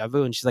weird deja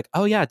vu, and she's like,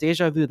 oh yeah,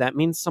 deja vu. That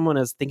means someone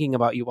is thinking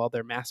about you while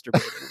they're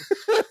masturbating.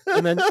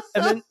 and then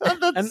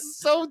that's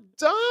so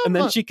dumb. And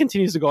then she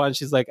continues to go on.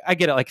 She's like, I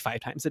get it like 5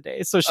 times a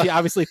day. So she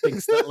obviously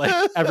thinks that like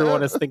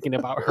everyone is thinking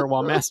about her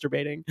while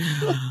masturbating.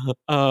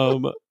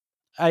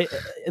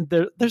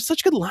 There's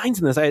such good lines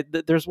in this.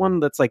 There's one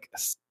that's like,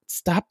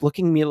 stop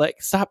looking at me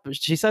like, stop.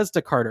 She says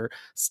to Carter,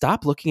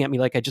 stop looking at me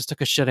like I just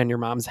took a shit on your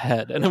mom's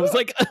head. And I was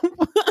like,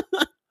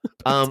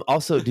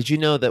 also, did you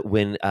know that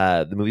when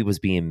the movie was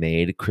being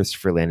made,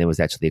 Christopher Landon was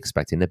actually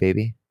expecting a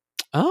baby?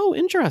 Oh,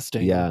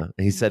 interesting. Yeah.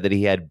 He said that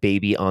he had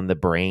baby on the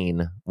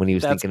brain when he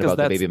was thinking about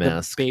the baby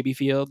mask.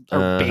 Babyfield.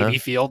 Or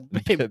Babyfield.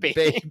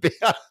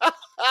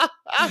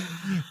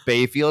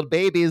 Bayfield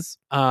babies.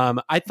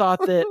 I thought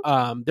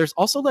that there's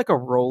also like a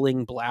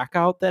rolling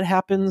blackout that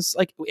happens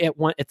like at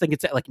one. I think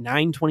it's at like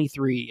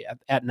 9:23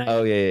 at night.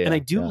 Oh yeah. And I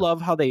do love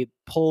how they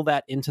pull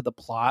that into the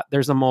plot.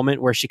 There's a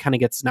moment where she kind of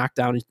gets knocked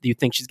down and you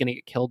think she's going to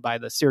get killed by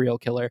the serial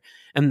killer,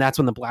 and that's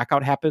when the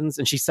blackout happens.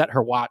 And she set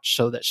her watch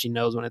so that she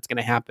knows when it's going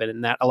to happen,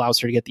 and that allows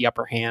her to get the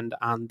upper hand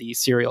on the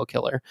serial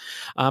killer.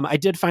 I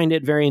did find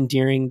it very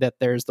endearing that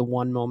there's the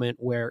one moment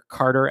where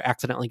Carter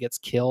accidentally gets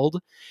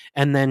killed,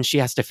 and then she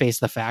has to face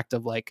the fact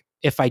of like,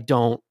 if I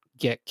don't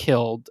get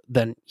killed,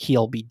 then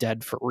he'll be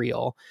dead for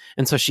real.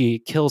 And so she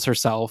kills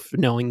herself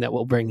knowing that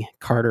we'll bring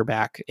Carter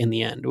back in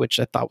the end, which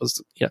I thought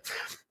was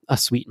a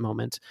sweet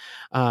moment.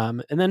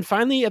 And then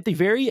finally at the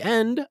very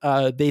end,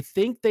 they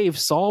think they've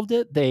solved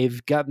it.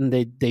 They've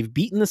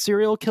beaten the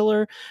serial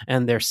killer,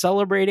 and they're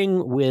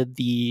celebrating with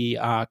the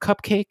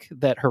cupcake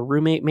that her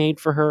roommate made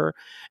for her.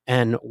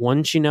 And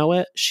once you know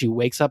it, she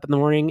wakes up in the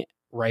morning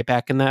right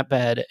back in that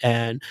bed.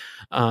 And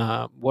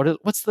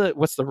what's the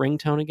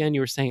ringtone again? You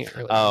were saying it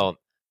earlier. Oh,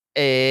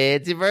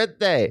 it's your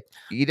birthday.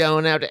 You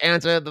don't have to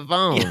answer the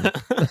phone. Yeah.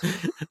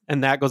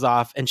 And that goes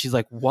off, and she's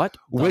like, what?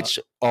 Which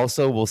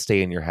also will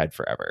stay in your head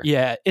forever.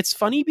 Yeah. It's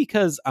funny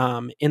because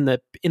in the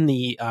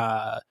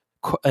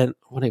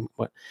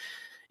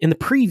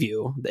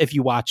preview, if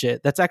you watch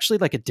it, that's actually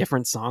like a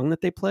different song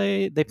that they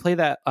play. They play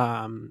that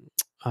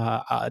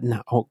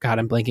no, oh god,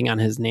 I'm blanking on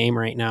his name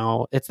right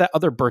now. It's that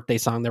other birthday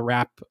song, the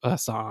rap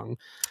song.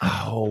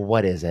 Oh,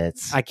 what is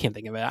it? I can't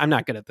think of it. I'm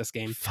not good at this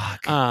game.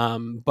 Fuck.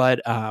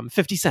 But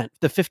 50 Cent,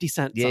 the 50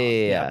 Cent song.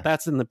 Yeah.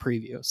 That's in the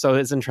preview. So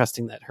it's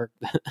interesting that her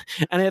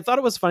and I thought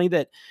it was funny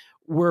that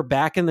we're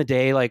back in the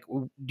day. Like,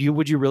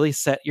 would you really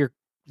set your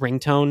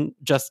ringtone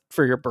just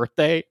for your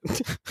birthday?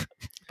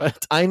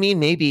 But I mean,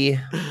 maybe.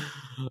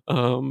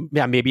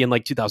 Maybe in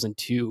like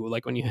 2002,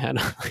 like when you had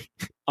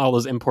all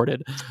those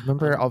imported.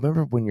 I'll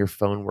remember when your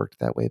phone worked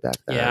that way back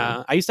then.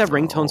 Yeah, I used to have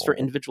ringtones for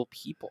individual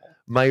people.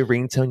 My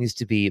ringtone used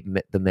to be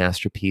the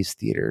Masterpiece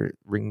Theater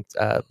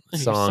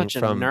song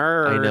from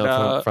nerd. I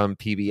know from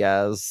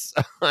PBS.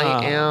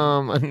 I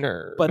am a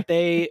nerd. But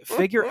they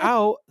figure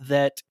out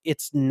that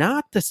it's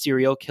not the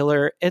serial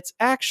killer; it's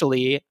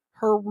actually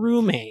her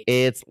roommate.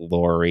 It's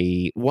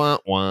Lori. Wah,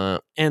 wah.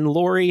 And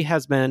Lori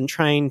has been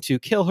trying to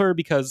kill her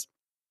because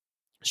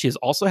she is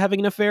also having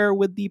an affair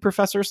with the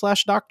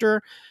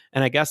professor/doctor,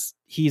 and I guess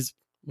he's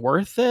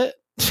worth it.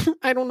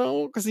 I don't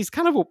know, because he's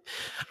kind of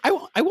I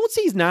won't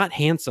say he's not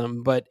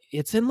handsome, but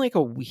it's in like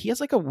he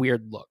has like a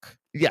weird look.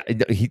 Yeah,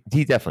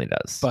 he definitely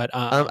does. But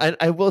and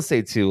I will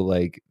say too,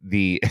 like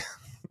the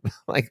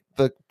like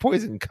the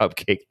poison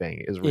cupcake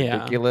thing is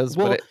ridiculous,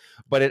 well,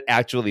 but it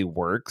actually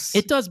works.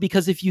 It does,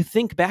 because if you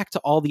think back to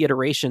all the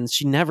iterations,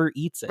 she never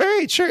eats it.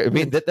 Very true. I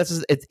mean,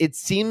 it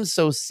seems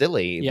so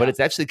silly, but it's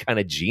actually kind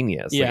of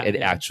genius. Yeah,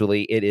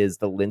 like it is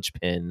the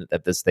linchpin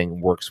that this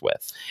thing works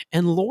with.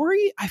 And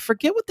Lori, I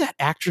forget what that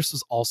actress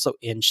was also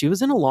in. She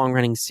was in a long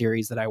running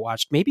series that I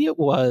watched. Maybe it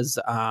was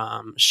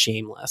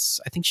Shameless.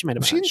 I think she might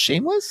have been. Was she in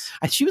Shameless?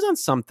 She was on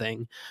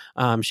something.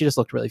 She just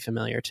looked really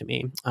familiar to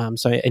me.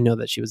 So I know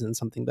that she was in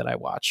something that I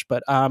watched.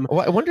 But I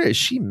wonder, is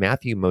she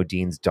Matthew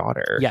Modine's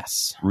daughter?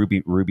 Yes.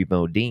 Ruby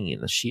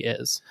Modine. She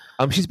is.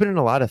 She's been in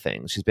a lot of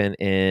things. She's been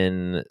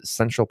in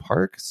Central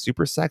Park,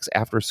 Super Sex,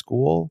 After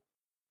School.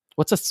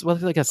 What's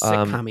like a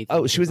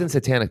sitcom? She was in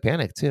Satanic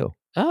Panic too.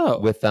 Oh,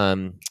 with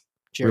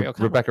Jerry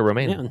O'Connell. Rebecca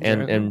Romaine Yeah,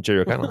 and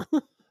Jerry O'Connell.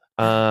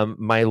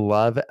 My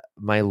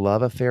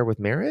love affair with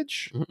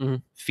marriage.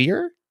 Mm-mm.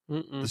 Fear.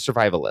 Mm-mm. The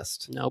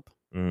Survivalist. Nope.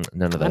 None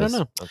of those. I don't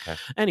know. Okay.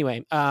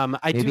 Anyway,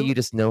 Maybe you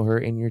just know her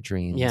in your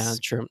dreams. Yeah,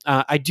 true.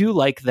 I do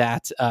like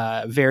that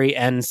very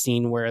end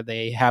scene where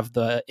they have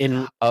the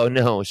in. Oh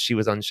no, she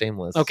was on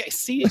Shameless. Okay,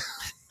 see.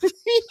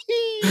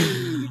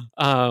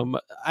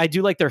 I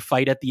do like their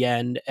fight at the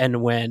end,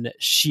 and when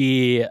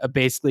she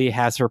basically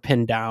has her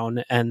pinned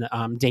down, and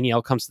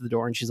Danielle comes to the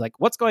door, and she's like,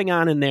 "What's going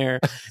on in there?"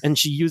 And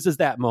she uses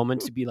that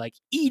moment to be like,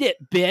 "Eat it,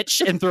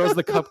 bitch!" and throws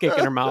the cupcake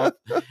in her mouth.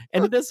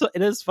 And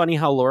it is funny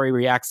how Laurie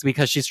reacts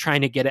because she's trying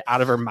to get it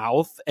out of her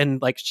mouth,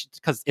 and like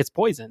because it's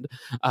poisoned.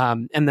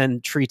 And then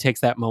Tree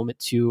takes that moment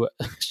to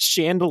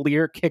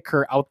chandelier kick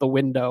her out the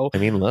window. I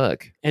mean,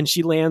 look, and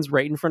she lands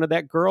right in front of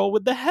that girl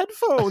with the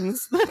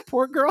headphones. That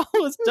poor girl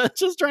was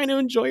just trying to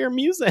enjoy her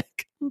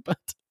music.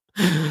 But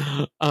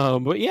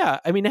yeah,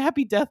 I mean,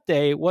 Happy Death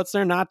Day. What's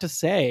there not to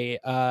say?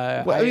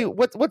 I mean,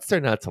 what's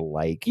there not to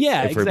like?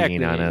 Yeah, if exactly. We're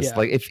being honest. Yeah.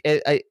 Like, if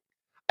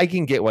I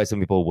can get why some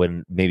people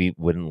wouldn't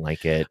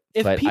like it,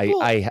 but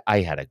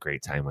I had a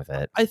great time with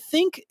it. I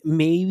think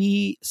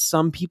maybe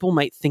some people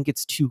might think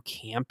it's too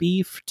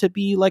campy to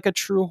be like a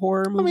true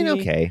horror movie. I mean,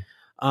 okay.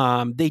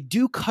 They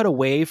do cut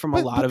away from a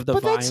lot of the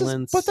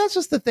violence. But that's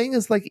just the thing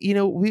is, like, you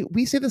know,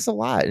 we say this a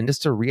lot, and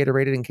just to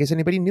reiterate it in case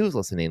anybody new is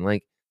listening,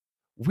 like,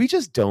 we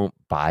just don't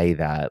buy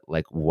that,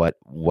 like, what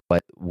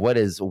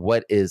is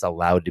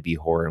allowed to be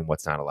horror and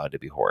what's not allowed to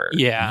be horror.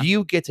 Yeah.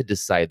 You get to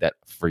decide that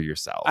for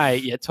yourself.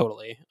 Yeah,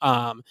 totally.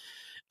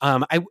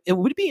 It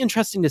would be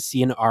interesting to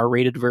see an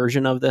R-rated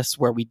version of this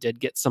where we did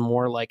get some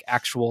more like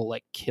actual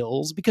like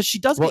kills, because she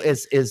does. Well,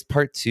 is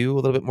part 2 a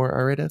little bit more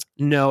R-rated?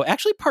 No,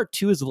 actually, part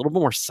 2 is a little bit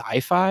more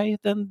sci-fi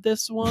than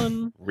this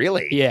one.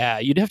 Really? Yeah,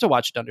 you'd have to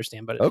watch it to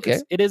understand, but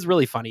it is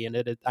really funny, and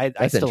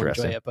I still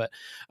enjoy it. But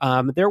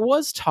there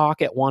was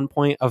talk at one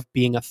point of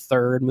being a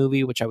third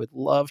movie, which I would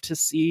love to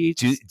see.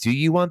 Do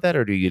you want that,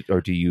 or do you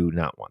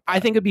not want that?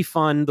 I think it'd be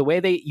fun. The way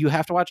you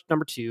have to watch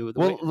number 2.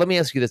 Let me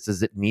ask you this: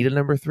 does it need a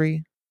number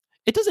 3?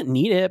 It doesn't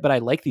need it, but I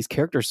like these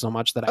characters so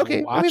much that I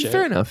would watch it.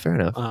 Fair enough.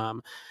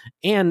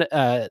 And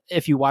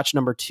if you watch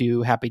number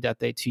 2, Happy Death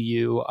Day to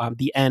You,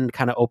 the end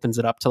kind of opens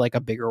it up to like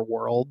a bigger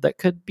world that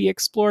could be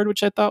explored,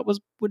 which I thought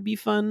would be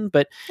fun.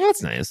 But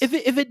that's nice. If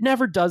it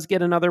never does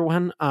get another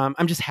one,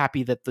 I'm just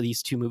happy that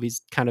these two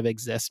movies kind of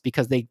exist,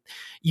 because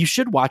you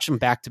should watch them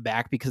back to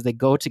back because they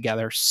go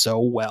together so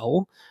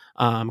well.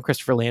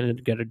 Christopher Landon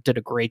did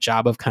a great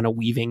job of kind of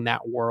weaving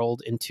that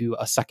world into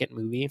a second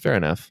movie. Fair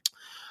enough.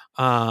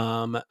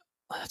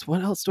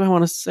 What else do I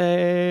want to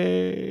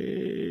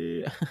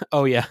say?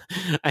 Oh yeah,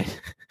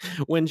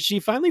 when she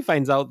finally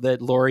finds out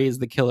that Laurie is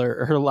the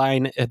killer, her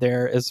line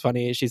there is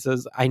funny. She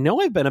says, "I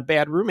know I've been a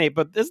bad roommate,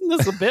 but isn't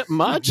this a bit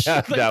much?"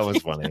 that was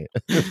funny.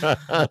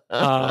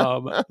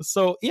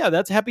 So yeah,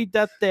 that's Happy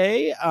Death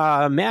Day.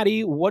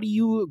 Maddie, what do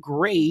you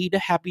grade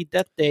Happy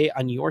Death Day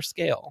on your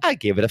scale? I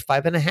gave it a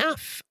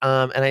 5.5.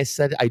 And I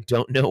said, I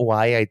don't know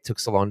why I took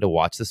so long to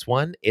watch this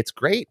one. It's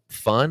great,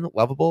 fun,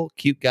 lovable,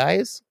 cute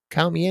guys.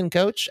 Count me in,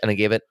 coach. And I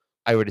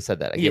already said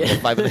that. I gave it a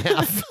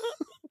 5.5.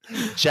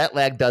 Jet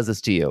lag does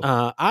this to you.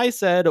 I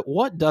said,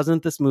 what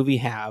doesn't this movie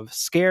have?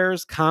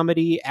 Scares,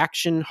 comedy,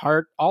 action,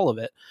 heart, all of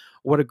it.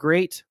 What a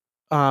great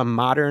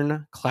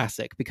modern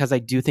classic, because I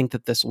do think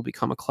that this will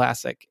become a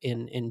classic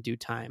in due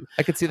time.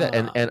 I could see that.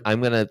 And I'm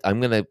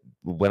gonna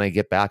when I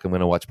get back, I'm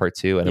gonna watch part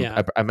 2,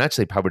 and I'm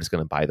actually probably just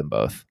gonna buy them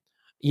both.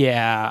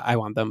 Yeah, I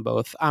want them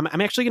both. I'm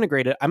actually going to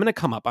grade it. I'm going to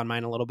come up on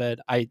mine a little bit.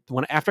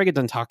 After I get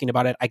done talking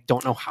about it, I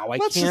don't know how Are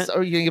you going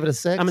to give it a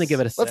 6? I'm going to give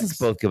it a 6. Let's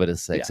just both give it a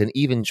 6, and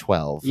even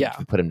 12. Yeah, if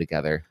we put them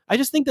together. I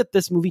just think that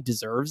this movie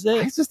deserves it.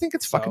 I just think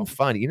it's fucking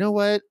fun. You know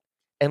what?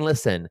 And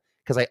listen,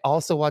 because I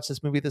also watched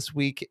this movie this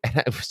week, and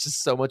it was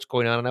just so much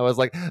going on, and I was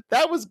like,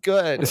 that was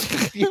good.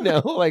 You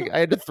know, like I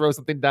had to throw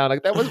something down.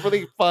 Like that was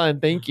really fun.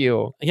 Thank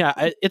you. Yeah,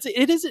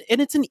 it is,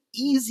 and it's an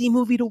easy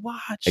movie to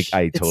watch.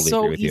 I totally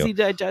agree with you. It's so easy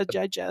to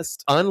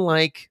digest.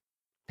 Unlike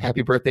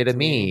Happy Birthday to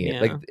Me. Yeah.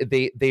 Like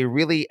they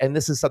really, and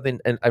this is something,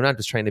 and I'm not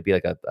just trying to be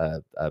like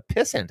a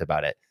pissant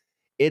about it.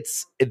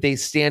 They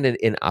stand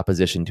in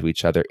opposition to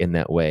each other in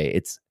that way.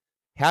 It's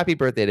Happy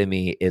Birthday to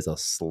Me is a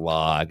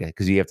slog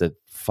because you have to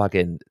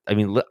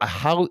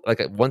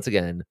once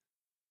again,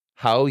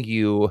 how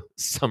you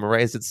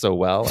summarize it so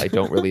well, I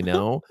don't really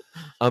know.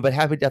 But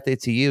Happy Death Day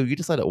to You, you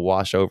just let it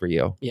wash over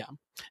you. Yeah.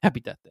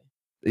 Happy Death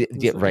Day.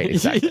 Yeah, right,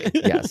 exactly.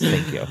 Yes,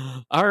 thank you.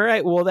 All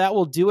right, well, that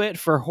will do it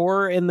for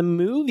horror in the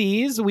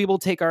movies. We will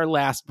take our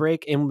last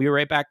break, and we'll be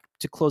right back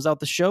to close out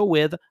the show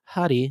with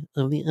Hottie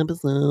of the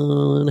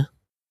Episode.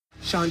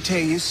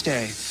 Shantae, you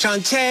stay.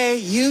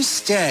 Shantae, you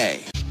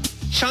stay.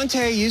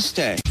 Shantae, you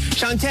stay.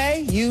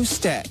 Shantae, you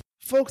stay.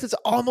 Folks, it's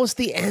almost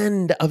the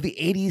end of the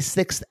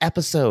 86th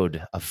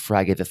episode of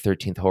Friday the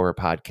 13th Horror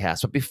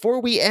Podcast. But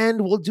before we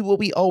end, we'll do what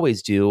we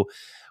always do,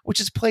 which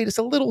is play just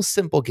a little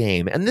simple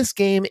game. And this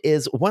game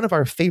is one of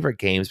our favorite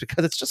games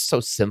because it's just so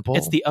simple.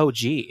 It's the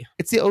OG.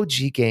 It's the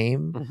OG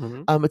game.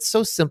 Mm-hmm. It's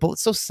so simple.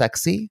 It's so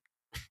sexy.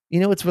 You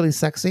know what's really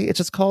sexy? It's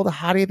just called the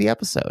Hottie of the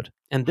Episode.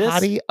 And this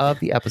Hottie of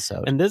the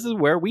Episode. And this is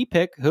where we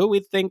pick who we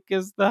think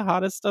is the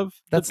hottest of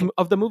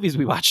the movies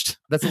we watched.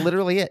 That's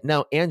literally it.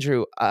 Now,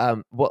 Andrew,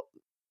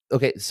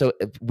 okay, so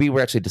we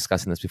were actually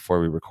discussing this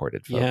before we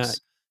recorded, folks. Yeah.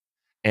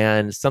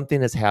 And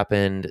something has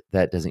happened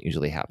that doesn't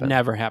usually happen.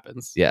 Never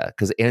happens. Yeah,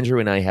 because Andrew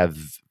and I have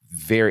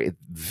very,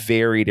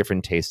 very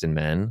different taste in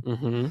men,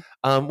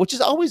 which is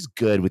always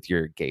good with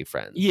your gay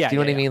friends. Yeah. Do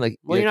you know what I mean? Like,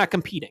 well, you're not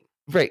competing.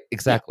 Right,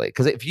 exactly.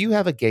 Because if you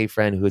have a gay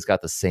friend who's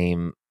got the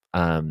same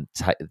type,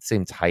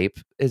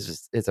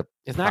 it's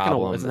not going to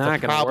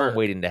work.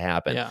 Waiting to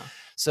happen. Yeah.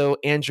 So,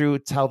 Andrew,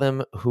 tell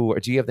them who, or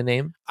do you have the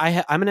name?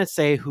 I'm going to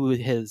say who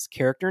his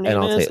character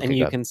name is, and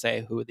you can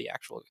say who the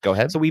actual. Go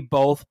ahead. So we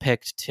both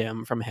picked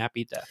Tim from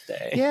Happy Death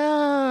Day.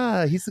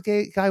 Yeah, he's the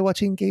gay guy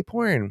watching gay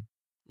porn.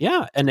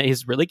 Yeah, and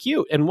he's really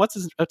cute. And what's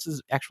his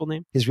actual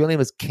name? His real name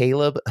is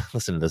Caleb.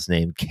 Listen to this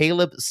name,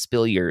 Caleb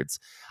Spilliards.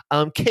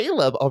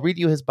 Caleb, I'll read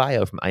you his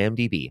bio from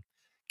IMDb.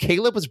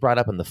 Caleb was brought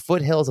up in the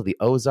foothills of the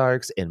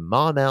Ozarks in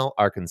Maumelle,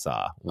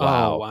 Arkansas.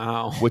 Wow. Oh,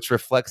 wow. Which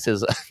reflects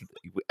his,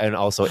 and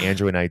also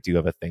Andrew and I do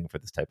have a thing for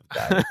this type of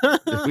guy.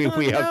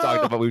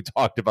 We've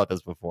talked about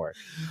this before,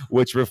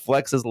 which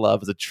reflects his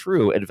love as a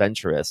true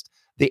adventurist.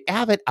 The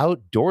avid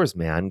outdoors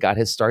man got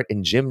his start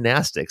in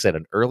gymnastics at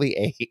an early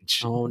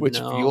age, which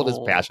fueled his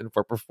passion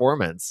for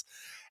performance.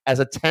 As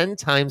a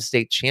 10-time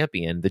state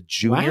champion, the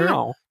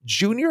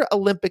junior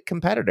Olympic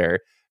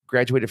competitor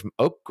graduated from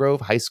Oak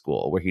Grove High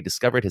School, where he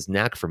discovered his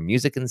knack for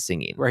music and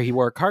singing. Where he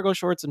wore cargo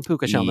shorts and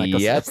puka shell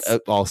necklaces.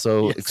 Yep,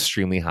 also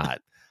extremely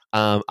hot.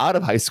 Out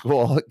of high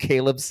school,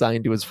 Caleb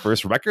signed to his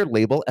first record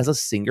label as a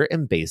singer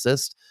and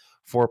bassist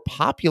for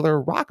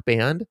popular rock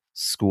band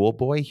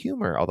Schoolboy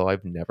Humor, although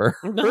I've never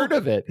heard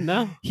of it.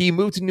 No. He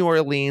moved to New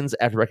Orleans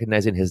after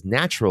recognizing his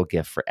natural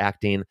gift for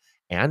acting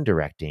and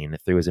directing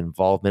through his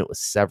involvement with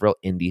several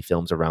indie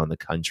films around the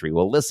country.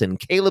 Well, listen,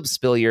 Caleb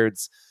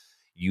Spilliards,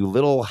 you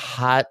little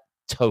hot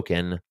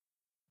token,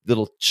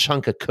 little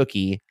chunk of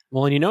cookie.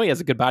 Well, and you know he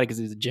has a good body because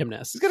he's a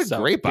gymnast. He's got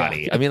a great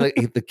body. Yeah. I mean,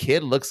 like, the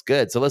kid looks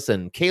good. So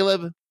listen,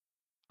 Caleb,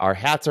 our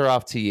hats are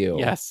off to you.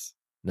 Yes.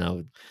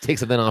 No, take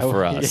something off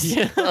for us.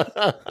 Yeah.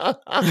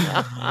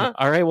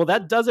 All right. Well,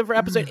 that does it for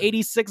episode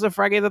 86 of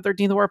Friday the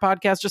 13th Horror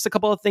Podcast. Just a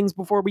couple of things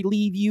before we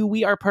leave you.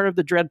 We are part of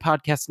the Dread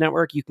Podcast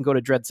Network. You can go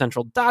to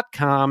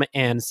dreadcentral.com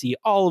and see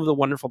all of the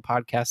wonderful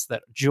podcasts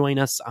that join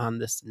us on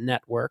this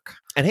network.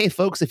 And hey,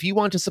 folks, if you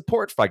want to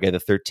support Friday the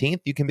 13th,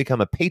 you can become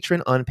a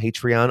patron on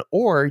Patreon,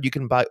 or you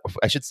can buy, or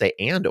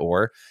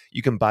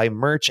you can buy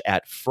merch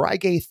at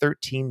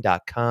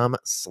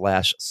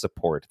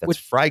frygay13.com/support. That's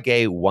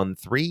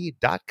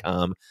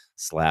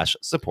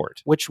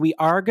frygay13.com/support. Which we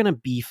are going to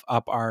beef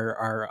up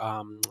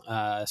our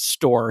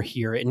store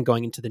here and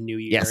going into the new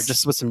year,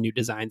 just with some new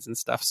designs and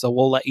stuff. So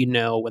we'll let you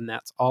know when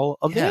that's all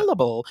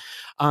available.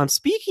 Yeah.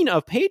 Speaking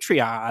of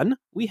Patreon,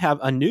 we have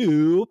a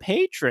new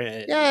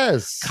patron.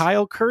 Yes.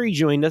 Kyle Curry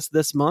joined us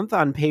this month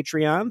on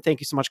Patreon.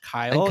 Thank you so much,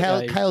 Kyle.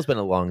 And Kyle's been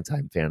a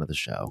long-time fan of the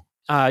show.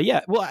 Yeah.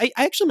 Well, I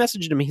actually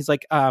messaged him. He's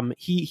like,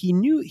 he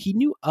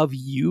knew of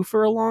you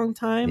for a long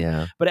time.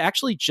 Yeah. But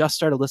actually just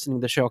started listening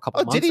to the show a couple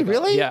months ago. Did he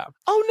really? Yeah.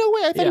 Oh, no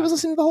way. I thought he was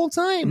listening the whole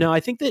time. No, I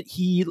think that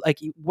he, like,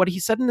 what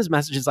he said in his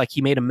message is, like,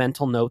 he made a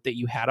mental note that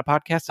you had a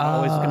podcast and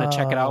always going to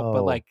check it out,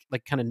 but like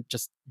kind of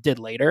just did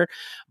later.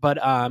 But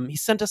he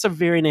sent us a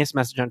very nice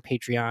message on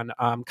Patreon.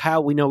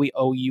 Kyle, we know we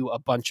owe you a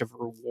bunch of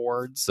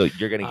rewards. So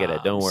you're going to get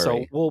it. Don't worry.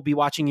 So we'll be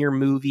watching your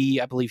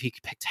movie. I believe he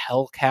picked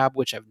Hellcab,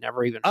 which I've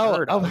never even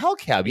heard of. Oh,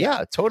 Hellcab.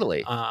 Yeah,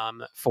 totally.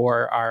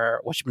 For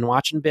our What You Been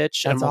Watching,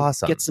 bitch. That's and we'll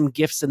awesome. Get some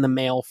gifts in the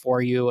mail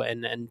for you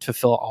and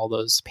fulfill all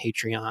those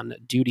Patreon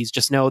duties.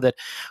 Just know that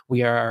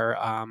we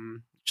are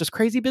just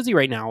crazy busy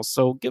right now,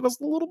 so give us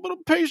a little bit of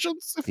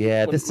patience.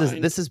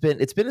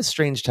 It's been a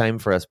strange time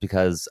for us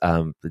because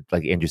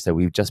like Andrew said,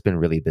 we've just been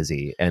really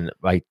busy, and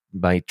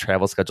my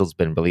travel schedule's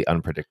been really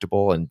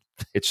unpredictable, and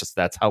it's just,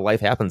 that's how life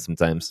happens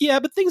sometimes. Yeah,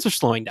 but things are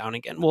slowing down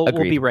again. We'll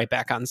be right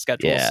back on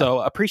schedule. Yeah. So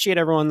appreciate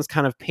everyone's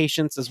kind of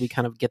patience as we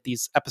kind of get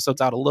these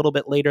episodes out a little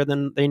bit later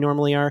than they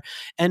normally are.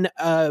 And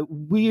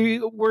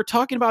we're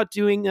talking about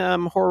doing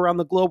Horror Around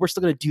the Globe. We're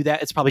still going to do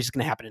that. It's probably just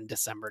going to happen in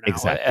December now.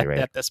 Exactly,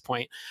 at this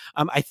point.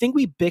 I think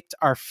we picked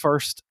our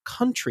first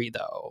country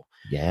though.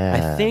 Yeah.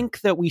 I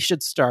think that we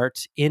should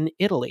start in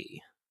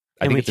Italy.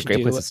 I think it's a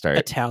great place to start.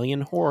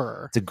 Italian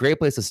horror. It's a great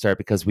place to start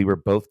because we were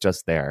both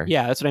just there.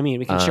 Yeah, that's what I mean.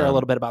 We can share a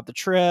little bit about the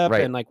trip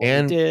and like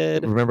what we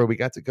did. Remember, we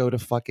got to go to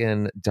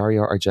fucking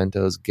Dario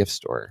Argento's gift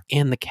store.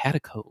 And the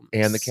catacombs.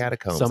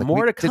 So like,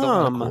 more to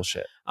come cool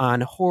shit on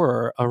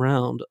Horror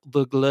Around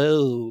the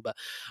Globe.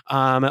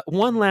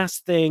 One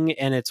last thing,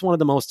 and it's one of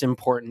the most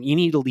important. You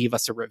need to leave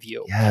us a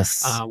review.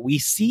 Yes. We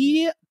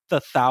see the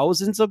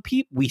thousands of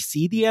people. We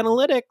see the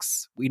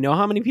analytics. We know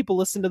how many people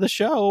listen to the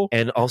show.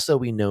 And also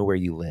we know where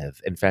you live.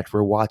 In fact,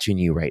 we're watching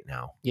you right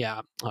now. Yeah,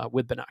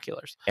 with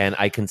binoculars. And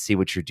I can see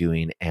what you're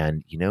doing.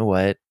 And you know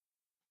what?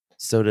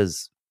 So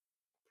does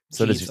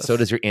So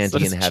does your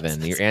auntie in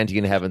heaven. Jesus. Your auntie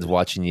in heaven's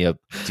watching you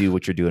do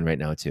what you're doing right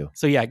now too.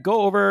 So yeah,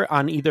 go over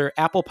on either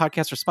Apple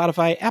Podcasts or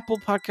Spotify. Apple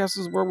Podcasts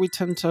is where we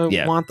tend to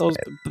want those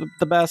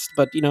the best,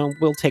 but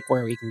we'll take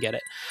where we can get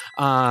it.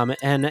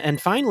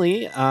 And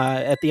finally,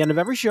 at the end of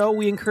every show,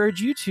 we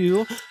encourage you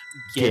to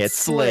get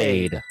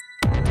slayed.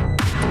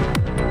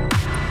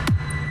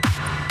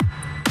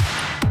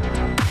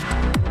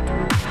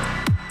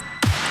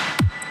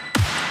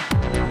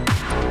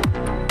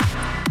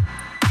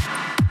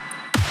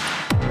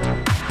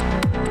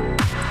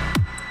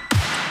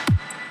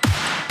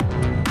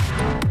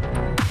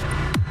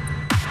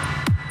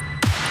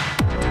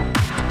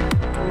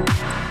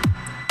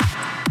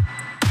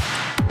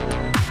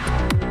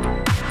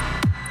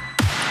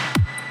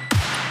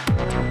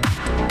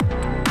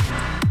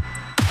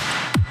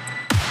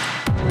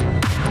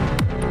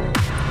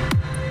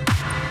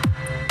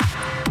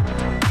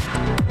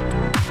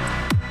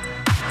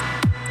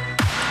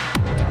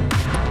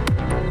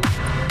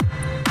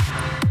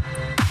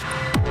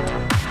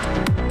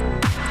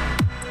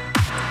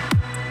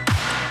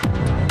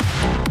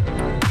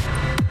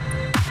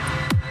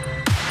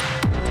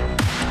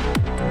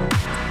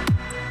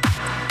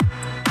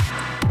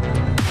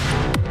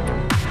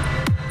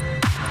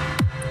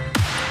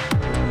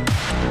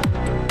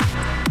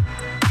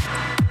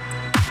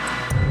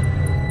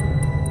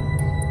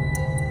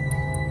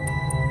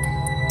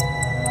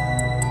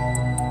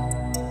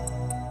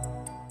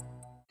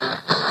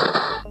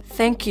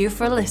 Thank you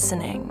for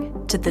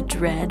listening to the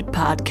Dread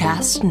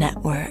Podcast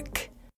Network.